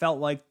 that felt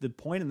like the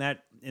point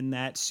in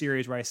that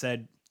series where I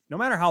said, no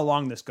matter how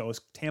long this goes,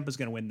 Tampa's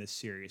going to win this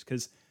series,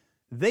 because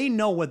they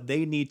know what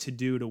they need to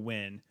do to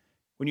win.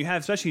 When you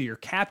have, especially your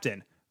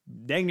captain,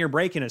 dang near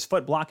breaking his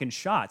foot, blocking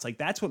shots,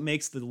 that's what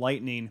makes the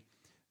Lightning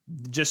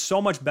just so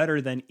much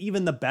better than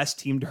even the best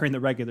team during the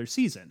regular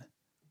season.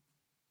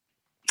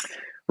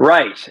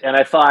 Right. And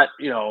I thought,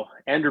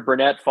 Andrew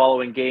Burnett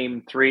following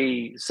Game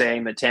 3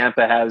 saying that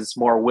Tampa has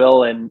more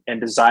will and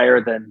desire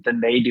than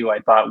they do, I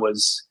thought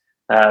was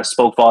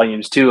spoke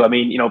volumes too. I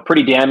mean,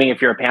 pretty damning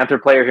if you're a Panther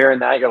player hearing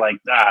that. You're like,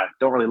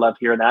 don't really love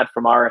hearing that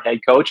from our head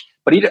coach.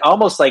 But he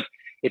almost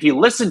if you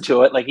listen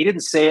to it, he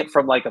didn't say it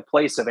from a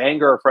place of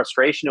anger or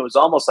frustration. It was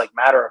almost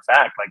matter of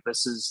fact,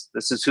 this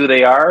is who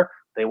they are.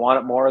 They want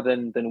it more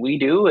than we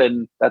do,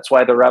 and that's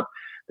why they're up.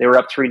 They were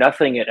up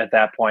 3-0 at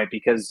that point,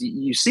 because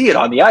you see it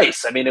on the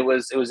ice. I mean, it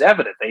was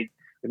evident. They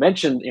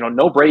mentioned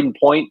no Braden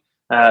Point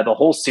the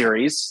whole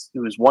series. It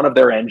was one of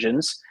their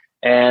engines,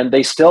 and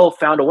they still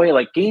found a way.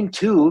 Game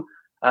 2,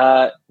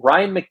 Ryan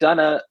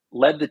McDonagh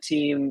led the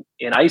team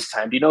in ice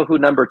time. Do you know who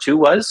number 2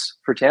 was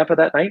for Tampa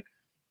that night?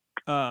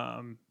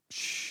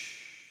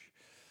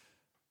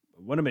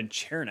 Would have been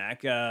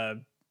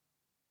Chernak.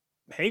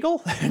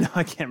 Hagel? No,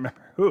 I can't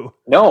remember who.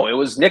 No, it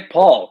was Nick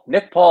Paul.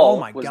 Nick Paul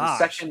was gosh.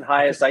 the second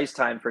highest ice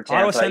time for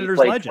Tampa. He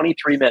played legend.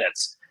 23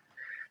 minutes.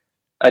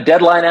 A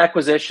deadline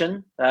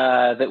acquisition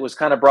that was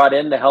kind of brought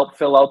in to help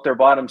fill out their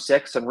bottom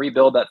six and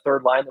rebuild that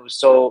third line that was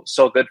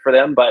so good for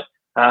them. But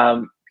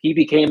he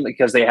became,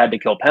 because they had to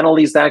kill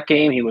penalties that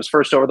game, he was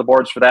first over the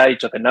boards for that. He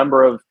took a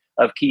number of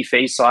key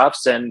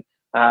face-offs, and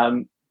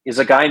is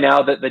a guy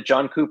now that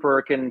John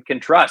Cooper can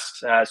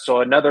trust. So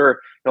another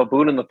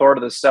boon in the thorn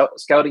of the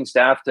scouting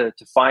staff to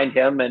find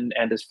him and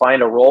just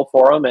find a role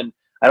for him. And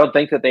I don't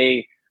think that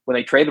they when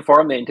they traded for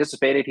him, they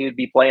anticipated he would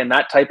be playing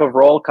that type of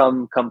role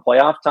come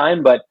playoff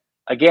time. But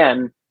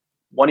again,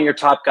 one of your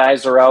top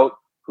guys are out.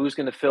 Who's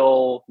going to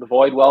fill the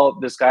void? Well,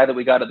 this guy that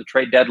we got at the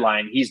trade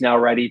deadline, he's now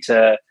ready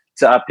to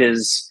up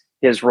his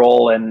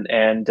role and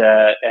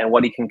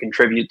what he can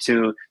contribute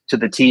to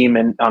the team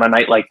and on a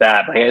night like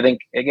that. Like, I think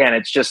again,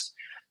 it's just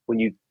when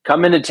you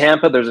come into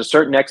Tampa, there's a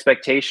certain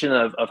expectation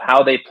of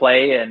how they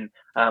play and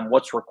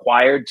what's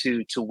required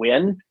to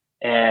win.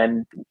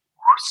 And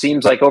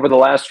seems like over the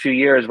last few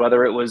years,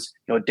 whether it was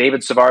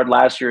David Savard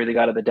last year they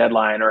got at the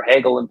deadline, or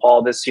Hagel and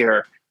Paul this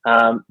year,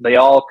 they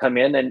all come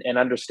in and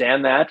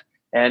understand that.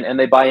 And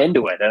they buy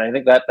into it. And I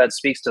think that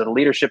speaks to the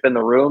leadership in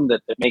the room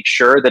that makes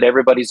sure that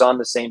everybody's on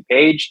the same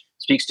page,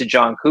 speaks to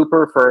John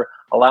Cooper for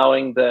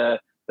allowing the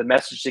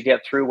message to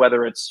get through,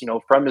 whether it's,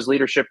 from his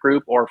leadership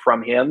group or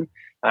from him,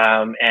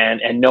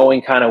 and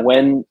knowing kind of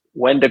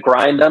when to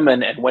grind them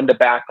and when to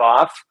back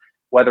off,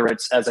 whether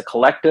it's as a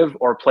collective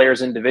or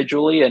players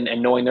individually, and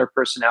knowing their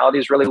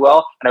personalities really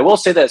well. And I will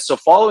say this, so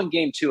following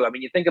game 2, I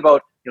mean, you think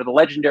about, the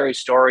legendary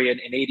story in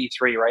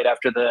 83, right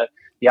after the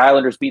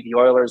Islanders beat the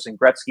Oilers and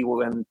Gretzky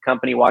and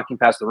company walking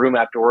past the room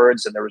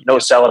afterwards, and there was no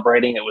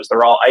celebrating.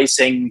 They're all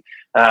icing,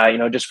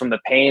 just from the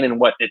pain and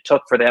what it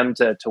took for them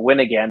to win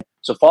again.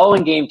 So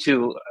following game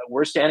 2,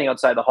 we're standing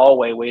outside the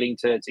hallway waiting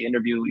to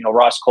interview,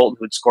 Ross Colton,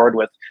 who had scored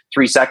with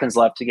 3 seconds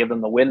left to give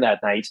them the win that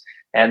night.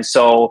 And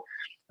so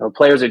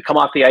players would come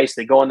off the ice,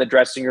 they go in the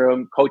dressing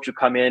room, coach would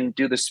come in,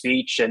 do the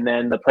speech, and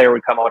then the player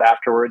would come out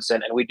afterwards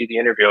and we'd do the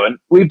interview. And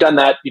we've done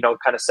that,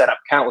 kind of set up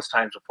countless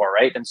times before,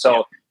 right? And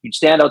so you'd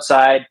stand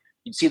outside,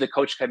 you'd see the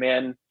coach come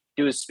in,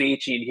 do his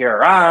speech, and you'd hear,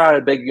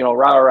 big,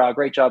 rah,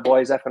 great job,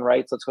 boys, effing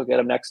rights, let's go get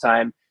him next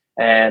time.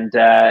 And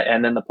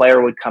then the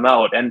player would come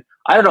out. And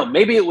I don't know,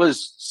 maybe it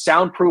was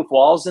soundproof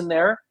walls in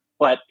there,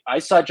 but I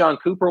saw John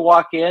Cooper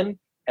walk in,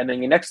 and then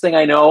the next thing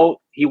I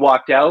know, he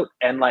walked out,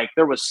 and like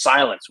there was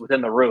silence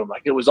within the room.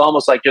 Like it was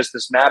almost like just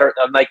this matter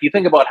of, like, you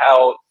think about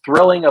how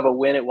thrilling of a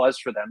win it was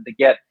for them to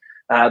get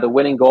the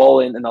winning goal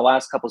in the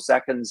last couple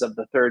seconds of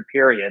the third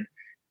period.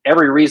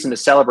 Every reason to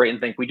celebrate and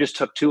think we just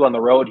took 2 on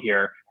the road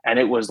here, and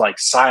it was like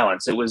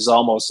silence. It was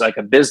almost like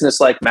a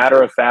business-like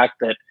matter of fact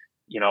that,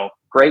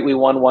 great, we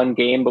won 1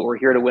 game, but we're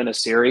here to win a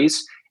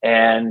series.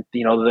 And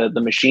the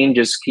machine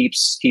just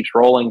keeps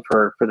rolling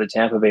for the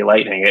Tampa Bay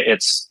Lightning.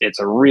 It's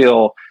a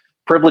real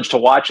privilege to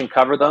watch and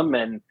cover them,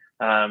 and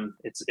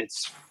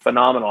it's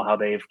phenomenal how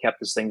they've kept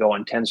this thing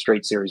going. 10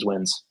 straight series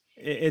wins.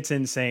 It's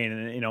insane.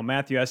 And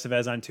Matthew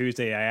Estevez on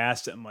Tuesday, I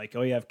asked him, like,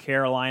 oh, you have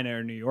Carolina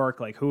or New York,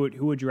 like who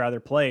would you rather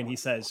play? And he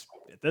says,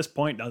 at this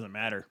point, doesn't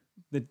matter.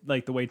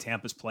 The way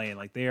Tampa's playing,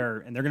 like they're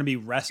going to be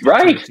rested,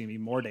 right? It's going to be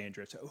more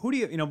dangerous. Who do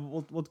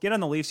you we'll get on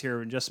the Leafs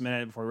here in just a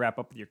minute before we wrap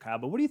up with your Kyle,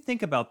 but what do you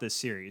think about this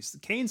series? The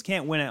Canes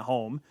can't win at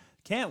home,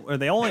 they can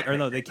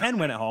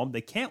win at home,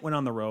 they can't win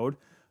on the road.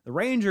 The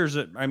Rangers,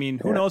 I mean,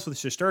 who knows with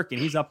Shesterkin?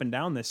 He's up and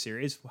down this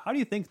series. How do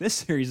you think this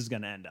series is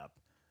going to end up?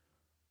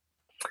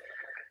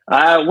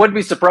 Wouldn't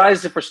be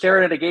surprised if we're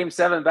staring at a Game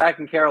 7 back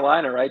in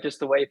Carolina, right? Just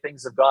the way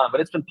things have gone. But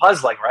it's been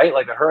puzzling, right?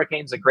 Like the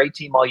Hurricanes, a great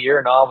team all year,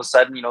 and all of a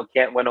sudden,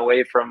 can't win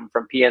away from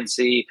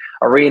PNC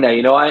Arena.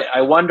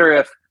 I wonder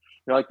if,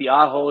 like the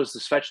Ahos, the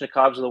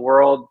Svechnikovs of the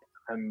world,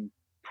 I'm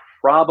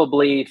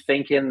probably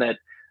thinking that,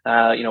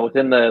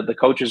 within the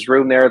coach's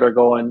room there, they're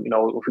going,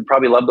 we'd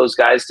probably love those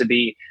guys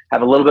to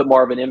have a little bit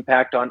more of an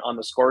impact on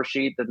the score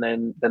sheet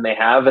than they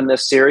have in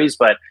this series.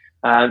 But,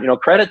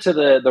 credit to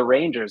the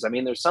Rangers. I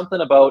mean, there's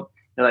something about,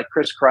 like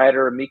Chris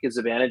Kreider, Mika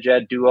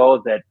Zibanejad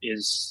duo that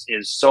is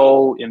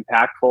so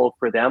impactful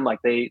for them. Like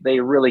they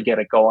really get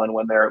it going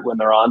when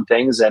they're on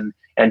things and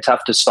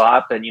tough to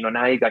stop. And,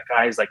 now you got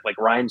guys like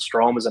Ryan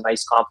Strome is a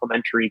nice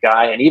complimentary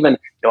guy. And even,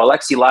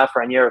 Alexis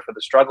Lafreniere, for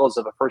the struggles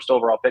of a first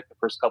overall pick the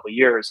first couple of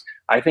years,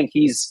 I think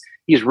he's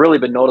really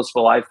been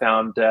noticeable, I've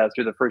found,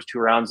 through the first 2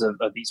 rounds of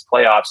these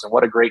playoffs. And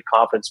what a great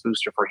confidence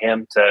booster for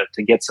him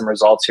to get some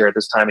results here at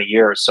this time of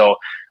year. So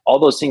all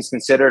those things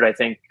considered, I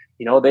think,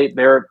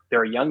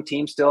 they're a young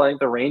team still, I think,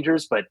 the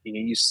Rangers, but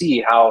you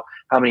see how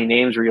many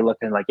names where you're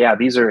looking like, yeah,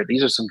 these are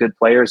some good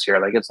players here.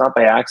 Like it's not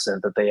by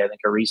accident that they, I think,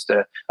 are reached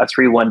a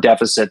 3-1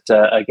 deficit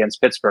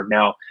against Pittsburgh.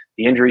 Now,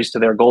 the injuries to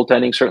their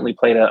goaltending certainly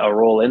played a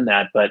role in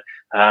that, but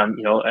I'm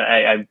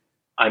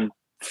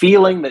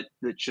feeling that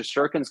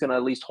Shesterkin's going to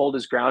at least hold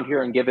his ground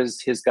here and give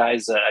his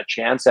guys a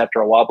chance after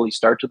a wobbly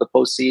start to the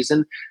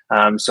postseason.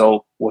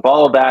 So with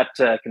all of that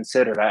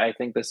considered, I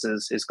think this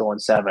is going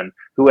 7.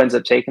 Who ends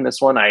up taking this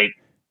one?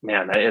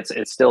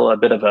 It's still a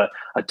bit of a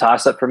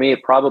toss-up for me.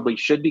 It probably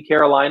should be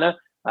Carolina,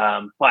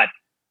 but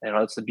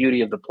it's the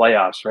beauty of the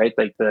playoffs, right?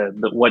 Like the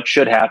what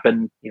should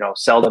happen,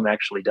 seldom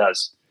actually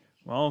does.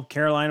 Well,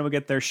 Carolina will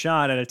get their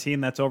shot at a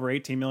team that's over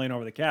 $18 million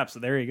over the cap. So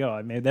there you go.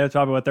 I mean, that's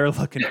probably what they're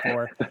looking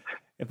for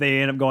if they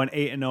end up going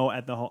 8-0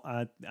 at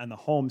on the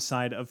home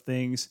side of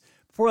things.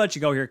 Before I let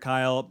you go here,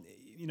 Kyle,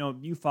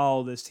 you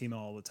follow this team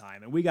all the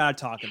time, and we got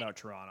to talk about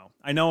Toronto.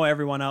 I know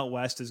everyone out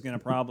west is going to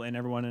probably, and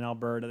everyone in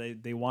Alberta,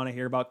 they want to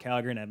hear about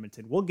Calgary and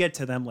Edmonton. We'll get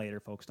to them later,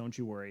 folks. Don't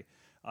you worry,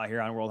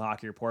 here on World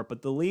Hockey Report.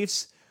 But the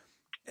Leafs,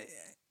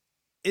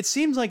 it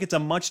seems like it's a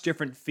much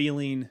different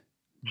feeling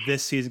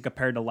this season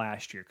compared to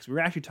last year, because we were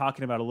actually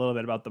talking about a little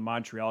bit about the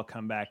Montreal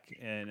comeback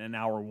in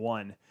hour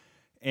one,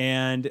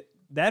 and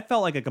that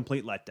felt like a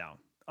complete letdown,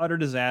 utter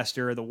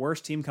disaster, the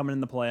worst team coming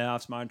in the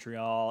playoffs,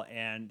 Montreal,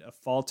 and a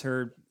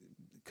falter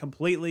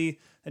completely,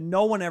 and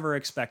no one ever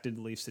expected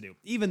the Leafs to do,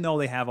 even though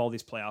they have all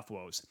these playoff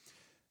woes.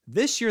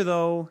 This year,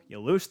 though, you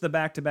lose to the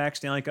back-to-back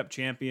Stanley Cup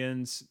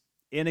champions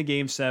in a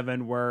Game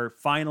 7 where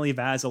finally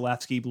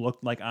Vasilevsky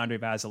looked like Andrei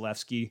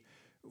Vasilevsky.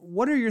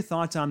 What are your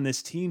thoughts on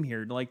this team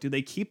here? Like, do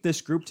they keep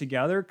this group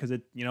together? Because,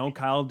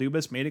 Kyle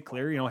Dubas made it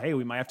clear, hey,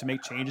 we might have to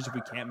make changes if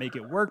we can't make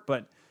it work.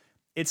 But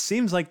it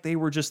seems like they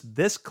were just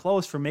this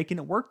close from making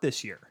it work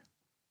this year.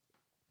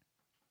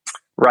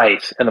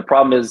 Right. And the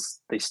problem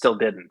is they still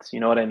didn't. You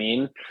know what I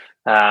mean?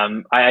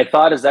 I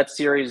thought as that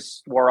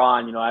series wore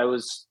on, I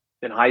was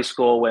in high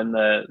school when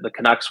the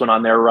Canucks went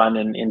on their run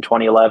in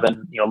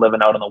 2011,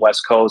 living out on the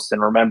West Coast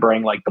and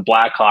remembering like the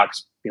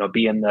Blackhawks,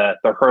 being the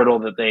hurdle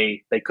that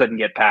they couldn't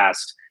get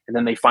past. And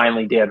then they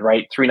finally did,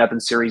 right?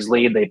 3-0 series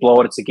lead. They blow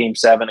it. It's a Game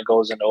 7. It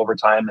goes into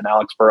overtime and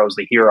Alex Burrow's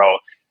the hero.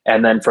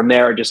 And then from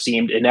there, it just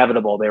seemed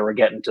inevitable. They were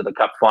getting to the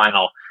Cup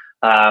final.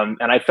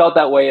 And I felt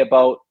that way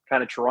about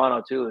kind of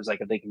Toronto too. Is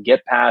like, if they can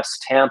get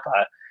past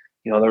Tampa,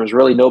 there was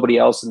really nobody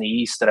else in the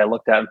East that I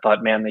looked at and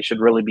thought, man, they should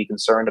really be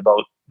concerned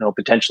about,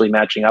 potentially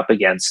matching up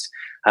against.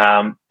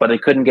 But they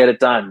couldn't get it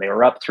done. They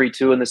were up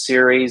 3-2 in the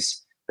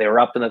series. They were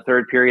up in the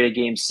third period of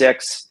Game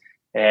 6,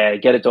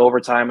 and get it to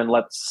overtime and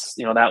lets,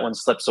 that one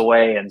slips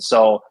away. And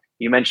so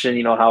you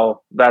mentioned, how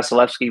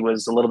Vasilevsky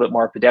was a little bit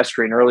more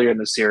pedestrian earlier in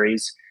the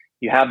series.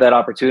 You have that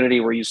opportunity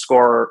where you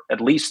score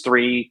at least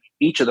 3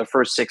 each of the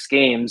first 6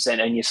 games,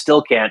 and you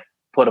still can't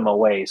put them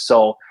away.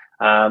 So,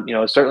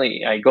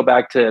 certainly I go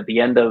back to the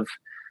end of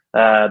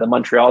the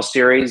Montreal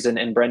series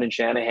and Brendan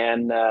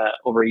Shanahan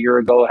over a year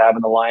ago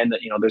having the line that,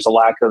 there's a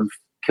lack of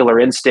killer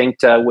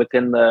instinct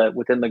within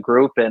the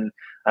group. And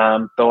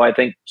though I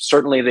think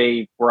certainly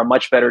they were a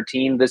much better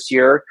team this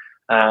year,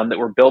 that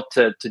were built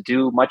to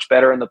do much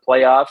better in the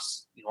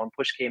playoffs, when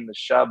push came to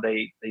shove,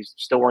 they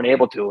still weren't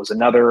able to. It was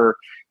another,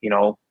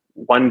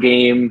 one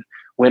game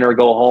win or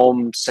go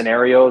home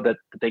scenario that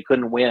they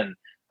couldn't win.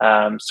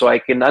 So I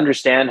can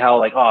understand how,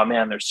 like, oh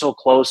man, they're so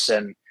close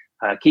and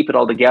keep it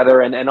all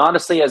together. And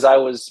honestly,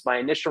 my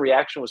initial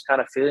reaction was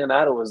kind of feeling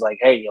that. It was like,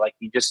 hey, like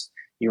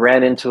you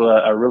ran into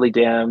a really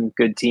damn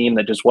good team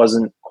that just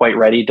wasn't quite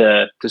ready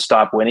to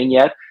stop winning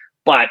yet.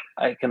 But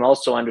I can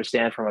also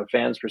understand from a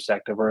fan's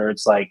perspective where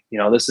it's like,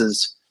 this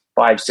is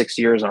 5-6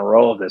 years in a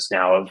row of this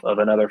now of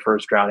another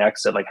first round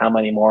exit. Like, how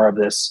many more of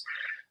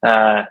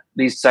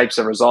these types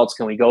of results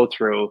can we go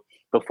through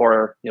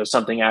before,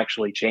 something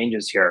actually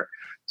changes here?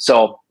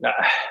 So,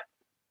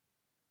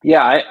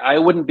 I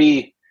would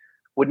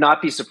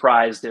not be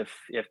surprised if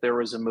there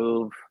was a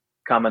move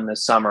coming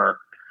this summer.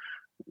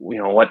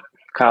 What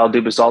Kyle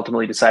Dubas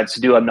ultimately decides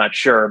to do, I'm not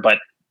sure, but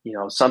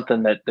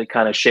something that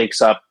kind of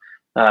shakes up,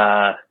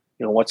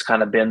 what's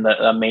kind of been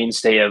the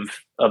mainstay of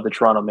the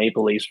Toronto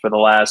Maple Leafs for the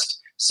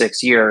last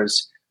 6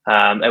 years.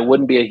 It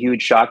wouldn't be a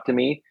huge shock to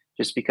me,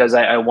 just because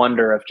I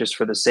wonder if, just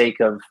for the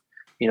sake of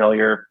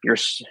your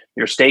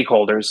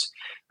stakeholders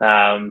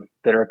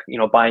that are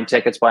buying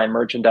tickets, buying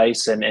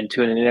merchandise, and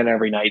tuning in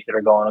every night, that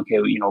are going, okay,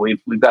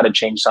 we've got to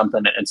change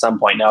something at some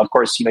point. Now, of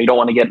course, you don't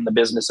want to get in the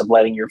business of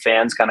letting your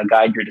fans kind of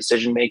guide your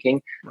decision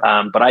making,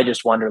 but I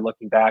just wonder,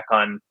 looking back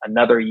on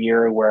another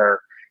year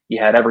where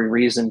you had every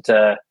reason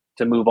to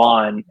move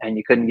on and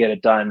you couldn't get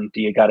it done,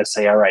 do you got to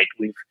say, all right,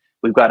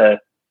 we've got to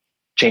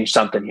change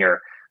something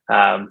here?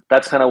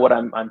 That's kind of what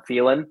I'm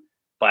feeling.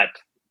 But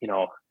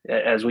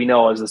as we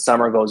know, as the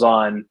summer goes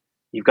on,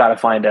 you've got to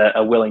find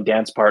a willing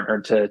dance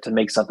partner to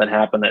make something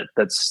happen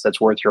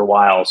that's worth your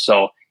while.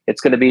 So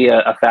it's going to be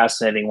a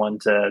fascinating one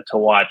to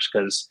watch,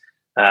 because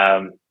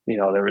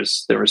there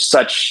was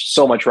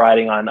so much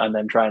riding on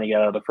them trying to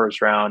get out of the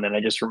first round. And I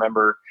just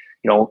remember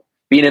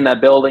being in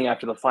that building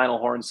after the final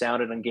horn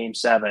sounded in Game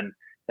 7.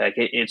 Like,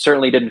 it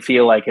certainly didn't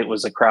feel like it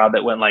was a crowd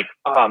that went like,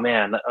 oh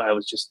man, it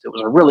was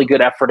a really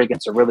good effort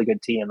against a really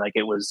good team. Like,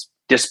 it was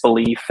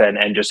disbelief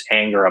and just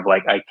anger of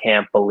like, I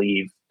can't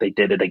believe they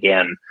did it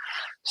again.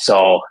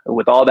 So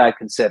with all that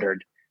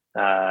considered,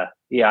 I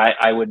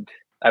would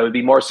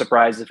be more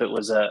surprised if it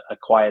was a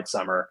quiet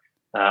summer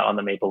on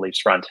the Maple Leafs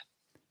front.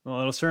 Well,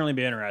 it'll certainly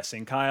be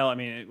interesting, Kyle.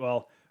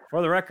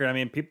 For the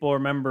record, people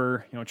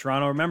remember,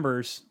 Toronto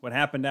remembers what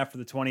happened after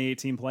the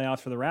 2018 playoffs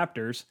for the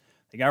Raptors.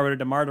 They got rid of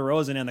DeMar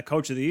DeRozan and the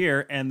coach of the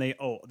year, and they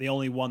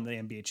only won the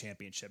NBA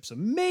championship. So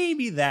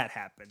maybe that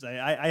happens.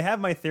 I have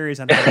my theories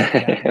on how that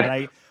could happen,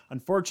 but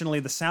unfortunately,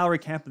 the salary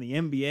cap in the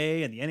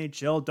NBA and the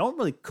NHL don't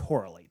really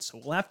correlate.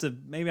 So we'll have to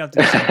get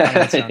some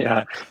comments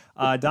on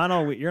that.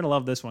 Donald, you're going to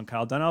love this one,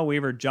 Kyle. Donald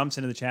Weaver jumps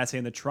into the chat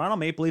saying the Toronto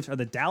Maple Leafs are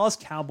the Dallas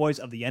Cowboys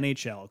of the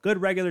NHL. Good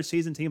regular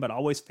season team, but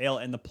always fail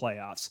in the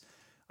playoffs.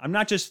 I'm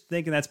not just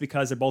thinking that's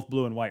because they're both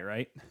blue and white,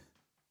 right?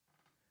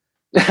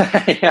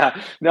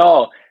 Yeah,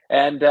 no.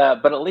 And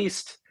but at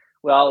least,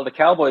 the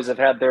Cowboys have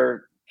had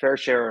their fair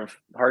share of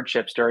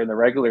hardships during the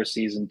regular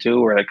season too,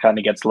 where it kind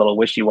of gets a little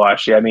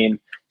wishy-washy.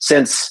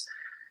 Since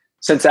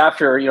since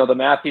after, the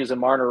Matthews and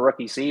Marner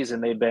rookie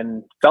season, they've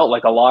been felt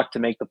like a lock to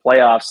make the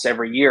playoffs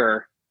every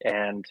year.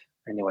 And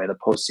anyway, the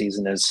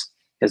postseason is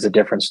a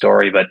different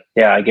story. But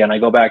yeah, again, I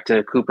go back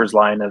to Cooper's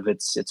line of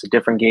it's a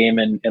different game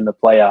in the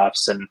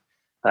playoffs. And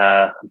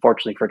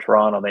unfortunately for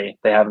Toronto,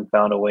 they haven't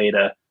found a way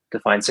to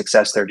find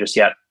success there just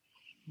yet.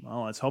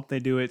 Well, let's hope they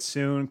do it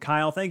soon.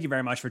 Kyle, thank you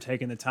very much for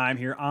taking the time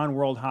here on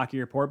World Hockey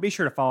Report. Be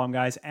sure to follow him,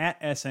 guys, at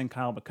SN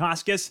Kyle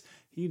Bukauskas.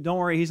 Don't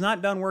worry, he's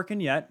not done working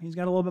yet. He's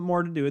got a little bit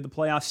more to do. The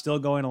playoffs still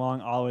going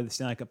along all the way to the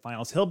Stanley Cup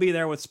Finals. He'll be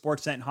there with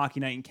Sportsnet and Hockey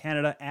Night in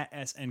Canada at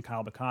SN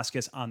Kyle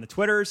Bukauskas on the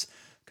Twitters.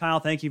 Kyle,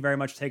 thank you very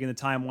much for taking the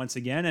time once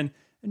again, and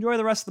enjoy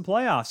the rest of the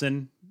playoffs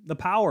and the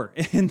power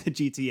in the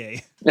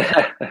GTA.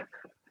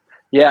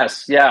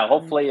 Yes, yeah.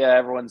 Hopefully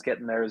everyone's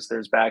getting theirs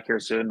back here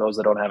soon, those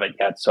that don't have it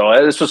yet. So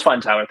this was fun,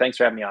 Tyler. Thanks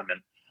for having me on,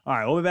 man. All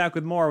right, we'll be back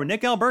with more with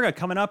Nick Alberga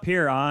coming up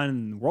here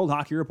on World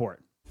Hockey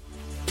Report.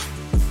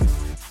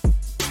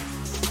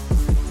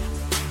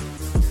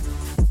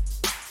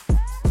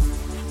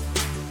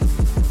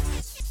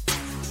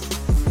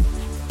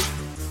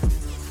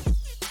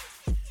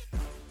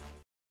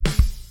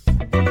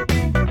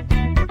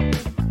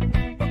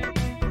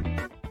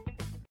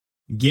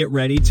 Get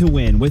ready to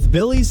win with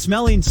Billy's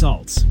Smelling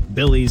Salts.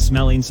 Billy's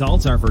Smelling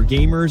Salts are for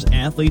gamers,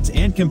 athletes,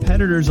 and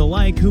competitors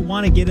alike who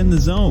want to get in the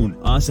zone.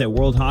 Us at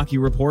World Hockey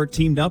Report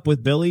teamed up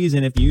with Billy's,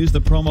 and if you use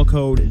the promo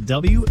code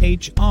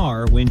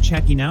WHR when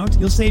checking out,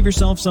 you'll save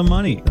yourself some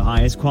money. The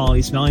highest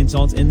quality smelling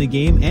salts in the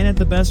game and at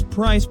the best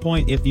price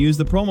point if you use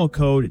the promo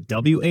code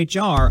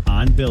WHR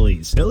on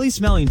Billy's. Billy's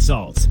Smelling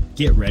Salts.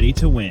 Get ready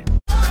to win.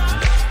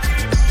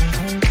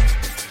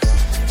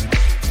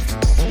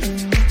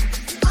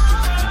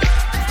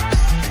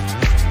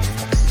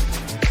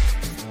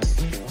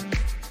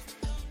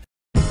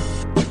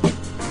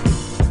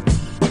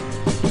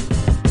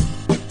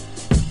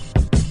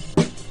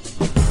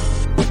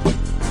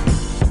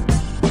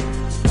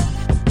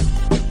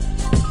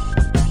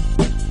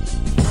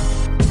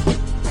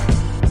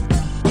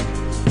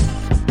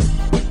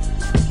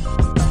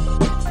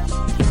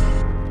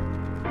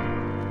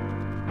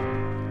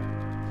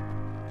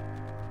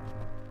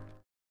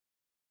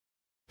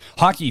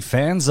 Hockey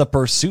fans, the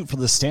pursuit for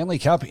the Stanley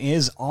Cup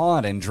is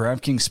on, and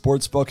DraftKings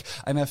Sportsbook,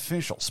 an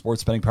official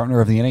sports betting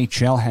partner of the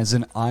NHL, has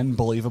an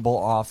unbelievable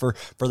offer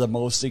for the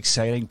most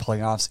exciting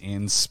playoffs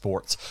in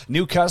sports.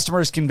 New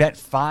customers can bet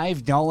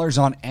 $5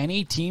 on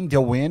any team to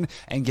win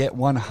and get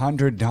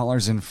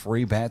 $100 in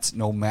free bets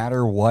no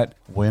matter what,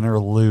 win or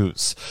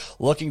lose.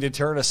 Looking to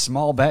turn a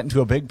small bet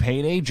into a big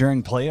payday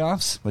during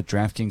playoffs? With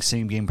DraftKings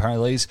same-game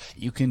parlays,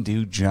 you can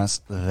do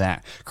just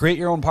that. Create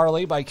your own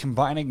parlay by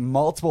combining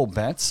multiple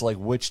bets like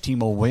which team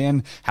will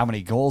win, how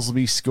many goals will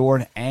be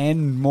scored,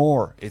 and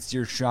more. It's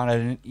your shot at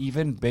an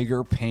even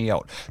bigger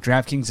payout.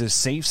 DraftKings is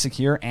safe,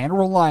 secure, and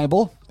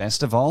reliable.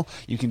 Best of all,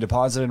 you can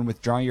deposit and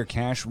withdraw your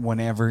cash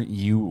whenever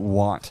you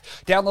want.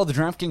 Download the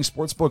DraftKings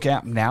Sportsbook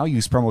app now.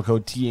 Use promo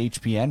code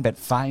THPN. Bet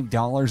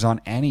 $5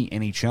 on any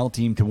NHL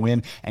team to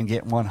win and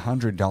get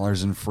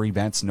 $100 in free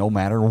bets no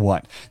matter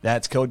what.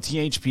 That's code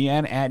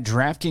THPN at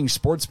DraftKings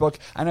Sportsbook,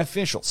 an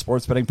official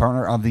sports betting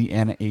partner of the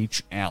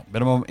NHL.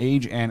 Minimum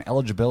age and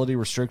eligibility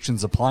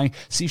restrictions apply.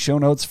 See show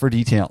notes for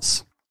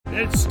details.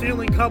 It's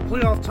Stanley Cup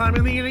playoff time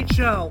in the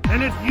NHL,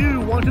 and if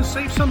you want to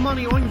save some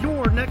money on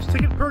your next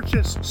ticket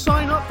purchase,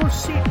 sign up for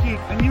SeatGeek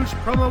and use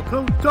promo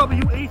code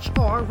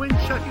WHR when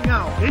checking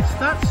out. It's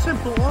that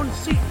simple on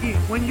SeatGeek.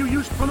 When you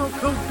use promo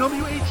code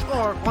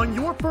WHR on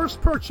your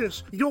first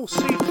purchase, you'll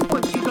save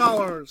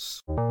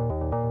 $20.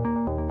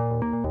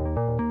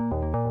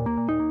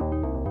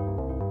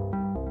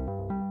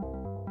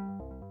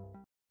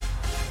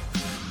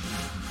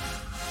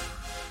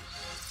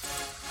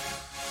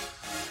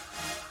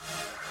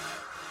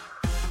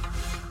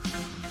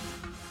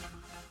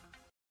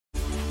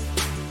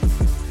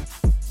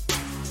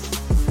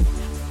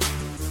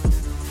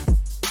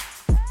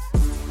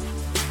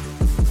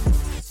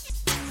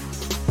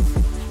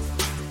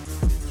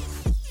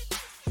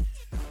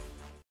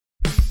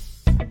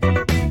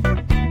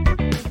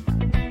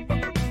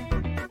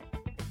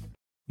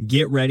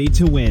 Get ready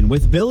to win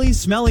with Billy's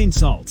Smelling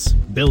Salts.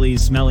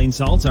 Billy's Smelling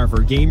Salts are for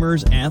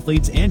gamers,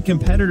 athletes, and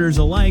competitors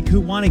alike who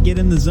want to get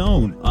in the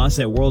zone. Us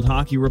at World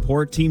Hockey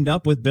Report teamed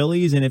up with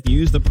Billy's, and if you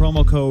use the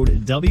promo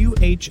code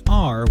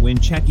WHR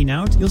when checking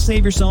out, you'll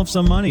save yourself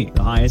some money.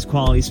 The highest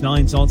quality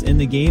smelling salts in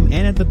the game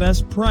and at the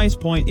best price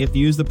point if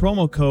you use the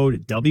promo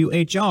code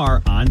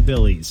WHR on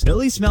Billy's.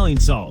 Billy's Smelling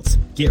Salts.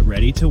 Get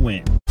ready to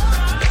win.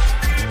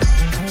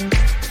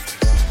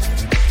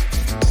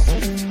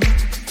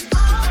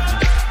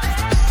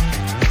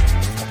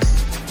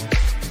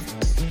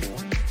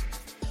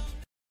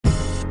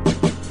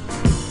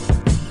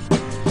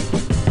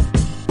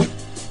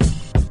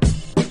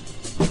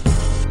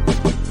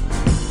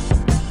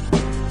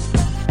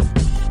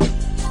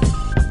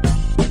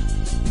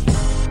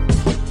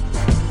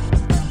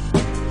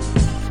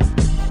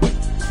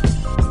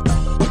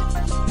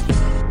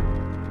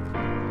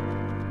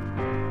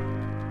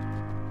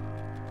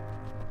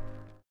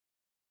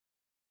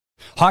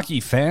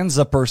 Hockey fans,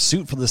 the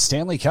pursuit for the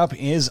Stanley Cup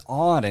is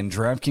on, and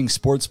DraftKings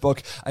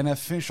Sportsbook, an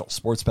official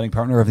sports betting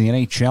partner of the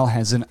NHL,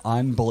 has an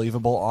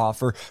unbelievable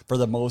offer for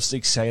the most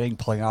exciting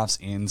playoffs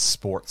in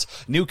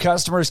sports. New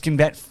customers can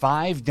bet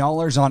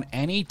 $5 on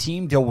any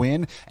team to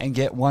win and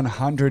get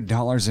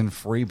 $100 in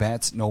free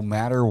bets no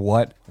matter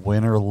what,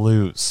 win or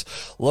lose.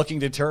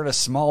 Looking to turn a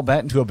small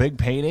bet into a big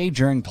payday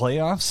during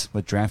playoffs?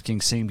 With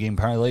DraftKings same-game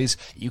parlays,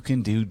 you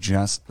can do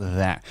just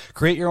that.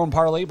 Create your own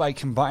parlay by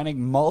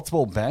combining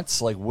multiple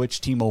bets like which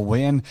team will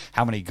win,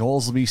 how many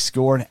goals will be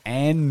scored,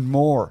 and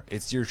more.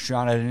 It's your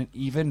shot at an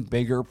even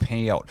bigger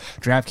payout.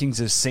 DraftKings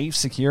is safe,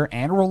 secure,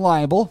 and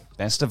reliable.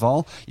 Best of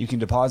all, you can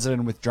deposit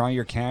and withdraw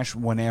your cash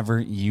whenever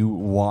you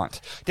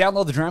want.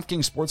 Download the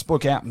DraftKings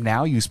Sportsbook app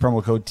now. Use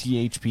promo code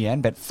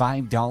THPN. Bet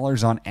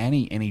 $5 on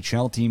any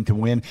NHL team to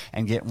win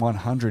and get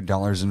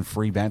 $100 in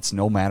free bets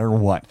no matter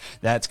what.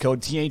 That's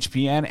code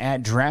THPN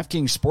at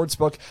DraftKings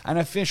Sportsbook, an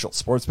official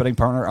sports betting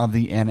partner of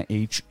the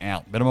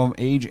NHL. Minimum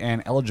age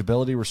and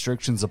eligibility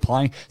restrictions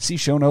apply. See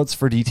show notes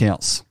for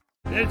details.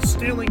 It's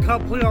Stanley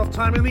Cup playoff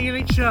time in the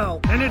NHL,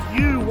 and if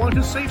you want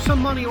to save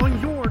some money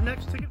on your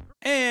next ticket...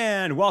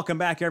 And welcome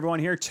back, everyone,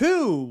 here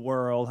to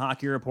World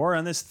Hockey Report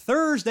on this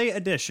Thursday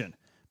edition,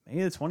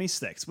 May the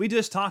 26th. We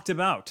just talked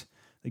about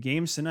the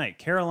games tonight,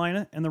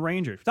 Carolina and the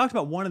Rangers. We talked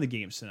about one of the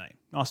games tonight.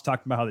 We also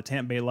talked about how the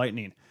Tampa Bay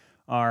Lightning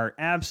are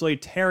absolutely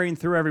tearing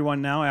through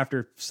everyone now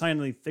after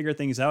finally figuring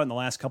things out in the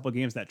last couple of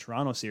games of that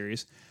Toronto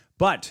series.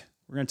 But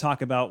we're going to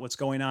talk about what's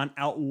going on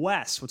out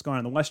west, what's going on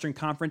in the Western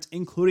Conference,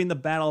 including the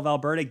Battle of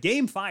Alberta.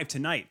 Game 5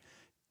 tonight,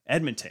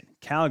 Edmonton,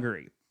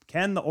 Calgary.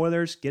 Can the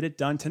Oilers get it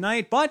done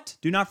tonight? But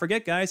do not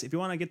forget, guys, if you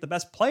want to get the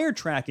best player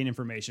tracking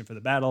information for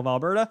the Battle of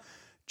Alberta,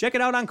 check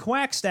it out on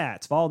Quack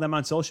Stats. Follow them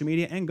on social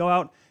media and go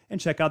out and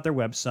check out their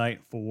website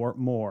for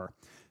more.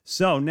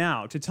 So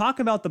now, to talk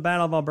about the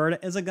Battle of Alberta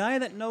is a guy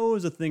that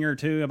knows a thing or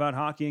two about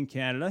hockey in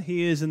Canada.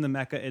 He is in the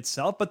Mecca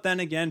itself, but then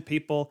again,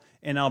 people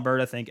in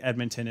Alberta think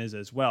Edmonton is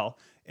as well.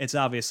 It's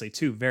obviously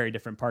two very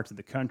different parts of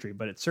the country,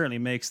 but it certainly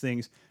makes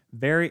things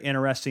very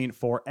interesting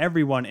for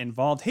everyone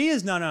involved. He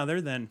is none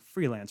other than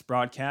freelance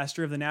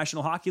broadcaster of the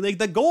National Hockey League,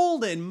 the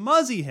Golden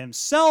Muzzy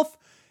himself.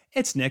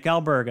 It's Nick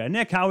Alberga.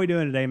 Nick, how are we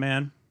doing today,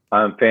 man?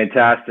 I'm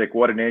fantastic.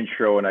 What an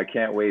intro, and I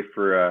can't wait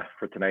for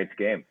tonight's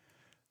game.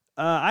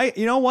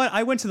 You know what?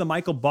 I went to the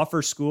Michael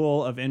Buffer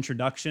School of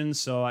Introductions,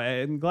 so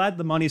I'm glad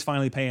the money's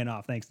finally paying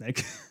off. Thanks,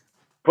 Nick.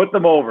 Put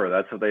them over.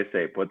 That's what they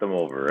say. Put them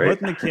over,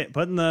 right?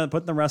 Putting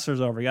the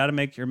wrestlers over. You got to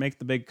make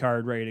the big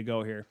card ready to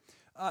go here.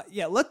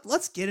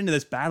 Let's get into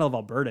this Battle of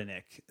Alberta,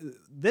 Nick.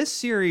 This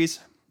series,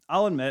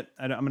 I'll admit,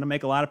 I'm going to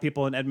make a lot of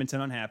people in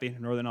Edmonton unhappy,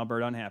 Northern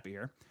Alberta unhappy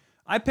here.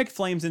 I picked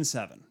Flames in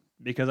 7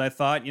 because I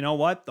thought, you know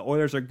what, the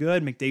Oilers are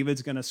good.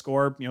 McDavid's going to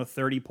score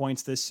 30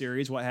 points this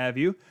series, what have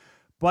you.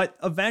 But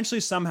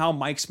eventually, somehow,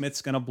 Mike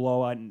Smith's going to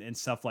blow out and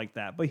stuff like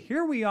that. But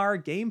here we are,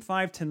 Game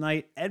 5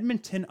 tonight.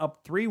 Edmonton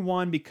up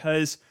 3-1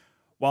 because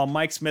while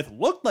Mike Smith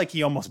looked like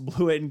he almost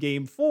blew it in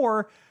Game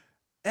 4,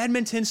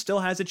 Edmonton still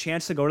has a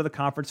chance to go to the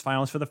conference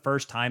finals for the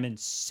first time in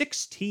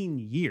 16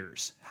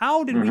 years.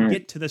 How did we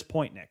get to this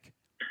point, Nick?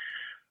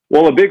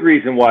 Well, a big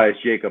reason why is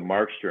Jacob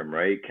Markstrom,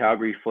 right?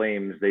 Calgary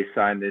Flames, they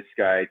signed this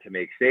guy to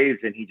make saves,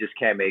 and he just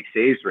can't make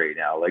saves right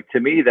now. Like,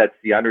 to me, that's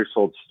the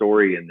undersold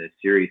story in this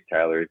series,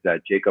 Tyler, is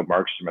that Jacob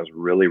Markstrom has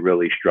really,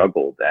 really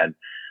struggled. And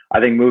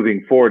I think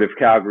moving forward, if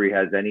Calgary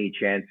has any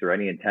chance or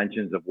any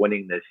intentions of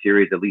winning this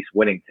series, at least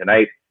winning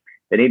tonight,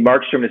 they need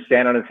Markstrom to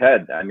stand on his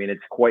head. I mean,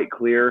 it's quite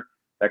clear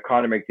that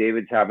Connor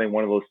McDavid's having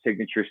one of those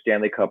signature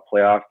Stanley Cup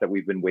playoffs that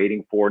we've been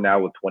waiting for now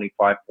with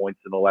 25 points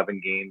in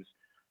 11 games.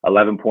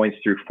 11 points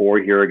through 4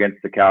 here against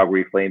the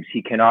Calgary Flames.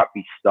 He cannot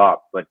be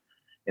stopped. But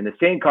in the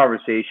same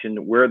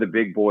conversation, where are the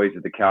big boys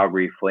of the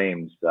Calgary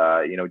Flames?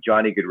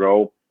 Johnny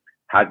Gaudreau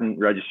hasn't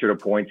registered a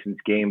point since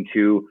Game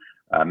 2.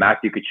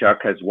 Matthew Tkachuk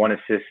has 1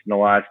 assist in the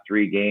last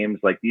 3 games.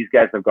 Like, these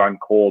guys have gone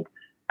cold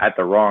at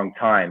the wrong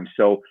time.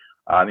 So,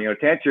 to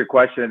answer your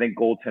question, I think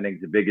goaltending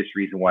is the biggest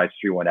reason why it's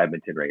 3-1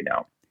 Edmonton right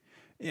now.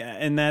 Yeah,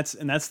 and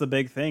that's the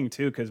big thing,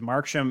 too, because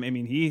Markstrom, I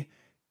mean,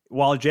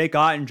 while Jake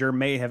Ottinger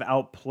may have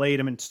outplayed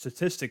him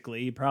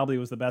statistically, he probably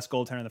was the best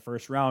goaltender in the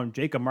first round.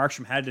 Jacob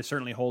Markstrom had to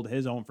certainly hold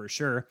his own for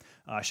sure.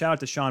 Shout out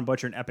to Sean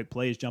Butcher and Epic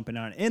Plays jumping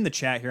on in the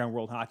chat here on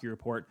World Hockey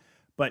Report.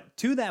 But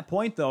to that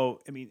point,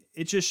 though, I mean,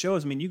 it just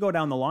shows, you go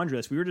down the laundry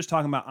list. We were just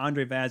talking about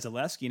Andre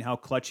Vasilevsky and how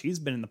clutch he's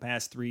been in the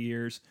past 3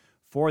 years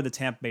for the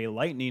Tampa Bay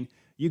Lightning.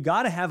 You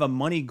got to have a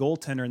money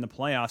goaltender in the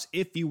playoffs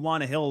if you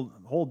want to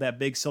hold that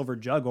big silver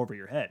jug over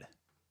your head.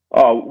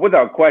 Oh,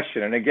 without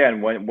question. And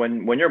again,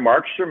 when you're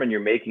Markstrom and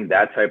you're making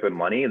that type of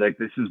money, like,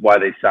 this is why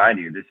they signed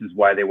you. This is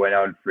why they went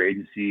out in free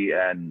agency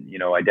and,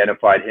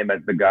 identified him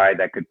as the guy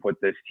that could put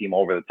this team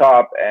over the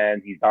top,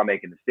 and he's not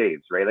making the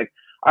saves, right? Like,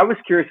 I was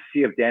curious to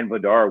see if Dan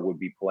Vladar would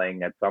be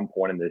playing at some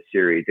point in this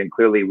series. And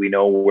clearly we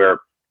know where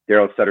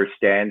Daryl Sutter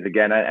stands.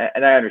 Again,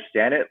 and I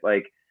understand it.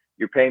 Like,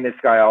 you're paying this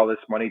guy all this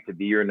money to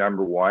be your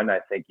number one. I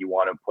think you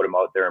want to put him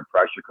out there in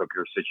pressure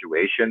cooker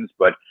situations,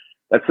 but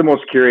that's the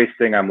most curious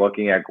thing I'm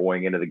looking at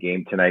going into the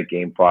game tonight,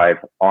 Game 5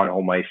 on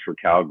home ice for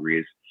Calgary,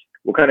 is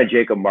what kind of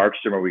Jacob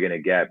Markstrom are we going to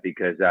get?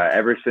 Because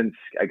ever since,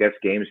 I guess,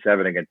 Game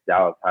 7 against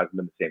Dallas, hasn't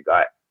been the same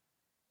guy.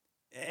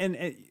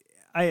 And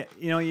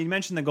you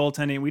mentioned the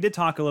goaltending. We did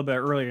talk a little bit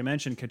earlier. You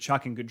mentioned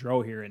Tkachuk and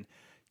Gaudreau here, and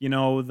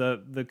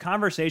the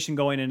conversation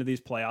going into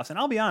these playoffs. And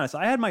I'll be honest,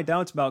 I had my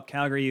doubts about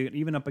Calgary,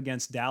 even up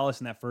against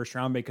Dallas in that first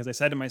round, because I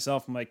said to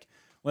myself, I'm like,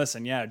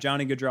 listen, yeah,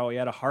 Johnny Gaudreau, he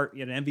had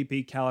an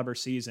MVP caliber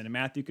season, and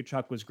Matthew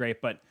Tkachuk was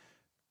great, but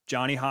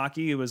Johnny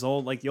Hockey, it was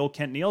like the old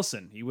Kent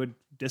Nielsen. He would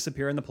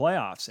disappear in the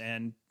playoffs,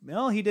 and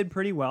he did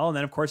pretty well. And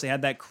then, of course, they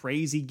had that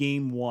crazy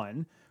Game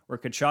 1 where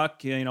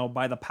Tkachuk,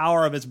 by the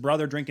power of his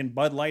brother drinking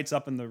Bud Lights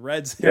up in the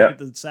Reds at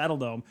the Saddle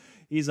Dome,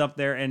 he's up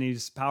there and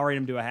he's powering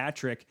him to a hat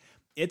trick.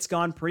 It's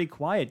gone pretty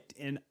quiet,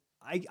 and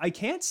I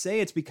can't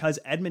say it's because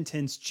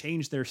Edmonton's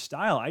changed their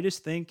style. I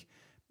just think,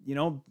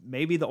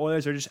 maybe the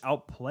Oilers are just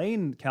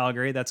outplaying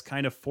Calgary. That's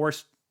kind of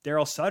forced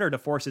Daryl Sutter to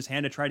force his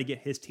hand to try to get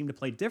his team to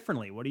play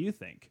differently. What do you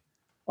think?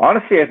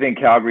 Honestly, I think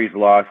Calgary's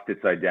lost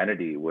its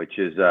identity, which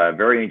is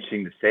very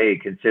interesting to say,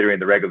 considering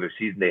the regular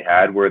season they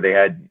had, where they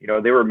had,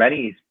 they were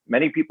many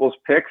people's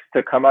picks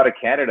to come out of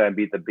Canada and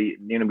be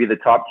the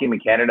top team in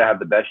Canada, have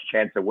the best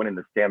chance of winning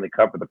the Stanley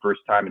Cup for the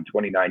first time in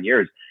 29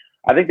 years.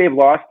 I think they've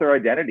lost their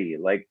identity.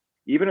 Like,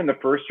 even in the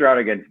first round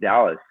against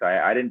Dallas,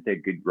 I didn't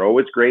think Gaudreau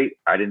was great.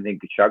 I didn't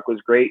think Tkachuk was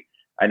great.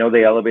 I know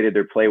they elevated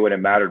their play when it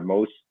mattered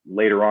most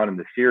later on in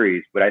the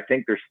series, but I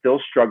think they're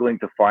still struggling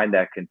to find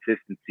that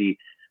consistency.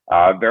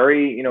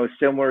 Very,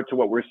 similar to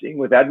what we're seeing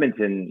with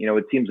Edmonton.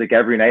 It seems like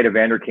every night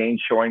Evander Kane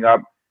showing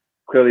up,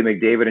 clearly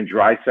McDavid and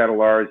Draisaitl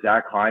are,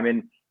 Zach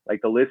Hyman,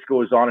 like the list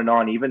goes on and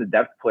on. Even the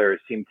depth players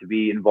seem to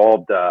be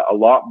involved a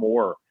lot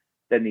more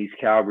than these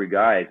Calgary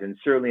guys. And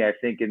certainly I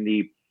think in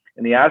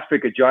the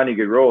aspect of Johnny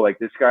Gaudreau, like,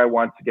 this guy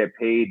wants to get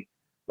paid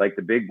like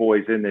the big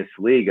boys in this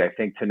league. I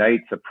think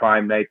tonight's a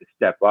prime night to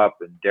step up.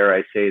 And dare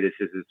I say, this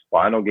is his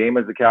final game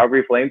as the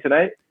Calgary Flame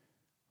tonight?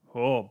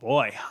 Oh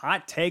boy,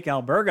 hot take,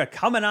 Alberga,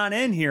 coming on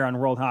in here on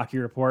World Hockey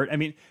Report. I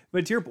mean,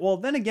 but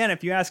then again,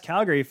 if you ask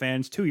Calgary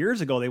fans, 2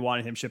 years ago they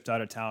wanted him shipped out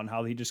of town,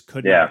 how he just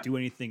could not do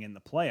anything in the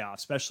playoffs,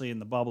 especially in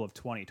the bubble of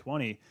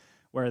 2020,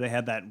 where they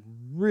had that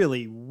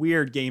really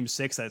weird Game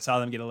 6 that saw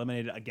them get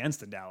eliminated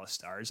against the Dallas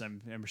Stars.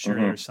 I'm sure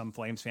there's some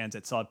Flames fans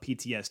that saw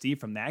PTSD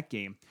from that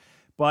game.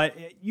 But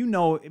Nick, you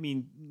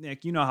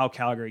know how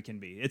Calgary can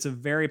be. It's a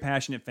very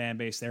passionate fan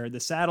base there. The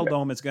Saddle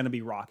Dome is going to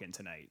be rocking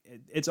tonight.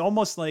 It's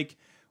almost like,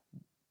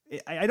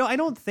 I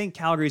don't think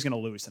Calgary's going to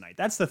lose tonight.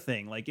 That's the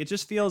thing. Like, it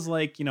just feels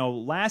like,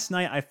 last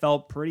night I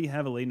felt pretty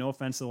heavily, no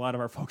offense to a lot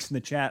of our folks in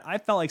the chat, I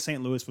felt like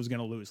St. Louis was going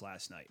to lose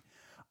last night.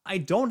 I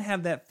don't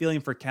have that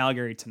feeling for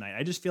Calgary tonight.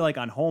 I just feel like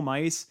on home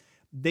ice,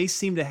 they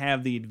seem to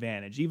have the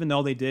advantage, even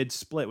though they did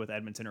split with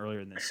Edmonton earlier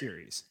in this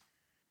series.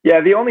 Yeah,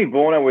 the only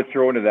bone I would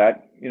throw into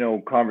that,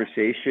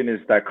 conversation is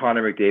that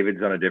Connor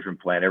McDavid's on a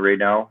different planet right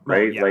now,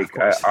 right? Oh,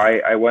 yeah,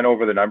 I went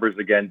over the numbers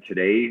again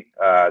today.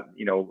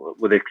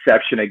 With the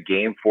exception of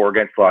Game 4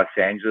 against Los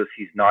Angeles,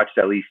 he's notched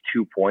at least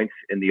 2 points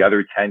in the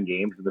other 10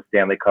 games of the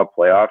Stanley Cup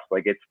playoffs.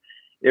 Like,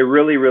 it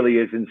really, really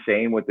is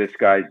insane what this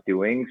guy's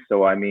doing.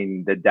 So, I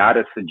mean, the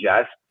data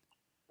suggests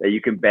that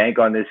you can bank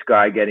on this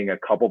guy getting a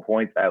couple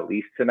points at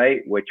least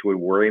tonight, which would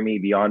worry me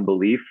beyond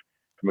belief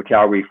from a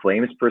Calgary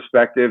Flames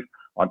perspective.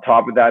 On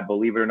top of that,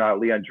 believe it or not,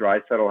 Leon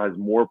Draisaitl has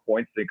more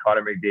points than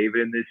Connor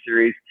McDavid in this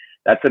series.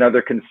 That's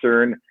another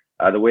concern.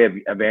 The way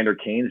Evander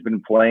Kane's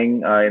been playing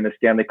in the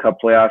Stanley Cup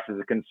playoffs is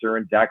a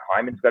concern. Zach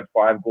Hyman's got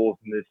 5 goals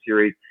in this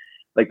series.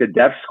 Like, the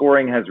depth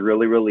scoring has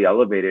really, really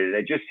elevated. And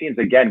it just seems,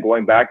 again,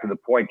 going back to the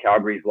point,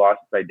 Calgary's lost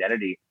its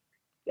identity.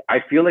 I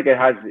feel like it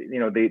has,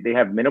 they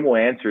have minimal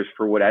answers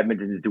for what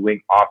Edmonton is doing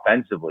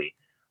offensively.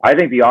 I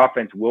think the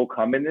offense will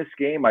come in this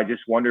game. I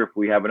just wonder if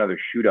we have another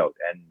shootout.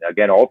 And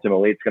again,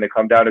 ultimately, it's going to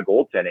come down to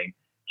goaltending.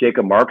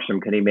 Jacob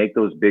Markstrom, can he make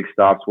those big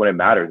stops when it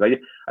matters?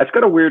 I've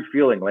got a weird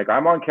feeling. Like,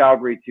 I'm on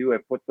Calgary too. I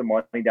put some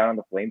money down on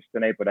the Flames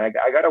tonight, but I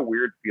got a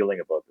weird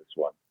feeling about this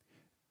one.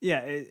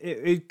 Yeah,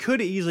 it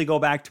could easily go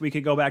back to, we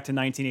could go back to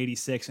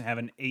 1986 and have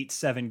an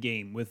 8-7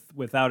 game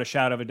without a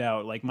shadow of a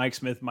doubt. Like, Mike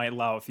Smith might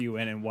allow a few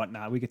in and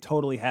whatnot. We could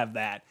totally have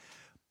that.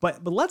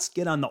 But let's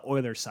get on the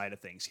Oilers side of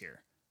things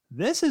here.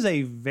 This is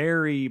a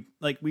very,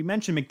 like, we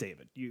mentioned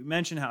McDavid. You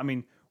mentioned how,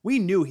 we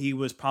knew he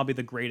was probably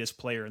the greatest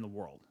player in the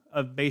world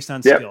based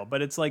on skill.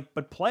 But it's like,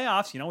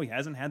 playoffs, he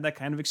hasn't had that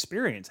kind of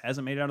experience.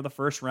 Hasn't made it out of the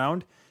first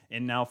round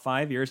in now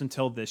 5 years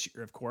until this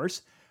year, of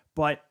course.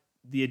 But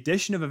the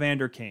addition of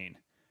Evander Kane,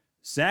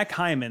 Zach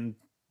Hyman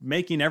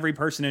making every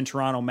person in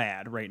Toronto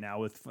mad right now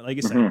with, like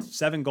I said,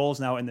 7 goals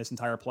now in this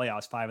entire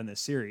playoffs, 5 in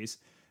this series.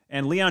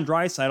 And Leon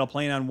Draisaitl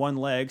playing on one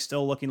leg,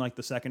 still looking like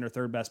the second or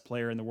third best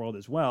player in the world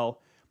as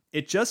well.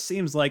 It just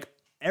seems like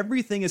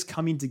everything is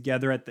coming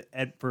together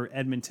for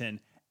Edmonton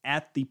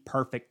at the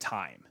perfect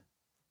time.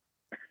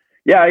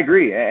 Yeah, I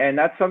agree. And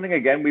that's something,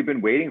 again, we've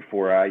been waiting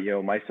for,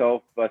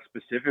 myself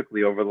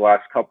specifically over the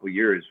last couple of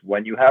years.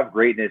 When you have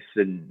greatness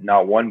in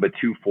not one but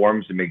 2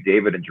 forms of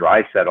McDavid and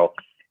Draisaitl,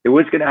 it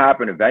was going to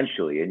happen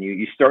eventually. And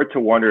you start to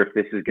wonder if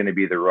this is going to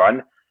be the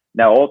run.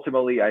 Now,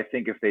 ultimately, I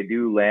think if they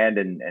do land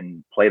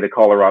and play the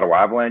Colorado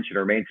Avalanche, it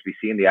remains to be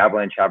seen. The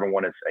Avalanche haven't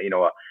won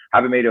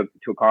haven't made it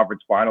to a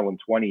conference final in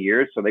 20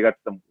 years, so they got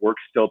some work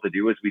still to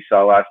do, as we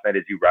saw last night,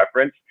 as you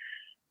referenced.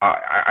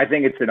 I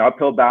think it's an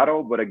uphill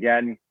battle, but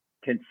again,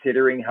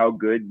 considering how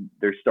good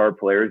their star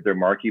players, their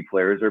marquee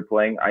players are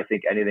playing, I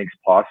think anything's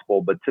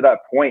possible. But to that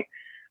point,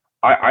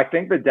 I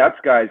think the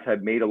depth guys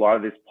have made a lot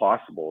of this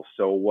possible.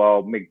 So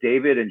while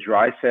McDavid and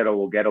Draisaitl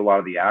will get a lot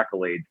of the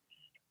accolades,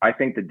 I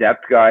think the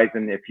depth guys,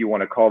 and if you want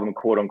to call them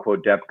quote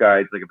unquote depth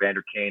guys like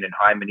Evander Kane and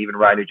Hyman, even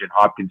Ryan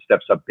Nugent-Hopkins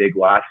steps up big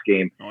last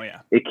game. Oh yeah,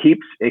 it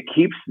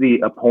keeps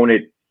the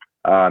opponent,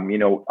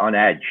 on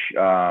edge,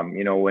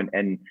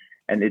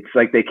 and it's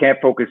like they can't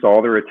focus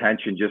all their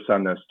attention just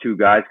on those two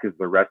guys because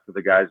the rest of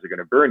the guys are going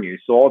to burn you.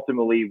 So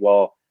ultimately,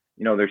 while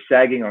they're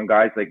sagging on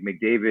guys like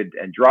McDavid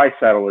and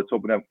Draisaitl, it's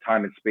opened up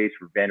time and space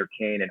for Evander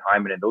Kane and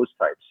Hyman and those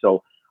types.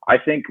 So I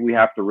think we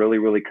have to really,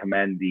 really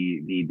commend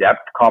the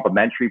depth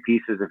complementary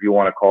pieces, if you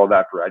want to call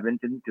that, for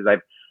Edmonton, because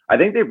I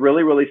think they've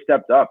really, really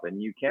stepped up.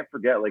 And you can't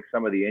forget like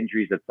some of the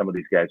injuries that some of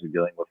these guys are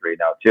dealing with right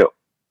now too.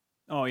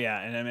 Oh yeah,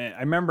 and I mean,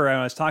 I remember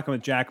I was talking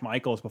with Jack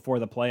Michaels before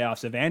the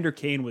playoffs. Evander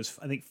Kane was,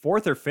 I think,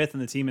 4th or 5th in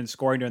the team in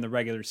scoring during the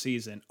regular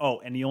season. Oh,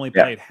 and he only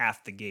played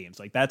half the games.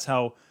 Like that's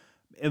how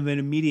of an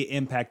immediate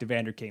impact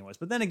Evander Kane was.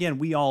 But then again,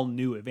 we all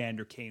knew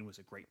Evander Kane was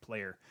a great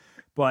player.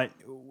 But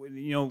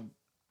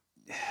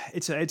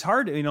it's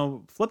hard,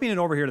 flipping it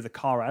over here to the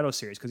Colorado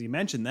series, because you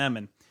mentioned them,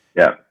 and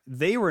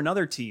they were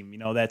another team,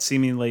 that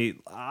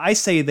seemingly, I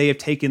say they have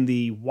taken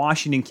the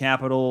Washington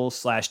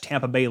Capitals /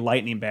 Tampa Bay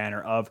Lightning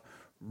banner of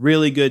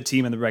really good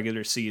team in the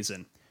regular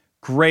season,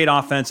 great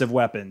offensive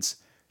weapons,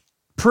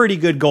 pretty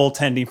good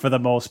goaltending for the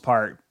most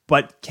part,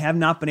 but have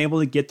not been able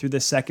to get through the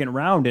second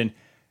round. And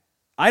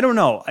I don't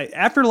know.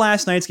 After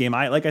last night's game,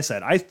 like I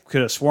said, I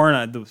could have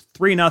sworn the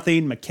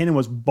 3-0. McKinnon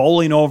was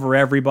bowling over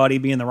everybody,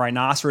 being the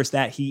rhinoceros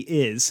that he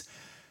is.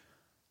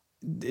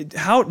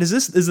 How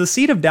is the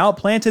seed of doubt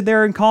planted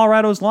there in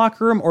Colorado's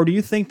locker room, or do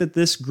you think that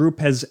this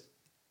group has,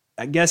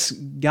 I guess,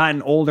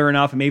 gotten older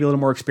enough and maybe a little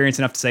more experienced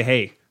enough to say,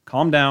 "Hey,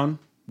 calm down,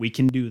 we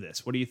can do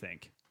this"? What do you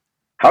think?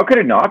 How could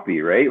it not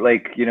be, right?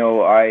 Like,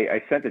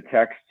 I sent a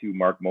text to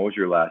Mark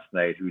Mosier last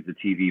night, who's the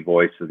TV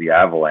voice of the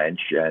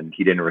Avalanche, and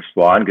he didn't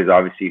respond because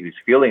obviously he was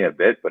feeling a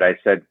bit. But I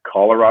said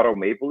Colorado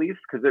Maple Leafs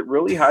because it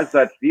really has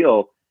that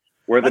feel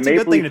where the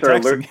Maple Leafs are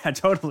allergic. Yeah,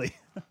 totally.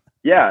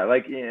 Yeah,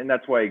 and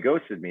that's why he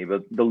ghosted me.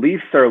 But the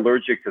Leafs are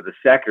allergic to the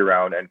second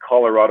round, and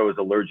Colorado is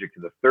allergic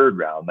to the third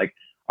round. Like,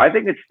 I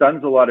think it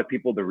stuns a lot of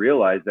people to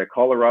realize that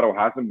Colorado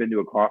hasn't been to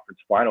a conference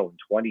final in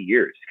 20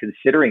 years,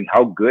 considering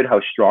how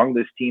strong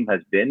this team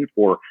has been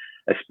for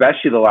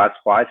especially the last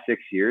 5-6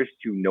 years.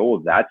 To know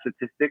that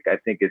statistic, I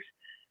think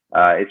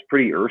it's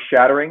pretty earth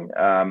shattering.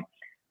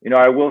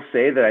 I will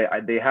say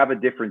that they have a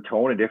different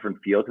tone, a different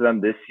feel to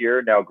them this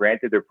year. Now,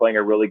 granted, they're playing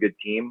a really good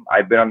team.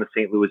 I've been on the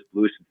St. Louis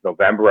Blues since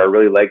November. I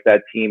really like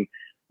that team.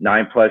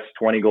 9+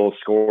 20-goal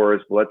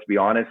scorers. But let's be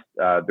honest,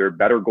 their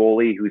better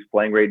goalie who's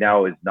playing right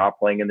now is not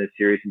playing in this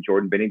series in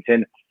Jordan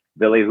Binnington.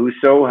 Ville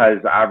Husso has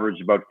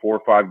averaged about 4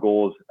 or 5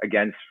 goals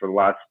against for the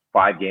last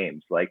 5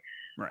 games. Like,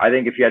 right. I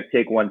think if you had to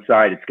take one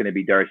side, it's going to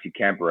be Darcy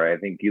Kemper. I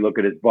think you look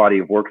at his body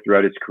of work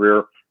throughout his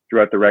career,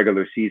 throughout the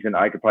regular season,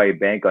 I could probably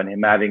bank on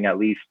him having at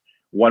least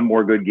one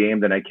more good game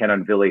than I can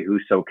on Ville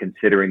Husso,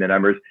 considering the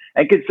numbers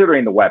and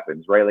considering the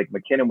weapons, right? Like,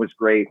 McKinnon was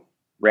great.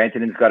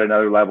 Rantanen's got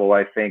another level,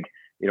 I think.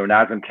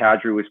 Nazem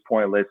Kadri was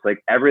pointless.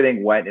 Like,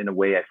 everything went in a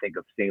way, I think,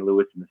 of St.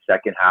 Louis in the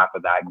second half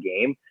of that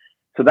game.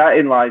 So that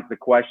in lies the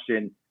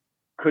question,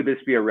 could this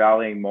be a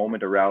rallying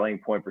moment, a rallying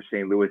point for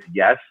St. Louis?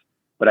 Yes.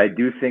 But I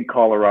do think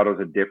Colorado's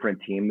a different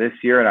team this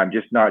year, and I'm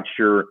just not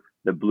sure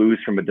the Blues,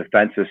 from a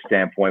defensive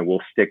standpoint,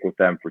 will stick with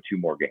them for 2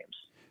 more games.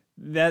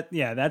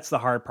 That's the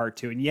hard part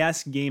too. And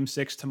yes, Game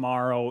 6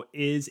 tomorrow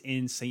is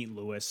in St.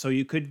 Louis, so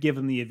you could give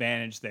them the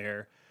advantage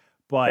there.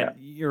 But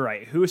You're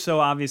right. Husso,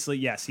 obviously,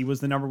 yes, he was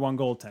the number 1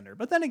 goaltender.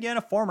 But then again,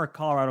 a former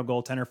Colorado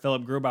goaltender,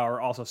 Philip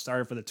Grubauer, also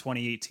started for the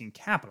 2018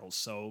 Capitals.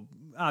 So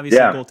obviously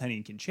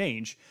goaltending can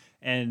change.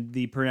 And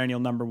the perennial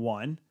number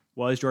 1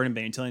 was Jordan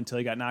Binnington until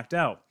he got knocked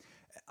out.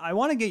 I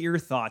want to get your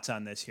thoughts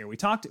on this here.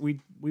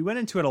 We went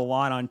into it a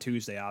lot on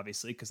Tuesday,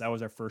 obviously, because that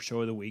was our first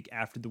show of the week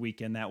after the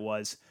weekend. That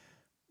was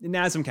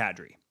Nazem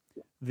Kadri.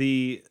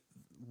 The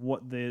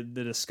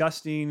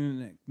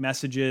disgusting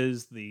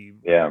messages, the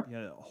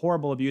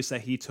horrible abuse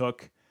that he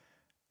took.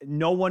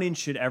 No one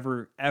should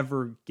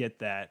ever get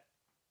that,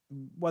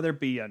 whether it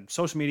be on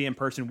social media, in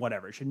person,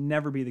 whatever. It should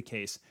never be the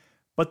case.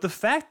 But the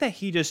fact that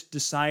he just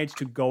decides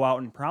to go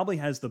out and probably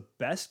has the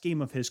best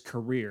game of his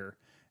career,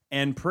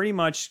 and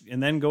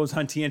then goes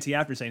on TNT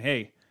after saying,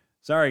 "Hey,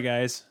 sorry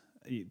guys,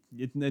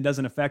 it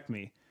doesn't affect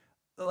me."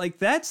 Like,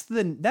 that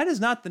is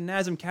not the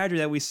Nazem Kadri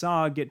that we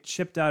saw get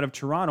shipped out of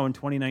Toronto in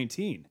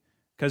 2019.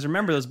 Because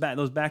remember those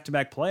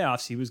back-to-back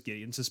playoffs, he was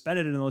getting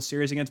suspended in those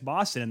series against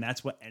Boston, and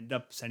that's what ended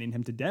up sending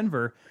him to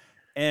Denver.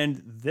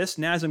 And this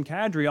Nazem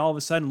Kadri all of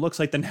a sudden looks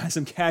like the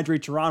Nazem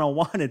Kadri Toronto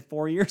wanted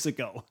 4 years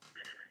ago.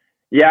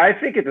 Yeah, I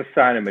think it's a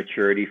sign of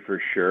maturity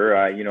for sure.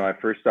 I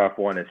first off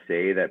want to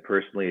say that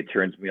personally, it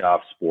turns me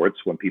off sports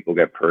when people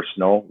get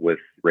personal with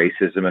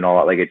racism and all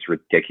that. Like, it's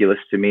ridiculous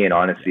to me. And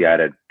honestly, I had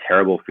a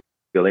terrible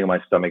feeling in my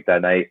stomach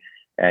that night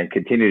and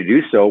continue to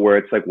do so, where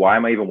it's like, why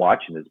am I even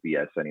watching this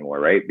BS anymore?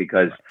 Right.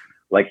 Because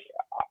like,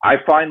 I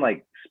find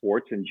like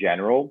sports in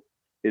general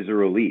is a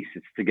release.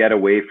 It's to get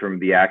away from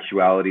the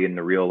actuality and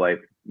the real life,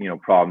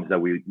 problems that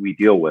we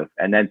deal with.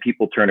 And then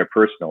people turn it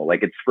personal.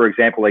 Like, it's, for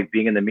example, like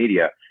being in the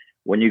media,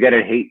 when you get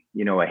a hate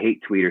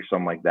tweet or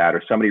something like that,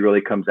 or somebody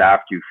really comes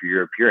after you for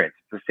your appearance,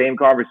 it's the same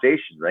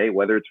conversation, right?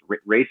 Whether it's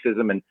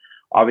racism, and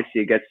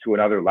obviously it gets to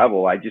another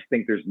level. I just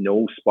think there's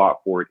no spot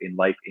for it in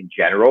life in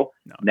general,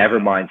 never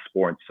mind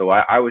sports. So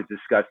I was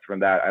disgusted from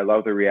that. I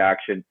love the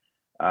reaction,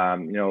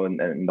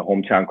 in the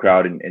hometown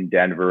crowd in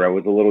Denver. I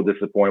was a little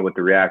disappointed with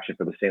the reaction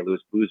for the St. Louis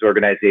Blues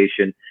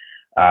organization.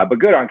 But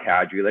good on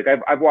Kadri. Like,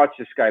 I've watched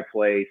this guy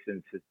play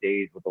since his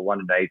days with the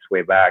London Knights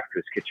way back to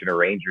his Kitchener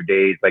Ranger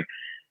days. Like,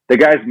 the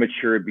guy's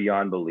matured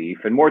beyond belief,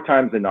 and more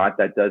times than not,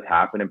 that does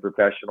happen in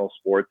professional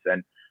sports.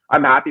 And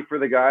I'm happy for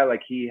the guy.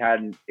 Like, he had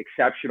an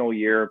exceptional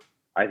year.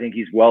 I think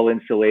he's well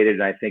insulated,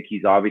 and I think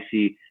he's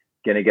obviously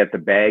going to get the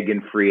bag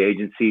in free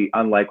agency,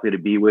 unlikely to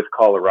be with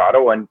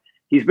Colorado. And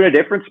he's been a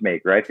difference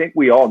maker. I think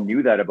we all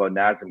knew that about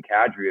Nazem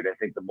Kadri, and I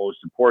think the most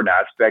important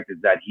aspect is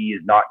that he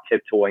is not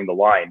tiptoeing the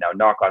line. Now,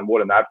 knock on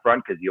wood on that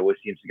front, because he always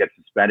seems to get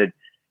suspended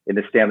in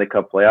the Stanley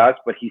Cup playoffs,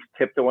 but he's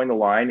tiptoeing the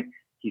line.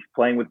 He's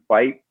playing with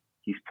bite.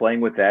 He's playing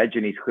with edge,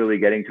 and he's clearly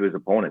getting to his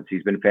opponents.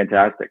 He's been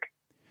fantastic.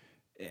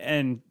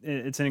 And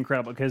it's an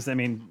incredible, because I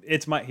mean,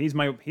 he's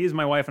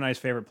my wife and I's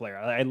favorite player.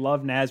 I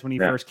love Naz when he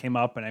first came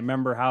up, and I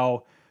remember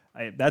how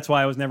that's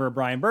why I was never a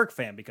Brian Burke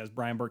fan, because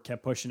Brian Burke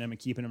kept pushing him and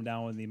keeping him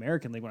down in the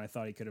American League when I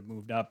thought he could have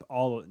moved up.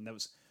 And that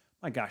was,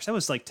 my gosh, that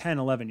was like 10,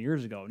 11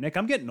 years ago. Nick,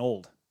 I'm getting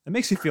old. It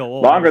makes me feel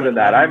old. Longer than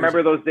that. I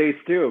remember those days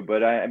too,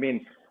 but I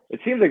mean, it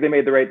seems like they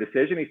made the right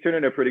decision. He's turned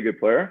into a pretty good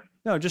player.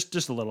 No,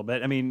 just a little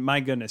bit. I mean, my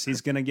goodness,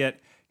 he's going to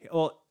get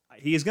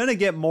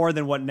more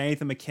than what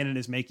Nathan MacKinnon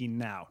is making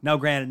now. Now,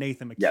 granted,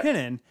 Nathan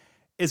MacKinnon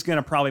is going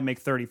to probably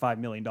make $35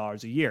 million a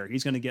year.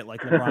 He's going to get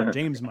like LeBron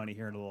James money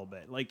here in a little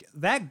bit. Like,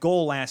 that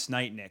goal last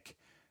night, Nick,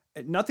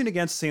 nothing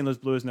against St. Louis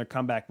Blues and their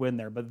comeback win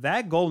there, but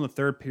that goal in the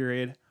third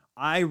period,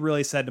 I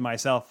really said to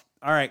myself,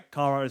 all right,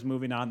 Colorado's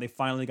moving on. They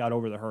finally got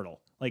over the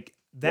hurdle. Like,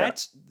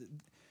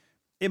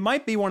 it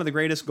might be one of the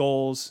greatest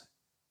goals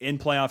in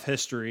playoff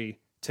history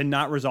to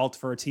not result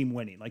for a team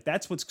winning. Like,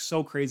 that's what's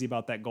so crazy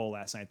about that goal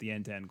last night, the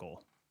end-to-end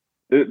goal.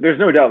 There's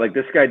no doubt, like,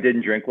 this guy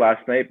didn't drink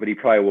last night, but he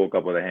probably woke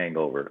up with a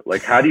hangover.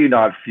 Like, how do you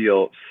not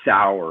feel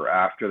sour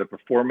after the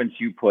performance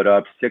you put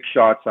up? 6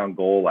 shots on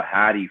goal, a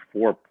Hattie,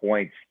 4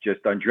 points, just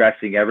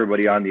undressing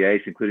everybody on the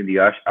ice, including the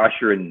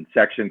usher in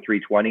section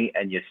 320,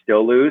 and you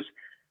still lose?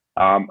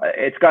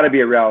 It's got to be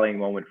a rallying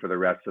moment for the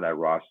rest of that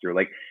roster.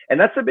 Like, and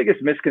that's the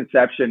biggest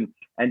misconception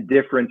and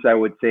difference, I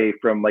would say,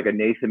 from like a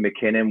Nathan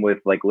MacKinnon with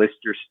like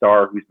Lister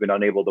Starr, who's been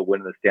unable to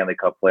win the Stanley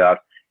Cup playoffs.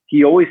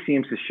 He always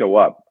seems to show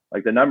up.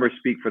 Like, the numbers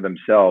speak for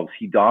themselves.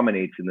 He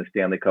dominates in the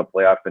Stanley Cup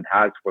playoffs and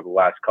has for the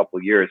last couple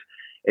of years.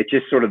 It's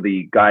just sort of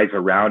the guys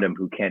around him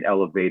who can't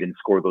elevate and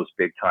score those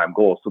big time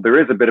goals. So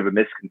there is a bit of a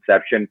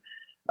misconception.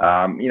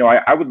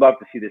 I would love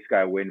to see this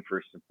guy win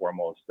first and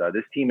foremost.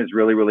 This team is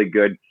really, really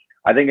good.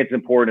 I think it's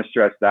important to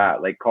stress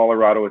that. Like,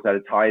 Colorado is at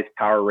its highest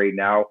power rate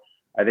now.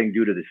 I think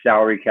due to the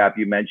salary cap,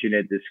 you mentioned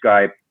it, this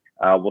guy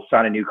will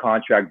sign a new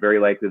contract very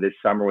likely this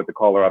summer with the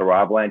Colorado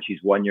Avalanche.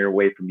 He's 1 year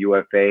away from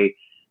UFA.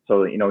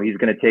 So, he's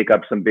going to take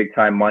up some big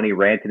time money.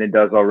 Rantanen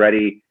does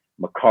already.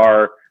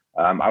 Makar.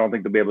 I don't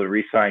think they'll be able to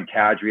re-sign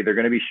Kadri. They're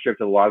going to be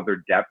stripped of a lot of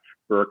their depth.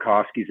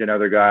 Burakovsky's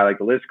another guy. Like,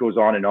 the list goes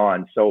on and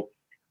on. So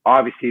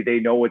obviously they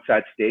know what's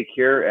at stake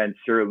here. And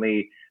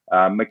certainly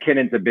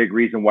MacKinnon's a big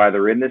reason why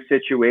they're in this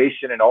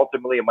situation. And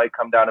ultimately it might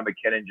come down to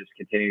MacKinnon just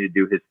continuing to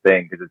do his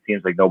thing, because it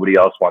seems like nobody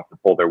else wants to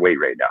pull their weight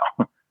right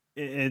now.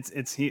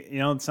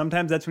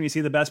 Sometimes that's when you see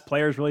the best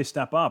players really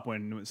step up.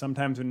 When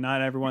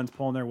not everyone's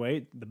pulling their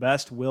weight, the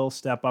best will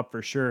step up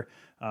for sure.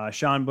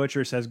 Sean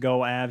Butcher says go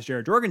Avs.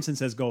 Jared Jorgensen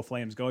says go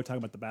Flames. Go talk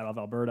about the Battle of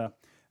Alberta.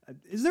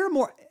 Is there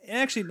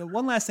actually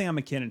one last thing on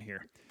MacKinnon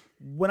here?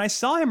 When I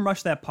saw him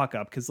rush that puck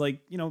up, because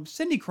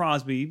Sidney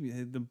Crosby,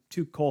 the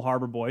two Cole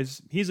Harbor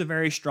boys, he's a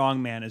very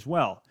strong man as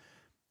well.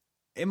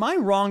 Am I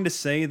wrong to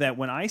say that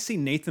when I see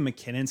Nathan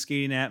MacKinnon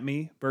skating at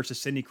me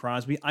versus Sidney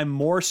Crosby, I'm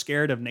more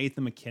scared of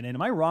Nathan MacKinnon?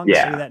 Am I wrong to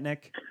say that,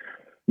 Nick?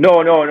 No.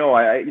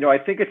 I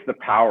think it's the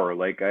power.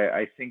 Like,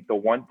 I think the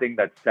one thing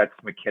that sets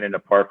MacKinnon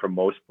apart from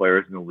most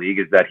players in the league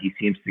is that he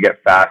seems to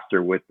get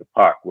faster with the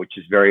puck, which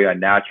is very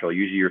unnatural.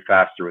 Usually you're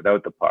faster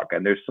without the puck.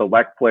 And there's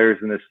select players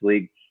in this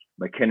league,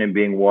 MacKinnon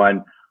being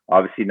one,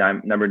 obviously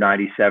number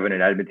 97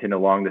 in Edmonton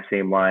along the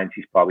same lines.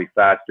 He's probably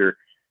faster.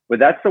 But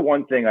that's the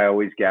one thing I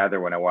always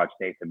gather when I watch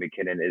Nathan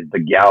MacKinnon is the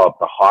gallop,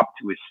 the hop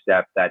to his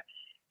step, that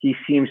he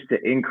seems to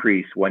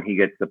increase when he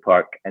gets the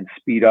puck and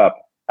speed up,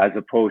 as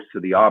opposed to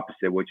the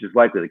opposite, which is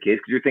likely the case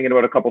because you're thinking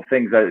about a couple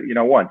things that,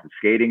 once, the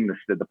skating,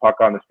 the puck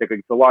on the stick,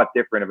 it's a lot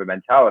different of a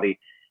mentality.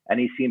 and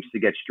he seems to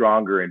get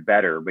stronger and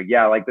better. But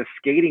yeah, like the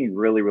skating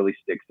really, really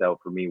sticks out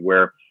for me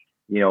where,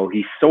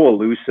 he's so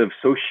elusive,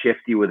 so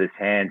shifty with his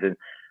hands. And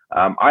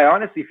I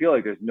honestly feel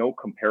like there's no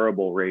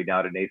comparable right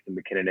now to Nathan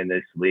MacKinnon in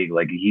this league.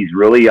 Like he's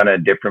really on a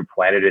different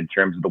planet in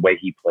terms of the way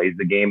he plays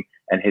the game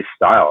and his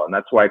style. And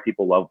that's why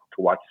people love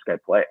to watch this guy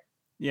play.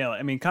 Yeah,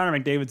 I mean, Connor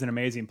McDavid's an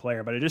amazing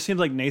player, but it just seems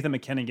like Nathan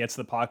MacKinnon gets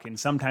the puck, and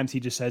sometimes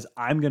he just says,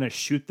 I'm going to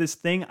shoot this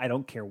thing. I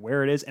don't care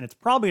where it is, and it's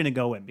probably going to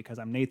go in because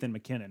I'm Nathan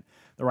MacKinnon,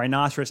 the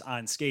rhinoceros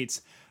on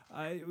skates.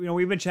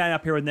 We've been chatting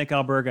up here with Nick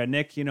Alberga.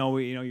 Nick,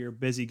 you're a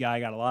busy guy,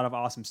 got a lot of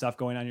awesome stuff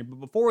going on here.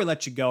 But before we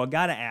let you go, I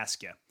got to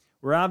ask you.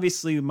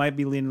 We might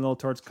be leaning a little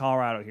towards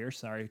Colorado here.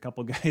 Sorry, a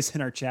couple guys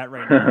in our chat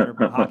right now,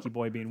 Hockey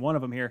Boy being one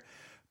of them here.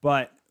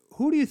 But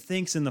who do you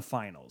think's in the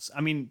finals?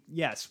 I mean,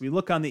 yes, we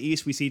look on the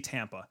East, we see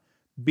Tampa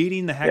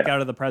beating the heck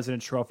out of the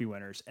President's Trophy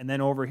winners. And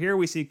then over here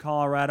we see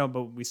Colorado,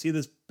 but we see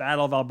this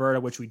Battle of Alberta,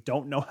 which we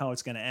don't know how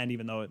it's going to end,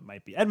 even though it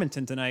might be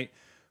Edmonton tonight.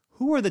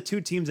 Who are the two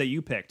teams that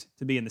you picked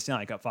to be in the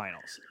Stanley Cup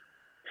Finals?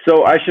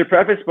 So I should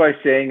preface by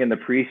saying in the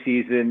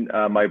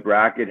preseason, my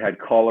bracket had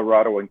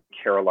Colorado and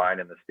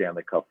Carolina in the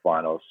Stanley Cup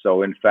Finals.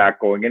 So in fact,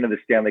 going into the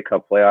Stanley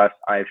Cup playoffs,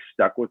 I've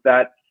stuck with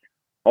that.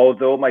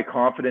 Although my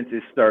confidence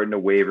is starting to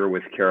waver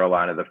with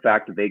Carolina, the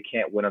fact that they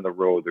can't win on the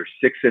road, they're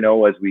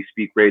 6-0 as we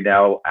speak right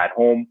now at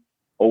home,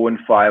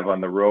 0-5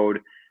 on the road.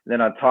 And then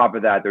on top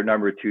of that, their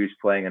number 2 is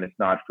playing, and it's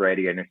not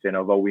Freddie Anderson.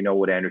 Although we know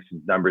what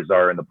Anderson's numbers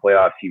are in the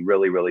playoffs, he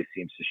really, really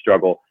seems to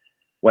struggle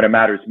when it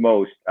matters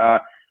most.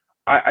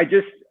 I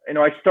just,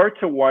 I start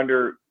to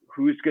wonder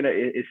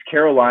is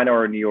Carolina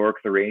or New York,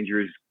 the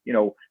Rangers,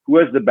 who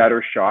has the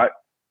better shot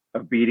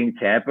of beating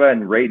Tampa?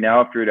 And right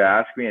now, if you were to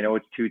ask me, I know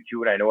it's 2-2,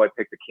 and I know I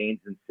picked the Canes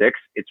in 6.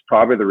 It's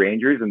probably the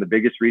Rangers, and the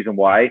biggest reason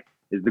why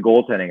is the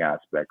goaltending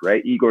aspect,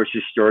 right? Igor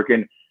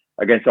Shesterkin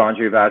against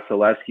Andrei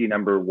Vasilevsky,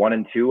 number 1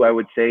 and 2, I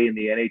would say, in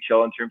the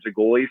NHL in terms of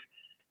goalies.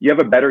 You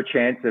have a better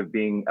chance of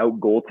being out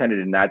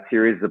goaltended in that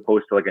series as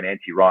opposed to like an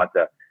Antti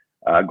Raanta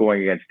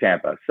going against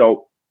Tampa.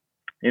 So,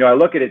 I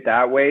look at it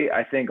that way.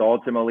 I think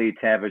ultimately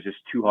Tampa is just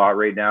too hot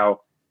right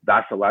now.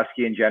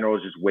 Vasilevsky in general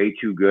is just way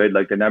too good.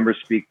 Like the numbers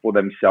speak for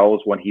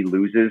themselves. When he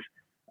loses,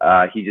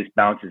 he just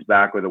bounces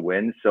back with a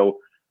win. So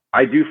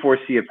I do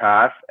foresee a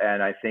path,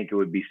 and I think it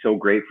would be so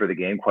great for the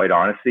game, quite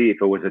honestly, if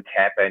it was a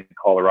Tampa and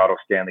Colorado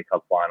Stanley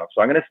Cup final.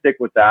 So I'm going to stick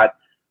with that.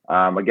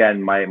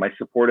 Again, my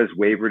support has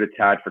wavered a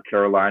tad for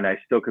Carolina. I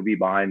still could be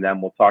behind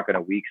them. We'll talk in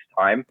a week's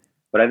time.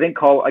 But I think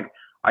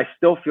I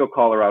still feel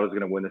Colorado's going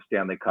to win the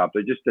Stanley Cup.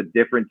 They're just a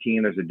different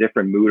team. There's a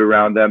different mood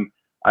around them.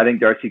 I think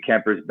Darcy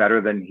Kemper is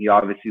better than he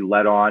obviously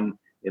led on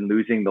in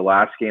losing the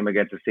last game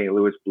against the St.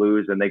 Louis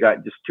Blues. And they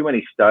got just too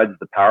many studs.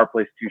 The power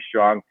play's too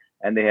strong,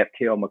 and they have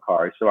Cale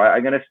Makar. So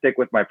I'm going to stick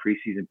with my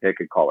preseason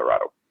pick at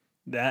Colorado.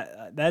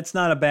 That's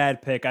not a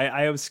bad pick.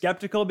 I was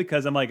skeptical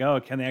because I'm like,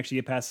 can they actually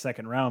get past the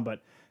second round?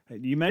 But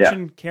you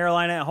mentioned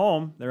Carolina at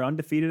home. They're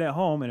undefeated at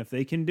home. And if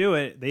they can do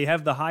it, they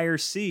have the higher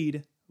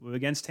seed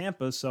against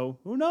Tampa. So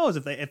who knows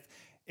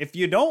if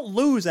you don't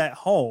lose at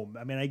home?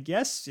 I mean, I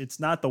guess it's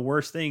not the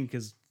worst thing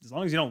because as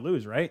long as you don't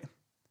lose, right?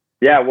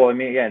 Yeah, well, I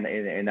mean, again,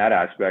 in that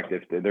aspect,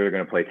 if they're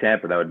going to play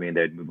Tampa, that would mean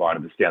they'd move on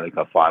to the Stanley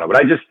Cup final.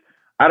 But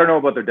I don't know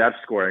about their depth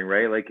scoring,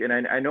 right? Like,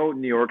 and I know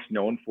New York's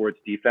known for its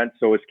defense,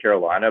 so is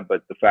Carolina.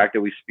 But the fact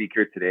that we speak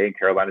here today and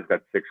Carolina's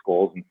got 6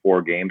 goals in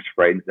 4 games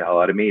frightens the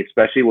hell out of me,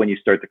 especially when you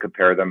start to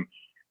compare them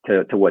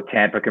to what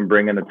Tampa can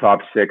bring in the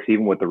top 6,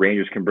 even what the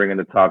Rangers can bring in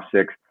the top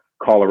 6.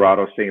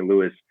 Colorado, St.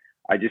 Louis.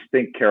 I just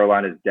think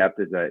Carolina's depth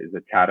is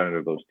a tad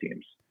under those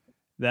teams.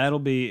 It'll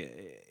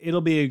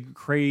be a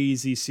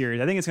crazy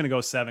series. I think it's going to go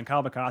 7.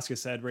 Kyle Bukauskas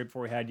said right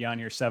before we had you on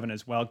here 7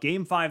 as well.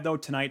 Game 5 though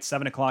tonight,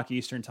 7:00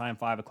 Eastern time,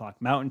 5:00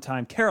 Mountain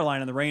time.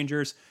 Carolina and the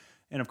Rangers,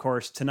 and of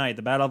course tonight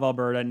the Battle of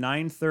Alberta,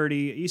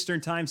 9:30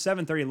 Eastern time,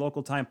 7:30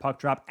 local time. Puck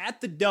drop at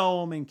the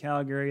Dome in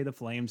Calgary. The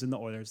Flames and the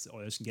Oilers. The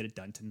Oilers can get it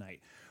done tonight.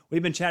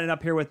 We've been chatting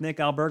up here with Nick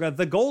Alberga,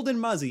 the Golden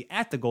Muzzy,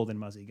 at the Golden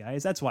Muzzy,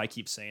 guys. That's why I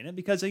keep saying it,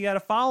 because you got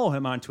to follow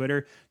him on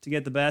Twitter to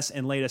get the best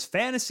and latest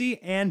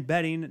fantasy and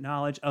betting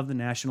knowledge of the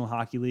National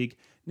Hockey League.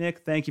 Nick,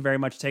 thank you very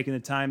much for taking the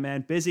time,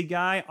 man. Busy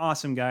guy,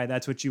 awesome guy.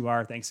 That's what you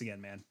are. Thanks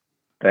again, man.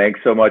 Thanks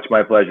so much.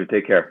 My pleasure.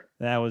 Take care.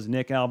 That was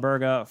Nick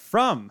Alberga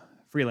from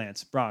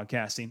Freelance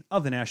Broadcasting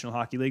of the National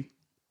Hockey League.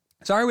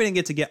 Sorry we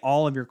didn't get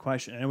all of your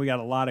questions. I know we got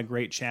a lot of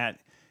great chat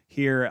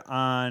here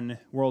on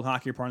World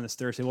Hockey Report on this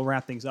Thursday. We'll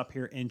wrap things up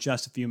here in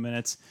just a few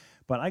minutes.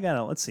 But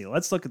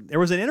let's look. There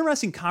was an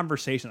interesting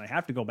conversation I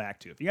have to go back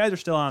to. If you guys are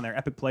still on there,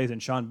 Epic Plays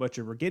and Sean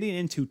Butcher, we're getting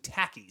into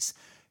Takis.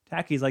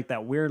 Takis like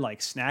that weird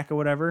like snack or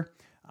whatever.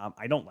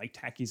 I don't like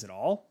Takis at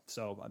all.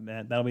 So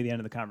that'll be the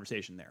end of the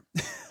conversation there.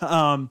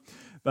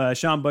 But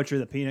Sean Butcher,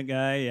 the peanut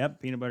guy,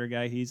 peanut butter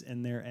guy, he's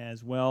in there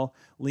as well.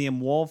 Liam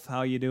Wolf,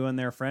 how you doing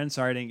there, friend?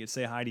 Sorry I didn't get to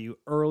say hi to you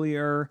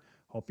earlier.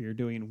 Hope you're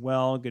doing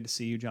well. Good to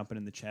see you jumping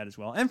in the chat as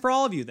well. And for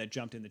all of you that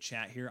jumped in the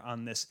chat here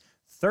on this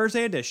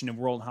Thursday edition of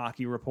World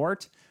Hockey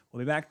Report,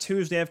 we'll be back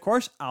Tuesday, of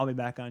course. I'll be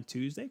back on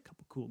Tuesday. A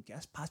couple cool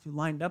guests possibly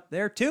lined up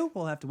there, too.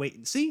 We'll have to wait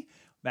and see.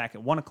 Back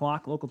at 1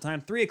 o'clock local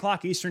time, 3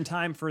 o'clock Eastern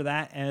time for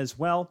that as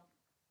well.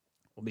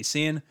 We'll be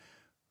seeing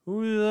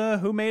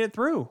who made it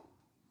through.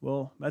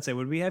 Well, that's it.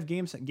 Would we have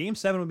Game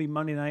 7 would be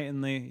Monday night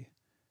in the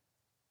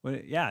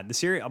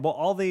series.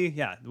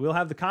 We'll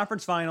have the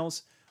conference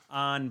finals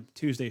on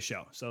Tuesday's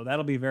show. So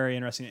that'll be very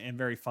interesting and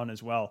very fun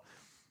as well.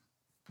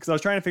 Because I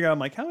was trying to figure out, I'm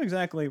like, how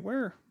exactly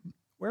where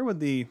would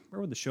the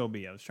show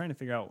be? I was trying to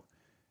figure out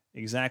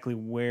exactly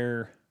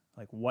where,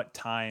 like, what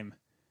time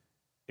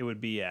it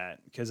would be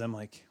at. Because I'm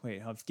like,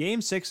 wait, if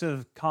Game 6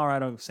 of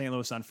Colorado St.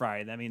 Louis on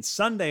Friday, that means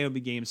Sunday would be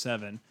Game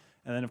 7,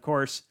 and then of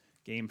course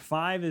Game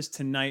 5 is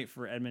tonight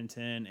for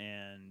Edmonton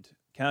and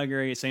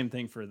Calgary. Same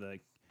thing for the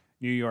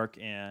New York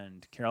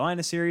and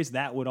Carolina series.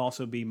 That would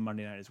also be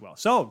Monday night as well.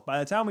 So by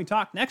the time we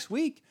talk next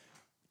week,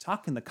 we're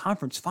talking the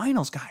conference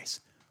finals, guys.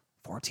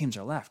 4 teams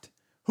are left.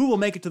 Who will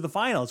make it to the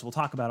finals? We'll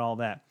talk about all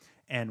that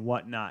and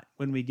whatnot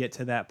when we get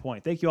to that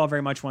point. Thank you all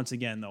very much once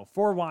again, though,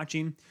 for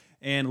watching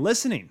and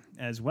listening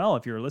as well.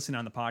 If you're listening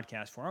on the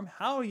podcast forum,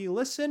 how you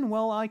listen?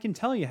 Well, I can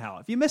tell you how.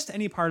 If you missed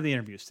any part of the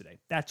interviews today,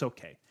 that's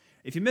okay.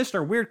 If you missed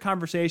our weird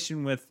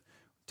conversation with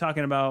what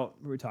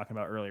we were talking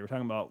about earlier, we're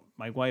talking about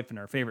my wife and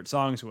our favorite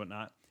songs and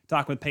whatnot.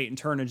 Talk with Peyton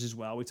Turnage as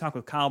well. We talked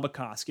with Kyle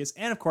Bukauskas,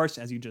 and of course,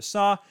 as you just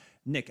saw,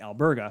 Nick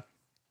Alberga.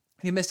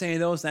 If you missed any of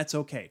those, that's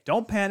okay.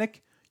 Don't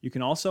panic. You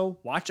can also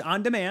watch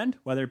on demand,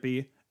 whether it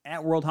be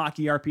at World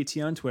Hockey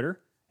RPT on Twitter,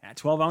 at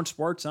 12 Ounce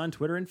Sports on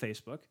Twitter and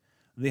Facebook,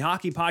 the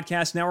Hockey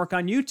Podcast Network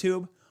on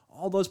YouTube,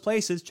 all those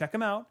places, check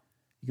them out.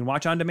 You can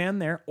watch on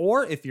demand there.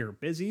 Or if you're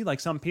busy,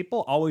 like some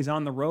people, always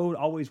on the road,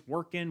 always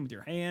working with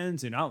your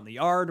hands and out in the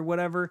yard or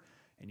whatever,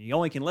 and you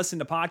only can listen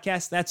to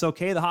podcasts, that's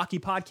okay. The Hockey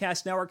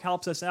Podcast Network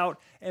helps us out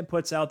and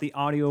puts out the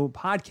audio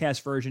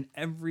podcast version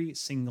every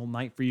single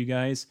night for you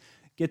guys.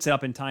 Gets it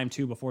up in time,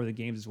 too, before the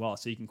games as well,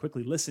 so you can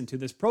quickly listen to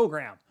this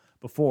program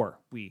before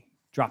we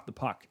drop the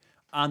puck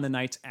on the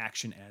night's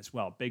action as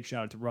well. Big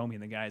shout out to Romy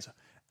and the guys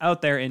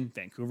out there in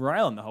Vancouver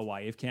Island, the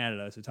Hawaii of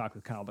Canada, to talk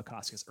with Kyle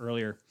Bukauskas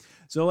earlier.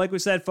 So like we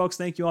said, folks,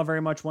 thank you all very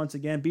much once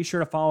again. Be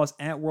sure to follow us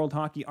at World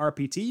Hockey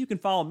RPT. You can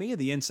follow me,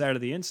 the Insider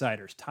of the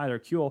Insiders, Tyler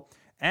Kuehl,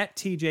 at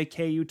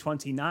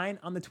TJKU29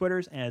 on the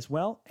Twitters as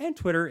well, and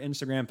Twitter,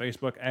 Instagram,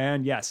 Facebook,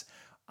 and yes,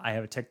 I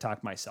have a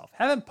TikTok myself.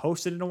 Haven't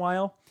posted in a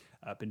while.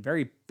 I've been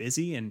very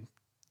busy, and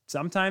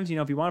sometimes,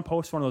 if you want to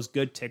post one of those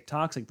good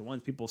TikToks, like the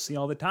ones people see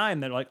all the time,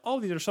 they're like, oh,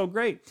 these are so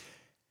great.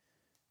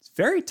 It's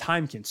very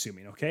time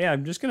consuming. Okay. I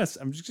don't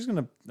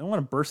want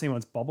to burst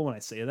anyone's bubble when I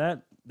say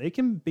that. They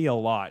can be a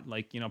lot.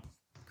 Like,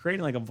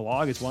 creating like a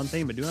vlog is one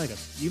thing, but doing like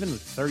even a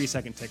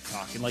 30-second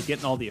TikTok and like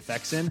getting all the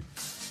effects in,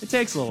 it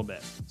takes a little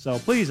bit. So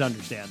please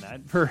understand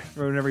that for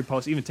whenever you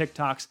post, even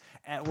TikToks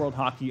at World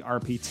Hockey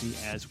RPT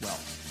as well.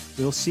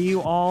 We'll see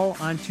you all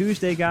on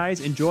Tuesday,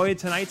 guys. Enjoy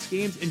tonight's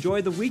games.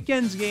 Enjoy the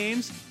weekend's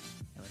games.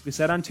 And like we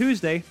said on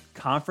Tuesday,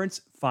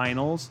 conference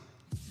finals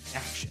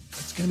action.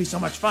 It's going to be so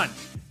much fun.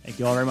 Thank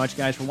you all very much,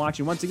 guys, for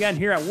watching once again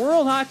here at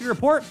World Hockey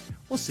Report.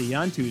 We'll see you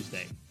on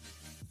Tuesday.